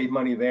 You could save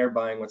money there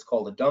buying what's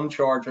called a dumb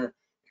charger,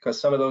 because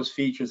some of those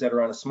features that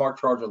are on a smart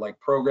charger, like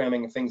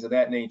programming and things of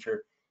that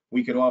nature,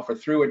 we could offer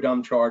through a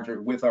dumb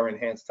charger with our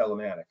enhanced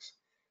telematics.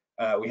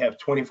 We have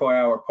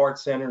 24-hour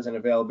parts centers and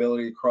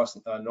availability across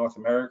North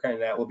America,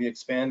 and that will be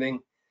expanding.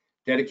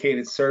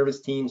 Dedicated service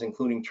teams,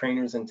 including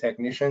trainers and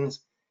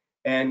technicians,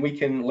 and we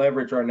can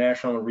leverage our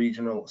national and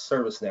regional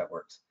service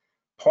networks.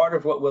 Part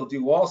of what we'll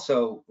do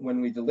also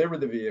when we deliver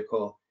the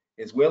vehicle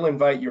is we'll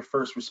invite your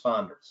first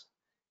responders.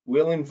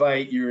 We'll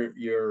invite your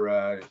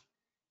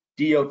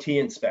DOT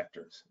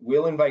inspectors.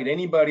 We'll invite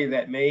anybody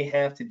that may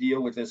have to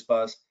deal with this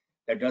bus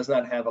that does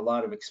not have a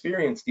lot of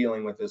experience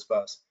dealing with this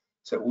bus,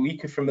 so we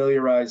could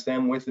familiarize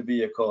them with the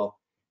vehicle,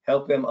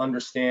 help them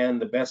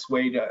understand the best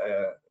way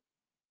to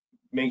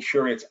make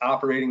sure it's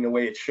operating the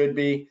way it should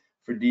be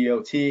for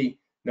DOT,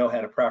 know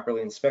how to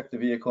properly inspect the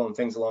vehicle and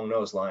things along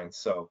those lines.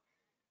 So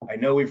I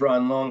know we've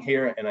run long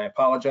here and I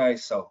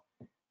apologize. So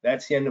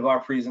that's the end of our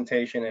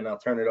presentation, and I'll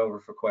turn it over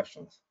for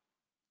questions.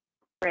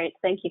 Great,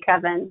 thank you,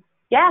 Kevin.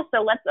 Yeah,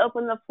 so let's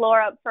open the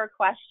floor up for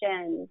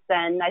questions.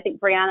 And I think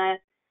Brianna,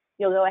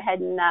 you'll go ahead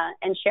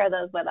and share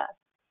those with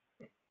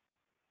us.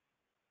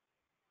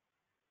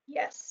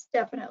 Yes,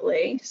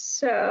 definitely.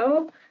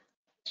 So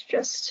let's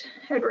just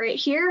head right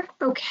here.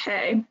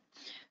 Okay.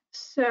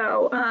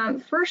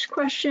 So first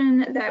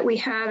question that we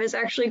have is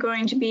actually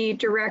going to be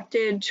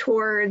directed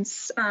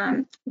towards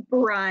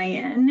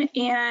Brian.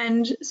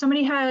 And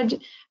somebody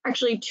had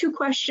actually 2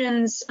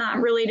 questions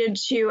related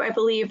to, I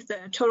believe, the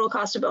total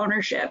cost of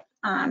ownership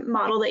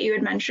model that you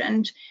had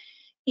mentioned.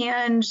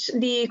 And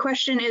the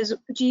question is,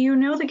 do you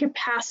know the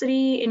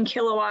capacity in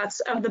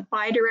kilowatts of the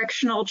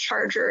bidirectional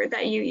charger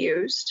that you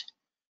used?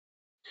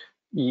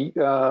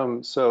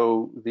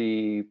 So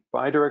the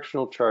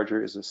bidirectional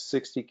charger is a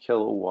 60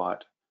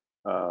 kilowatt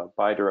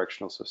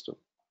bidirectional system.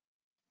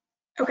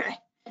 Okay.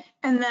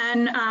 And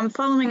then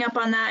following up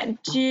on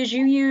that, did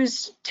you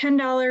use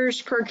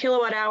 $10 per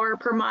kilowatt hour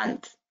per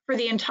month for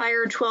the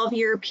entire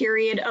 12-year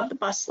period of the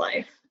bus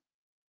life?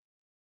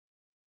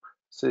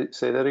 Say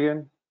that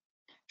again?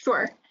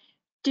 Sure.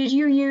 Did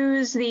you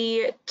use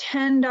the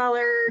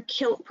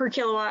 $10 per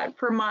kilowatt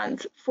per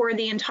month for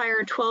the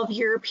entire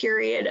 12-year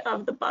period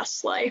of the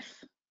bus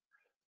life?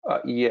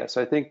 Yes,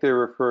 I think they're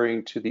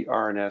referring to the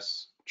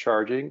RNS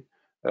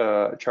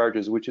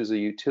charges, which is a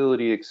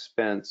utility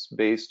expense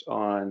based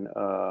on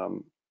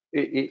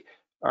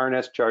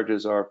RNS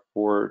charges are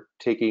for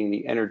taking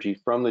the energy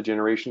from the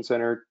generation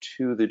center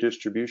to the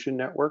distribution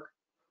network,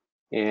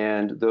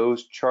 and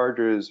those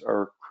charges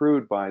are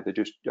accrued by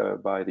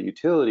the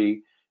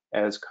utility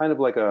as kind of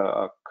like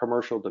a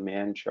commercial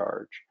demand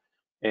charge,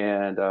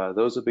 and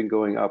those have been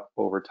going up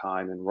over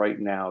time, and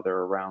right now they're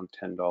around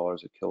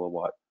 $10 a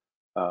kilowatt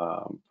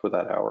for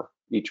that hour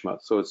each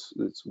month. So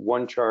it's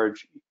one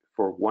charge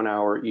for 1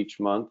 hour each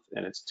month,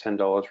 and it's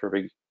 $10 for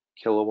every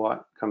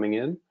kilowatt coming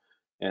in,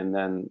 and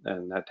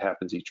that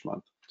happens each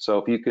month. So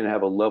if you can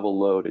have a level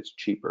load, it's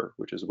cheaper,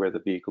 which is where the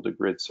vehicle to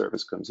grid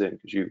service comes in,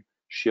 because you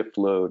shift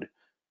load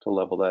to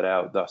level that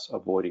out, thus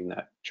avoiding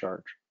that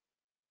charge.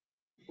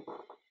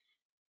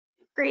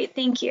 Great,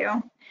 thank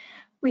you.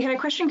 We had a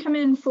question come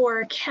in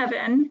for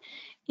Kevin,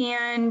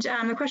 and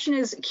the question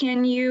is,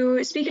 can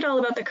you speak at all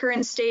about the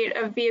current state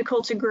of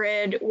vehicle to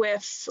grid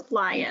with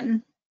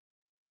Lion?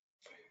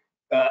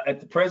 At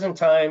the present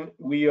time,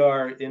 we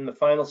are in the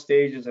final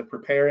stages of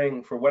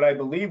preparing for what I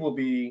believe will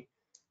be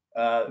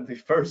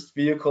the first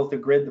vehicle to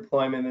grid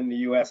deployment in the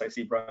US. I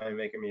see Brian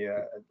making me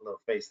a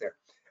little face there.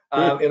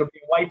 It'll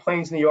be White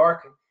Plains, New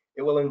York.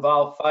 It will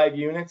involve 5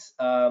 units.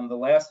 The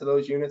last of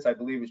those units, I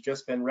believe, has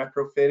just been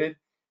retrofitted.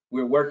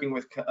 We're working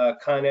with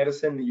Con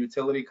Edison, the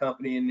utility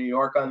company in New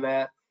York, on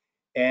that.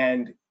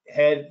 And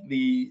had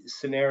the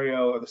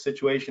scenario or the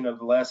situation of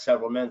the last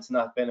several months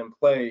not been in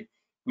play,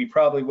 we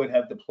probably would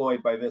have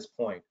deployed by this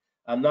point.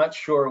 I'm not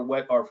sure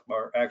what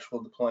our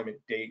actual deployment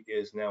date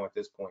is now at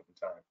this point in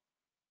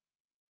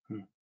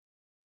time.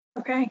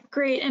 Okay,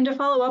 great. And to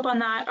follow up on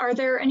that, are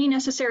there any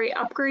necessary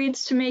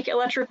upgrades to make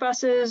electric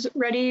buses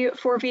ready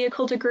for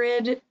vehicle to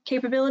grid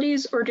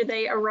capabilities, or do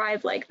they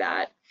arrive like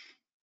that?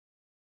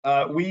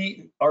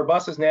 Our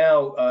buses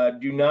now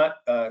do not,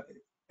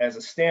 as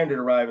a standard,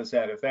 arrive as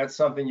that. If that's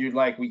something you'd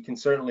like, we can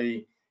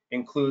certainly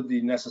include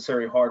the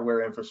necessary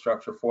hardware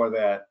infrastructure for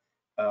that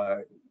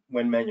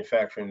when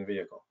manufacturing the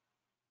vehicle.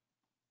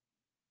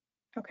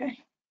 Okay.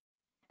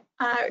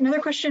 Another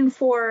question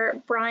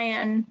for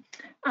Brian.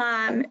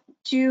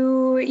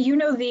 Do you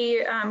know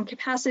the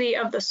capacity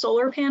of the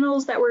solar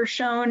panels that were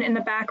shown in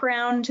the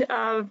background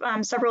of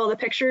several of the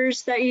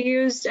pictures that you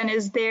used? And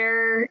is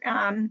there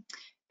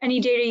any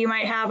data you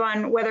might have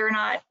on whether or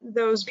not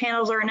those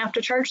panels are enough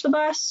to charge the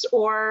bus,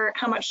 or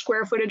how much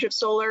square footage of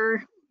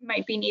solar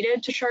might be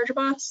needed to charge a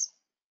bus?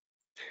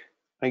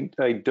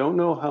 I don't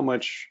know how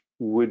much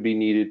would be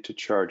needed to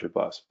charge a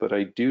bus, but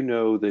I do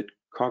know that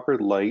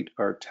Concord Light,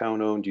 our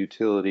town-owned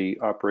utility,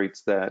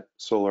 operates that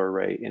solar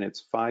array, and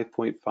it's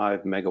 5.5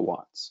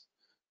 megawatts.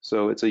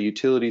 So it's a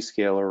utility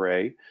scale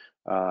array,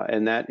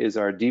 and that is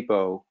our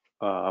depot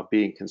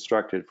being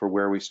constructed for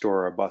where we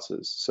store our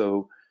buses.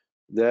 So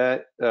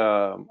that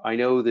I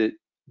know that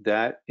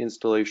that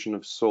installation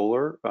of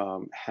solar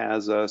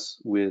has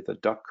us with a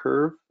duck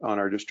curve on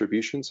our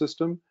distribution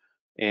system,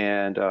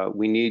 and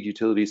we need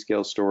utility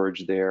scale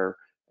storage there,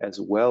 as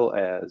well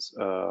as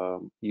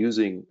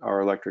using our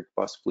electric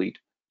bus fleet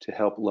to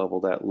help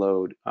level that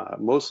load,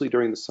 mostly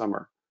during the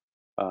summer.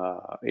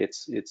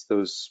 It's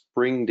those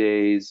spring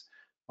days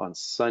on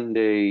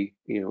Sunday,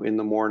 in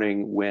the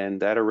morning, when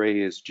that array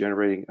is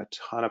generating a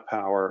ton of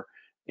power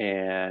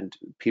and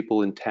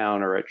people in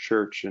town are at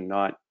church and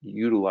not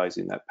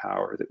utilizing that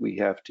power, that we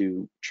have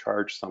to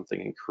charge something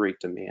and create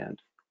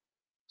demand.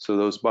 So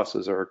those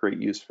buses are a great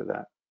use for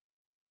that.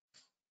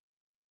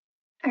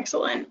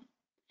 Excellent.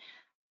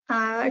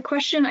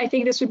 Question, I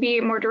think this would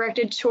be more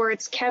directed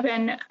towards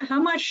Kevin.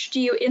 How much do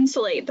you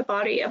insulate the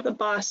body of the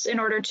bus in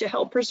order to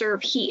help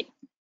preserve heat?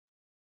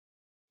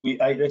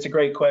 It's a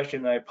great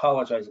question. I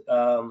apologize.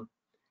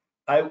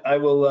 I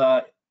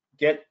will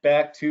get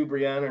back to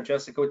Brianna or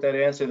Jessica with that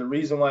answer. The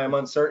reason why I'm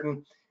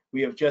uncertain,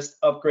 we have just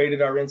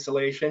upgraded our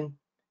insulation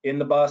in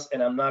the bus,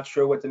 and I'm not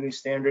sure what the new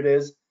standard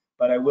is,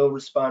 but I will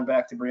respond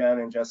back to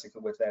Brianna and Jessica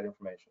with that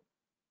information.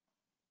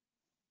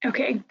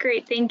 Okay,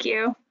 great, thank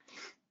you.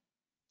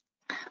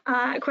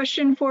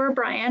 Question for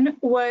Brian,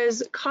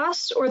 was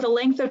cost or the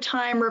length of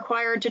time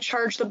required to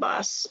charge the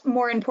bus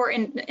more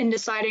important in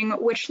deciding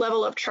which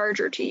level of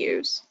charger to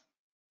use?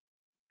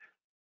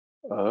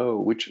 Oh,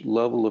 which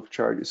level of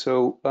charge?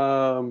 So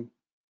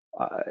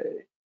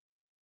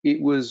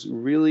it was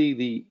really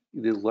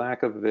the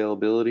lack of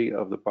availability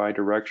of the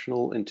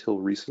bidirectional until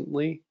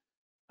recently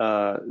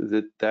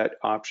that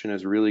option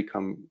has really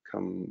come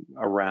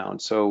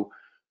around. So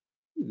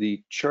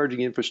the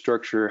charging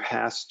infrastructure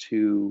has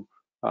to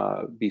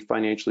be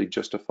financially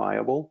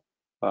justifiable.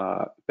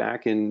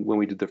 Back in when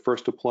we did the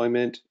first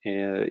deployment,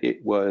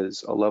 it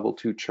was a level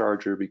 2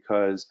 charger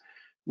because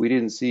we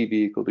didn't see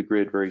vehicle to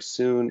grid very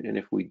soon, and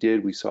if we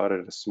did, we saw it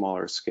at a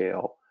smaller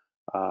scale.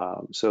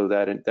 So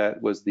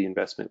that was the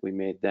investment we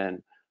made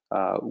then.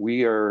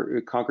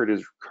 Concord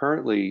is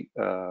currently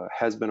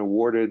has been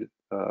awarded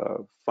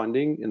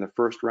funding in the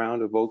first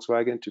round of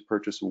Volkswagen to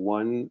purchase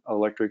one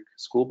electric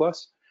school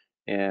bus,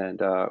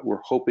 and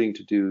we're hoping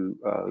to do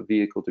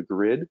vehicle to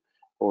grid,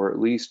 or at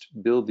least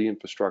build the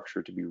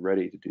infrastructure to be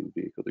ready to do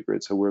vehicle to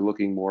grid. So we're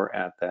looking more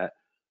at that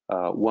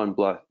one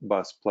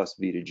bus plus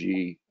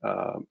V2G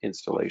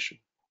installation.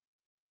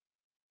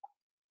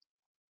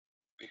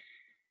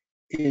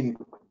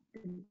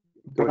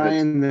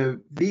 Brian,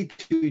 the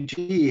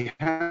V2G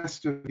has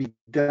to be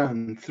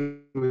done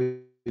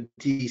through a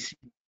DC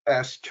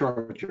fast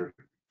charger,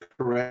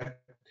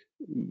 correct?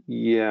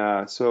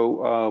 Yeah,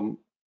 so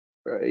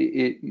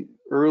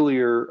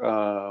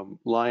earlier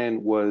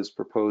Lion was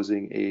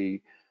proposing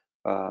a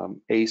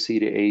AC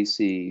to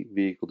AC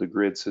vehicle to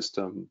grid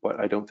system, but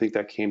I don't think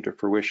that came to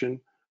fruition.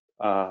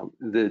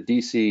 The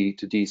DC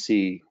to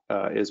DC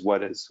is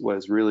what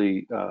was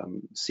really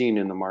seen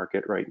in the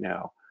market right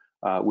now,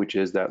 which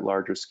is that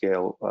larger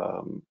scale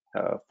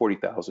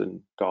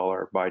 $40,000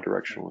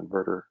 bidirectional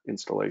inverter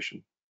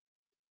installation.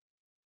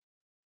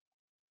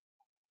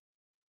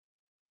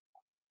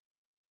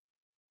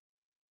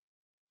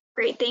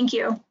 Great, thank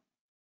you.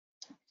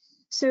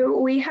 So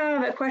we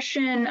have a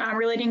question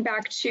relating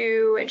back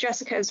to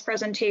Jessica's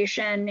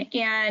presentation,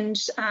 and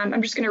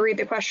I'm just going to read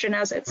the question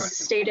as it's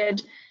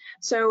stated.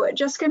 So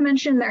Jessica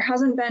mentioned there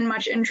hasn't been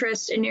much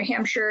interest in New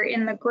Hampshire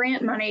in the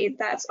grant money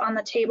that's on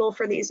the table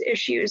for these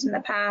issues in the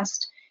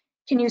past.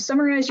 Can you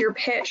summarize your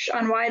pitch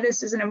on why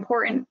this is an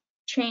important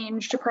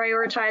change to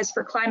prioritize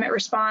for climate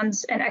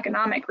response and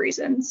economic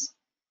reasons?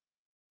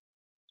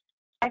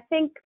 I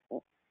think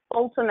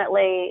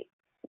ultimately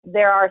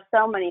there are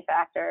so many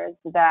factors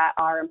that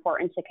are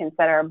important to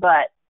consider,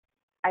 but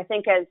I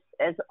think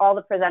as all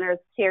the presenters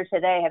here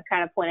today have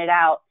kind of pointed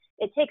out,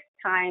 it takes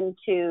time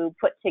to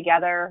put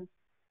together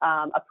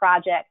a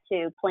project,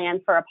 to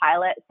plan for a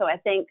pilot. So I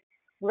think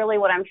really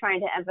what I'm trying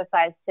to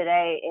emphasize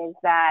today is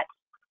that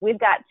we've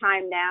got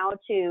time now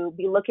to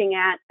be looking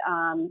at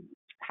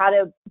how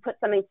to put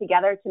something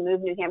together to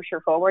move New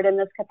Hampshire forward in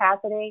this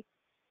capacity.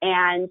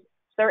 And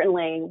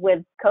certainly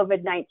with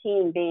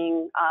COVID-19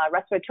 being a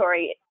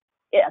respiratory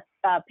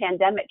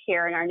pandemic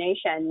here in our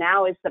nation,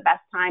 now is the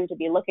best time to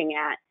be looking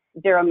at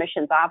zero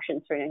emissions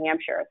options for New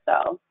Hampshire.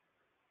 So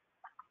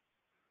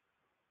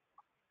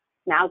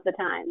now's the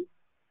time.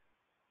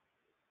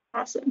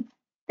 Awesome.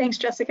 Thanks,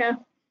 Jessica.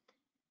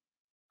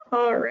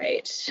 All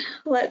right,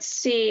 let's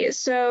see.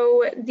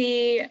 So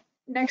the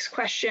next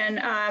question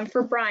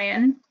for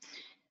Brian.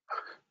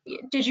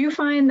 Did you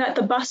find that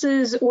the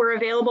buses were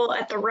available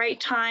at the right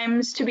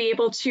times to be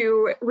able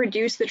to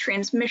reduce the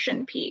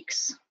transmission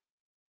peaks?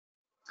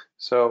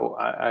 So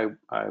I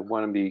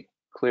want to be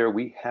clear,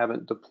 we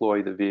haven't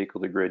deployed the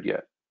vehicle to grid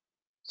yet.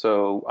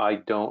 So I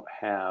don't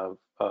have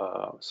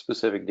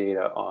specific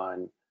data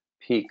on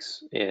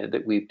peaks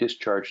that we've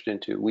discharged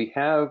into. We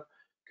have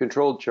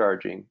controlled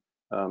charging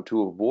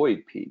to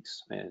avoid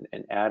peaks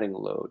and adding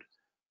load,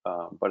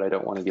 but I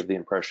don't want to give the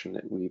impression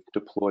that we've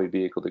deployed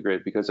vehicle to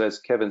grid, because as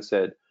Kevin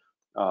said,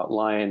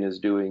 Lion is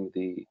doing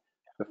the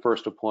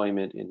first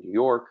deployment in New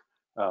York.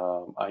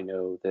 I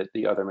know that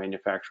the other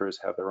manufacturers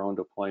have their own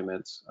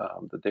deployments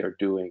that they're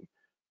doing,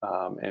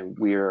 and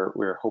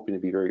we're hoping to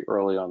be very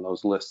early on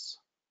those lists.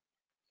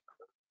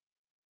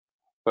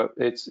 But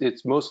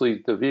it's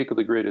mostly, the vehicle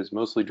to grid is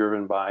mostly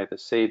driven by the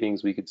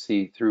savings we could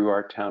see through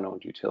our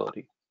town-owned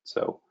utility.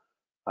 So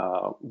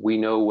we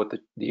know what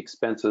the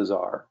expenses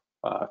are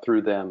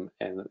through them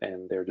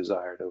and their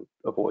desire to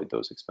avoid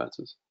those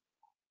expenses.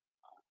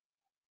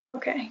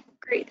 Okay,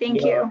 great,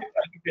 thank you. I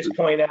could just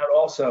point out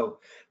also,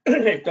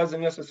 it doesn't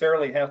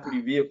necessarily have to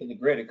be vehicle to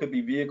grid. It could be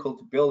vehicle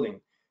to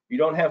building. You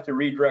don't have to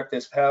redirect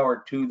this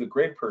power to the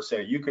grid per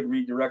se. You could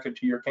redirect it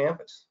to your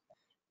campus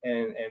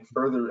and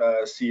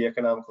further see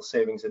economical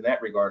savings in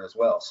that regard as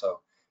well. So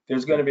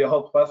there's going to be a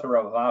whole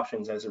plethora of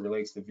options as it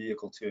relates to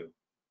vehicle too.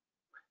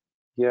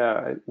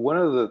 Yeah, one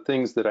of the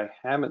things that I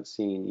haven't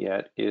seen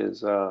yet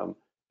is in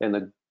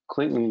the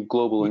Clinton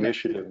Global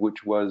Initiative,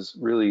 which was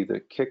really the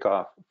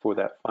kickoff for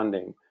that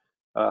funding.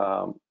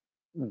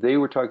 They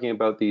were talking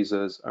about these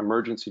as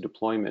emergency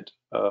deployment.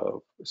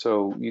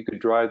 So you could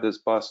drive this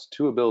bus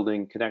to a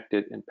building, connect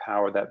it, and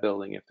power that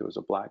building if there was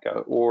a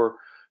blackout, or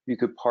you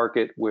could park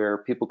it where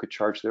people could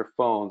charge their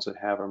phones and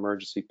have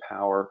emergency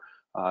power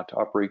to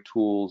operate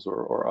tools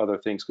or other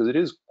things, because it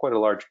is quite a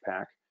large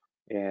pack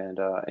and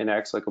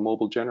acts like a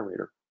mobile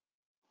generator.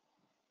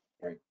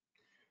 Right.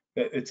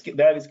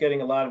 That is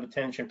getting a lot of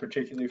attention,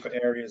 particularly for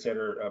areas that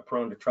are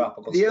prone to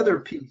tropical storms, other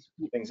piece,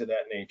 things of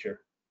that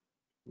nature.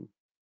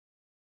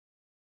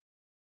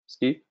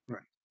 Steve?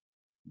 Right.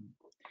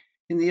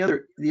 And the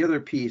other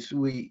piece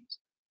we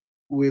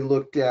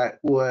looked at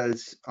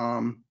was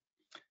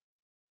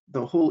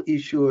the whole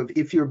issue of,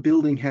 if your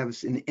building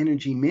has an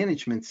energy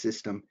management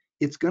system,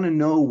 it's going to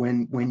know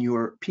when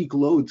your peak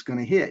load's going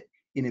to hit.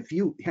 And if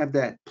you have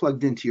that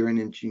plugged into your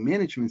energy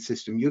management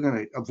system, you're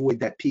going to avoid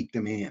that peak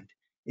demand.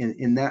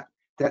 And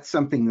that's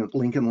something that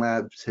Lincoln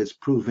Labs has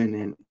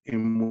proven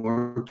and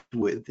worked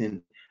with.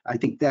 And I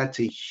think that's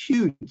a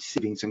huge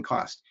savings in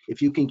cost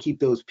if you can keep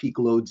those peak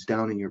loads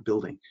down in your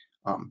building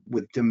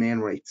with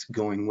demand rates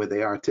going where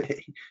they are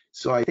today.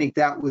 So I think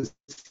that was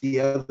the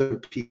other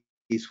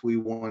piece we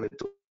wanted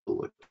to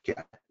look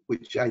at,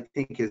 which I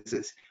think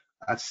is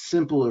a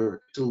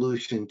simpler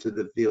solution to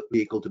the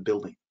vehicle to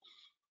building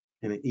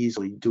and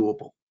easily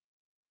doable.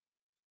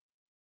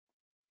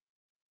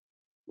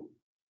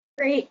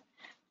 Great.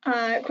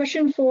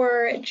 Question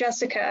for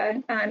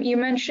Jessica. You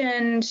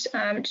mentioned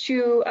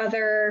two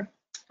other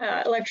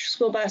electric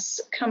school bus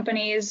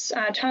companies,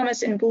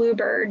 Thomas and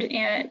Bluebird,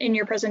 in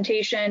your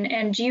presentation.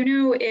 And do you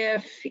know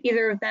if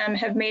either of them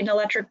have made an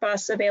electric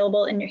bus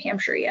available in New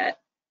Hampshire yet?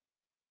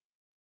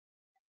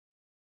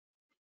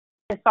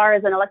 As far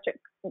as an electric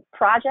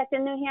project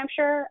in New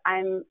Hampshire,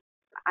 I'm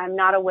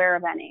not aware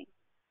of any.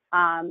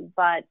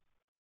 But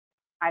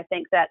I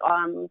think that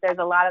there's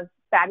a lot of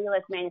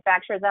fabulous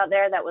manufacturers out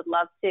there that would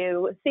love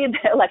to see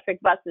the electric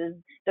buses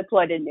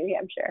deployed in New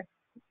Hampshire.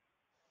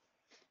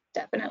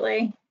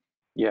 Definitely.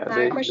 Yeah,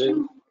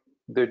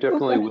 they're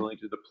definitely willing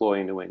to deploy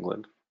in New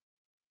England.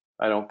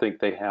 I don't think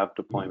they have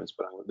deployments,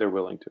 but they're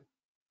willing to.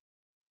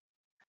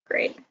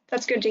 Great,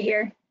 that's good to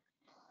hear.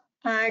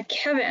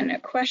 Kevin, a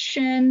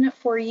question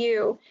for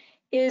you.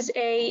 Is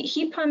a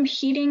heat pump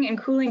heating and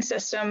cooling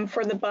system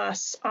for the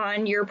bus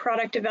on your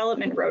product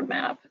development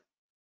roadmap?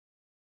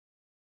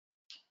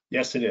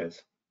 Yes, it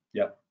is.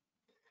 Yep.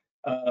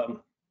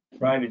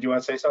 Brian, did you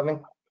want to say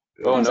something?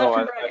 Oh,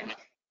 no,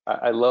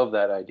 I love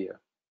that idea.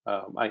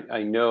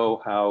 I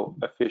know how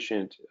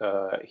efficient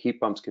heat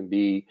pumps can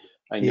be.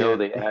 I know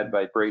they add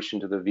vibration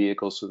to the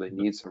vehicle, so they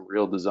need some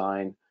real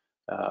design.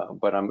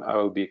 But I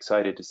would be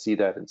excited to see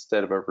that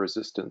instead of a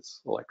resistance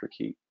electric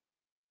heat.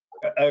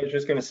 I was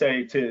just going to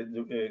say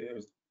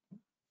to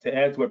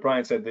add to what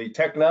Brian said, the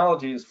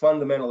technology is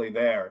fundamentally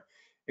there.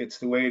 It's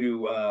the way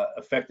to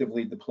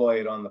effectively deploy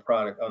it on the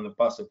product, on the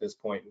bus at this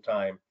point in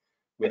time,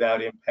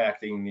 without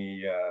impacting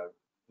the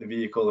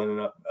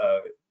vehicle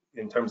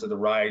in terms of the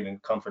ride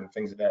and comfort and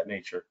things of that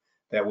nature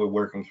that we're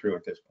working through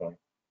at this point.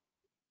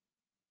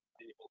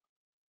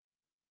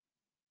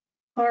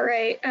 All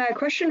right,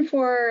 question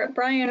for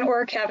Brian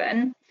or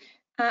Kevin.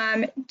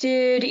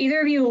 Did either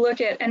of you look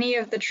at any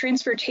of the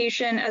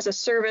transportation as a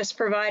service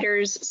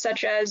providers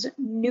such as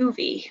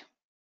Nuvi?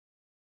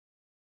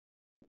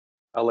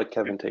 I'll let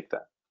Kevin take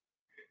that.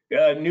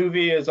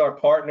 Nuvia is our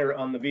partner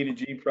on the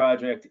V2G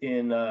project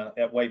in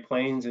at White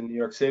Plains in New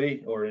York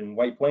City, or in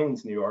White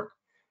Plains, New York,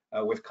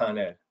 with Con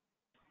Ed.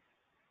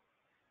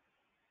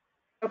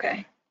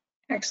 Okay,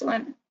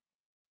 excellent.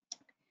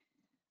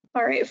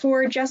 All right,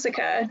 for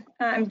Jessica,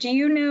 do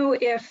you know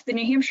if the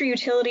New Hampshire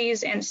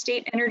utilities and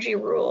state energy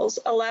rules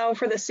allow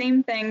for the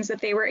same things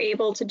that they were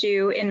able to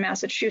do in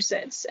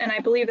Massachusetts? And I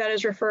believe that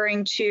is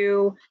referring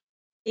to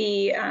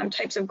the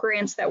types of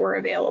grants that were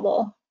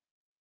available,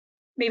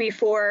 maybe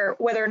for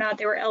whether or not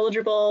they were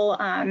eligible,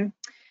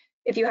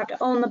 if you have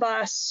to own the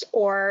bus,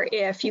 or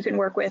if you can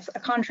work with a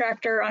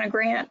contractor on a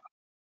grant.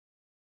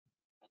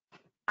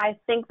 I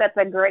think that's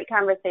a great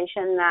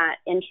conversation that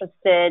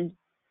interested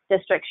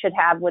districts should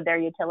have with their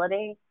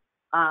utility.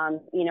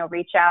 You know,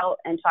 reach out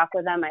and talk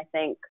with them. I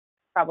think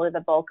probably the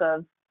bulk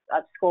of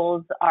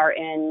schools are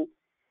in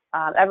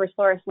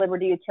Eversource,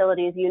 Liberty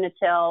Utilities,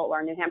 Unitil,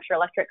 or New Hampshire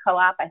Electric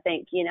Co-op. I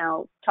think, you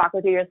know, talk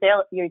with your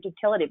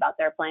utility about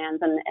their plans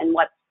and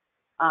what's,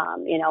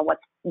 you know,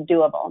 what's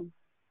doable.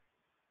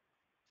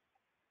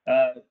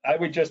 I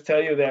would just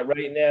tell you that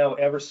right now,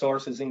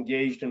 Eversource is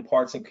engaged in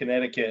parts in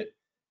Connecticut,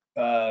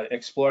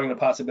 exploring the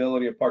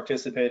possibility of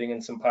participating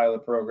in some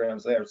pilot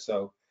programs there.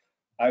 So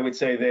I would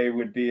say they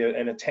would be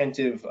an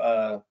attentive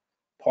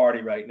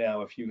party right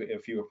now if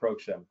you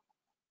approach them.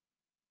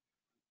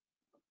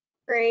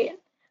 Great.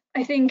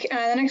 I think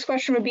the next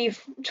question would be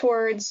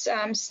towards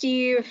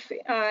Steve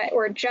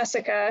or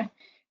Jessica.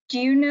 Do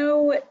you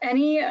know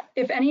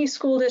if any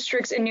school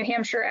districts in New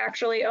Hampshire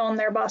actually own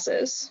their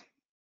buses?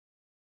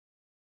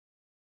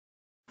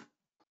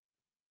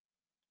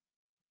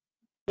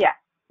 Yeah,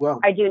 Well,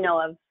 I do know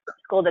of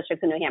school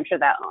districts in New Hampshire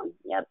that own.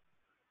 Yep.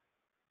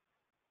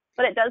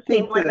 But it does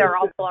seem like there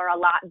also are a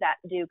lot that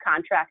do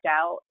contract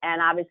out, and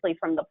obviously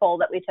from the poll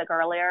that we took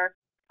earlier,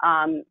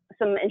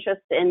 some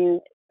interest in,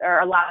 or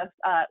a lot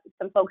of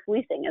some folks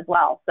leasing as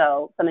well.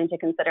 So something to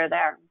consider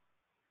there.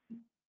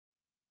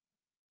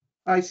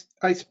 I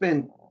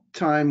spent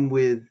time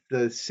with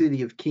the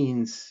City of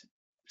Keens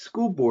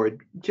School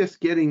Board, just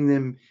getting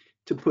them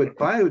to put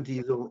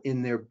biodiesel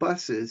in their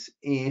buses.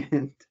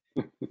 And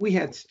we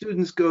had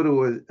students go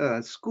to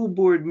a school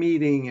board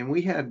meeting, and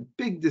we had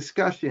big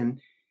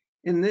discussion.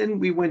 And then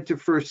we went to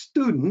First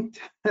Student,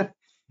 and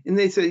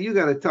they said, "You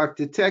got to talk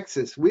to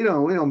Texas. We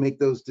don't make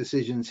those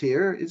decisions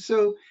here." And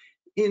so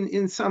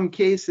in some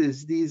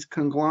cases, these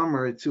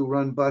conglomerates who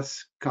run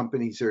bus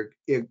companies are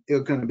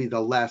going to be the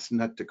last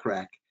nut to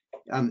crack.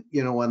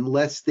 You know,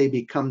 unless they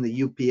become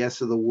the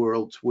UPS of the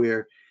world,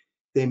 where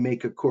they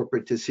make a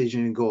corporate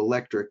decision and go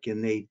electric,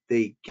 and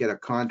they get a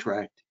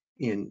contract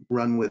and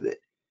run with it.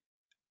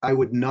 I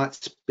would not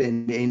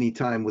spend any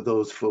time with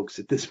those folks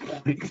at this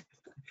point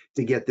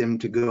to get them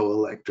to go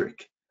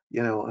electric,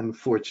 you know,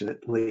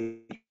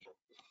 unfortunately.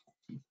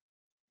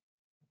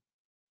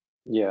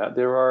 Yeah,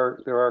 there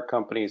are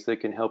companies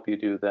that can help you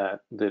do that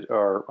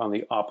are on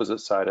the opposite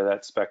side of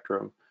that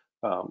spectrum,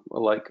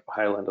 like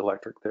Highland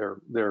Electric.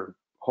 Their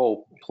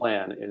whole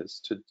plan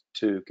is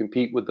to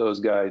compete with those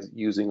guys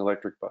using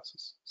electric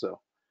buses. So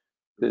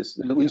there's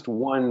at least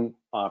one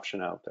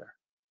option out there.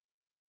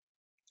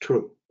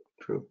 True.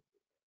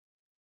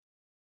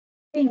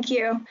 Thank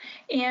you.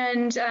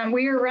 And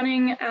we are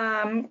running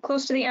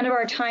close to the end of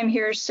our time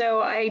here,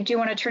 so I do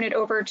want to turn it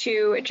over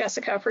to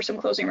Jessica for some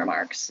closing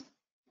remarks.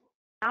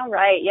 All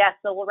right, yes,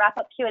 so we'll wrap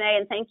up Q&A,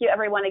 and thank you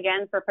everyone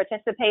again for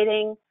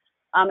participating.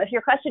 If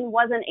your question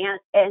wasn't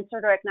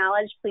answered or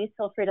acknowledged, please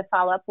feel free to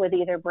follow up with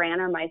either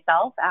Bran or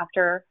myself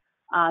after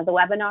the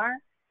webinar.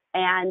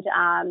 And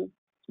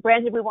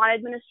Bran, did we want to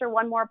administer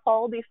one more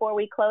poll before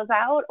we close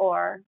out,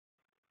 or?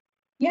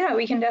 Yeah,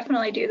 we can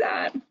definitely do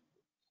that.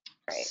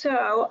 Great.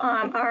 So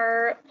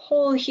our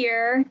poll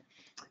here,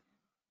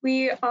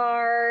 we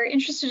are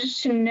interested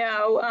to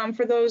know,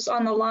 for those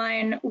on the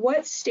line,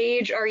 what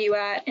stage are you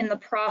at in the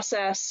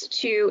process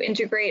to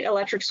integrate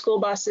electric school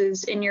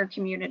buses in your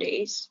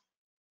communities?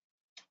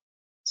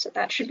 So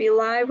that should be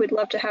live. We'd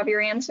love to have your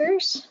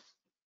answers.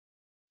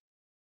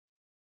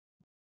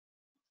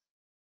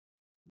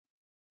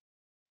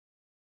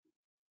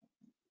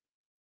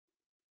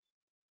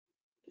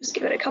 Just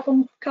give it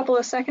a couple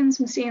of seconds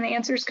and seeing the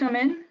answers come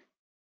in.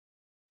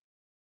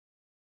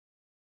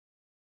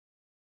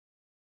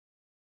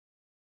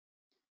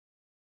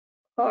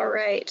 All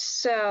right,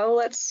 so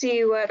let's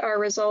see what our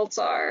results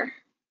are.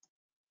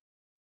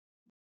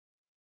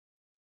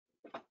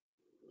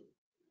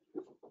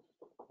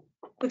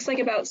 Looks like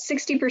about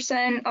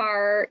 60%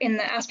 are in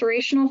the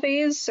aspirational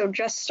phase, so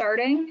just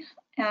starting,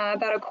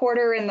 about a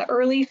quarter in the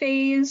early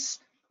phase,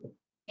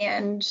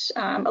 and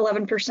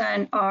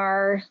 11%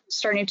 are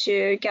starting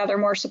to gather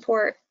more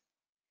support.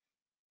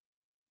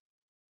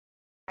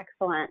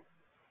 Excellent.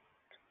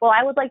 Well,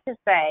 I would like to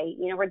say,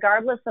 you know,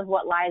 regardless of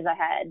what lies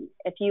ahead,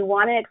 if you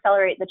want to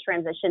accelerate the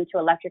transition to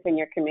electric in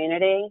your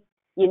community,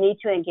 you need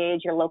to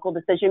engage your local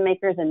decision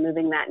makers in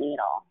moving that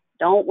needle.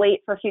 Don't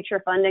wait for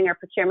future funding or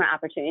procurement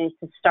opportunities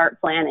to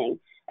start planning.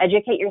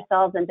 Educate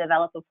yourselves and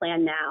develop a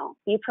plan now.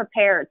 Be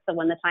prepared so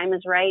when the time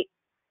is right,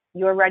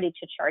 you're ready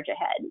to charge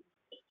ahead.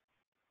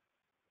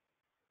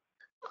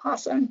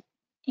 Awesome.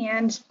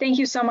 And thank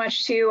you so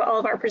much to all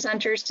of our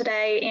presenters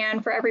today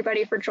and for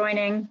everybody for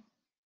joining.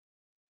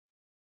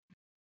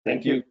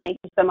 Thank you. Thank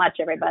you so much,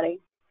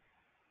 everybody.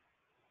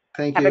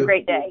 Thank Have you. a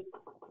great day.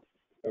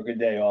 Have a good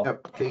day, all.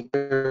 Yep, take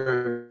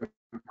care.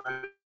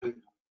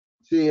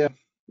 See ya.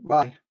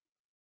 Bye.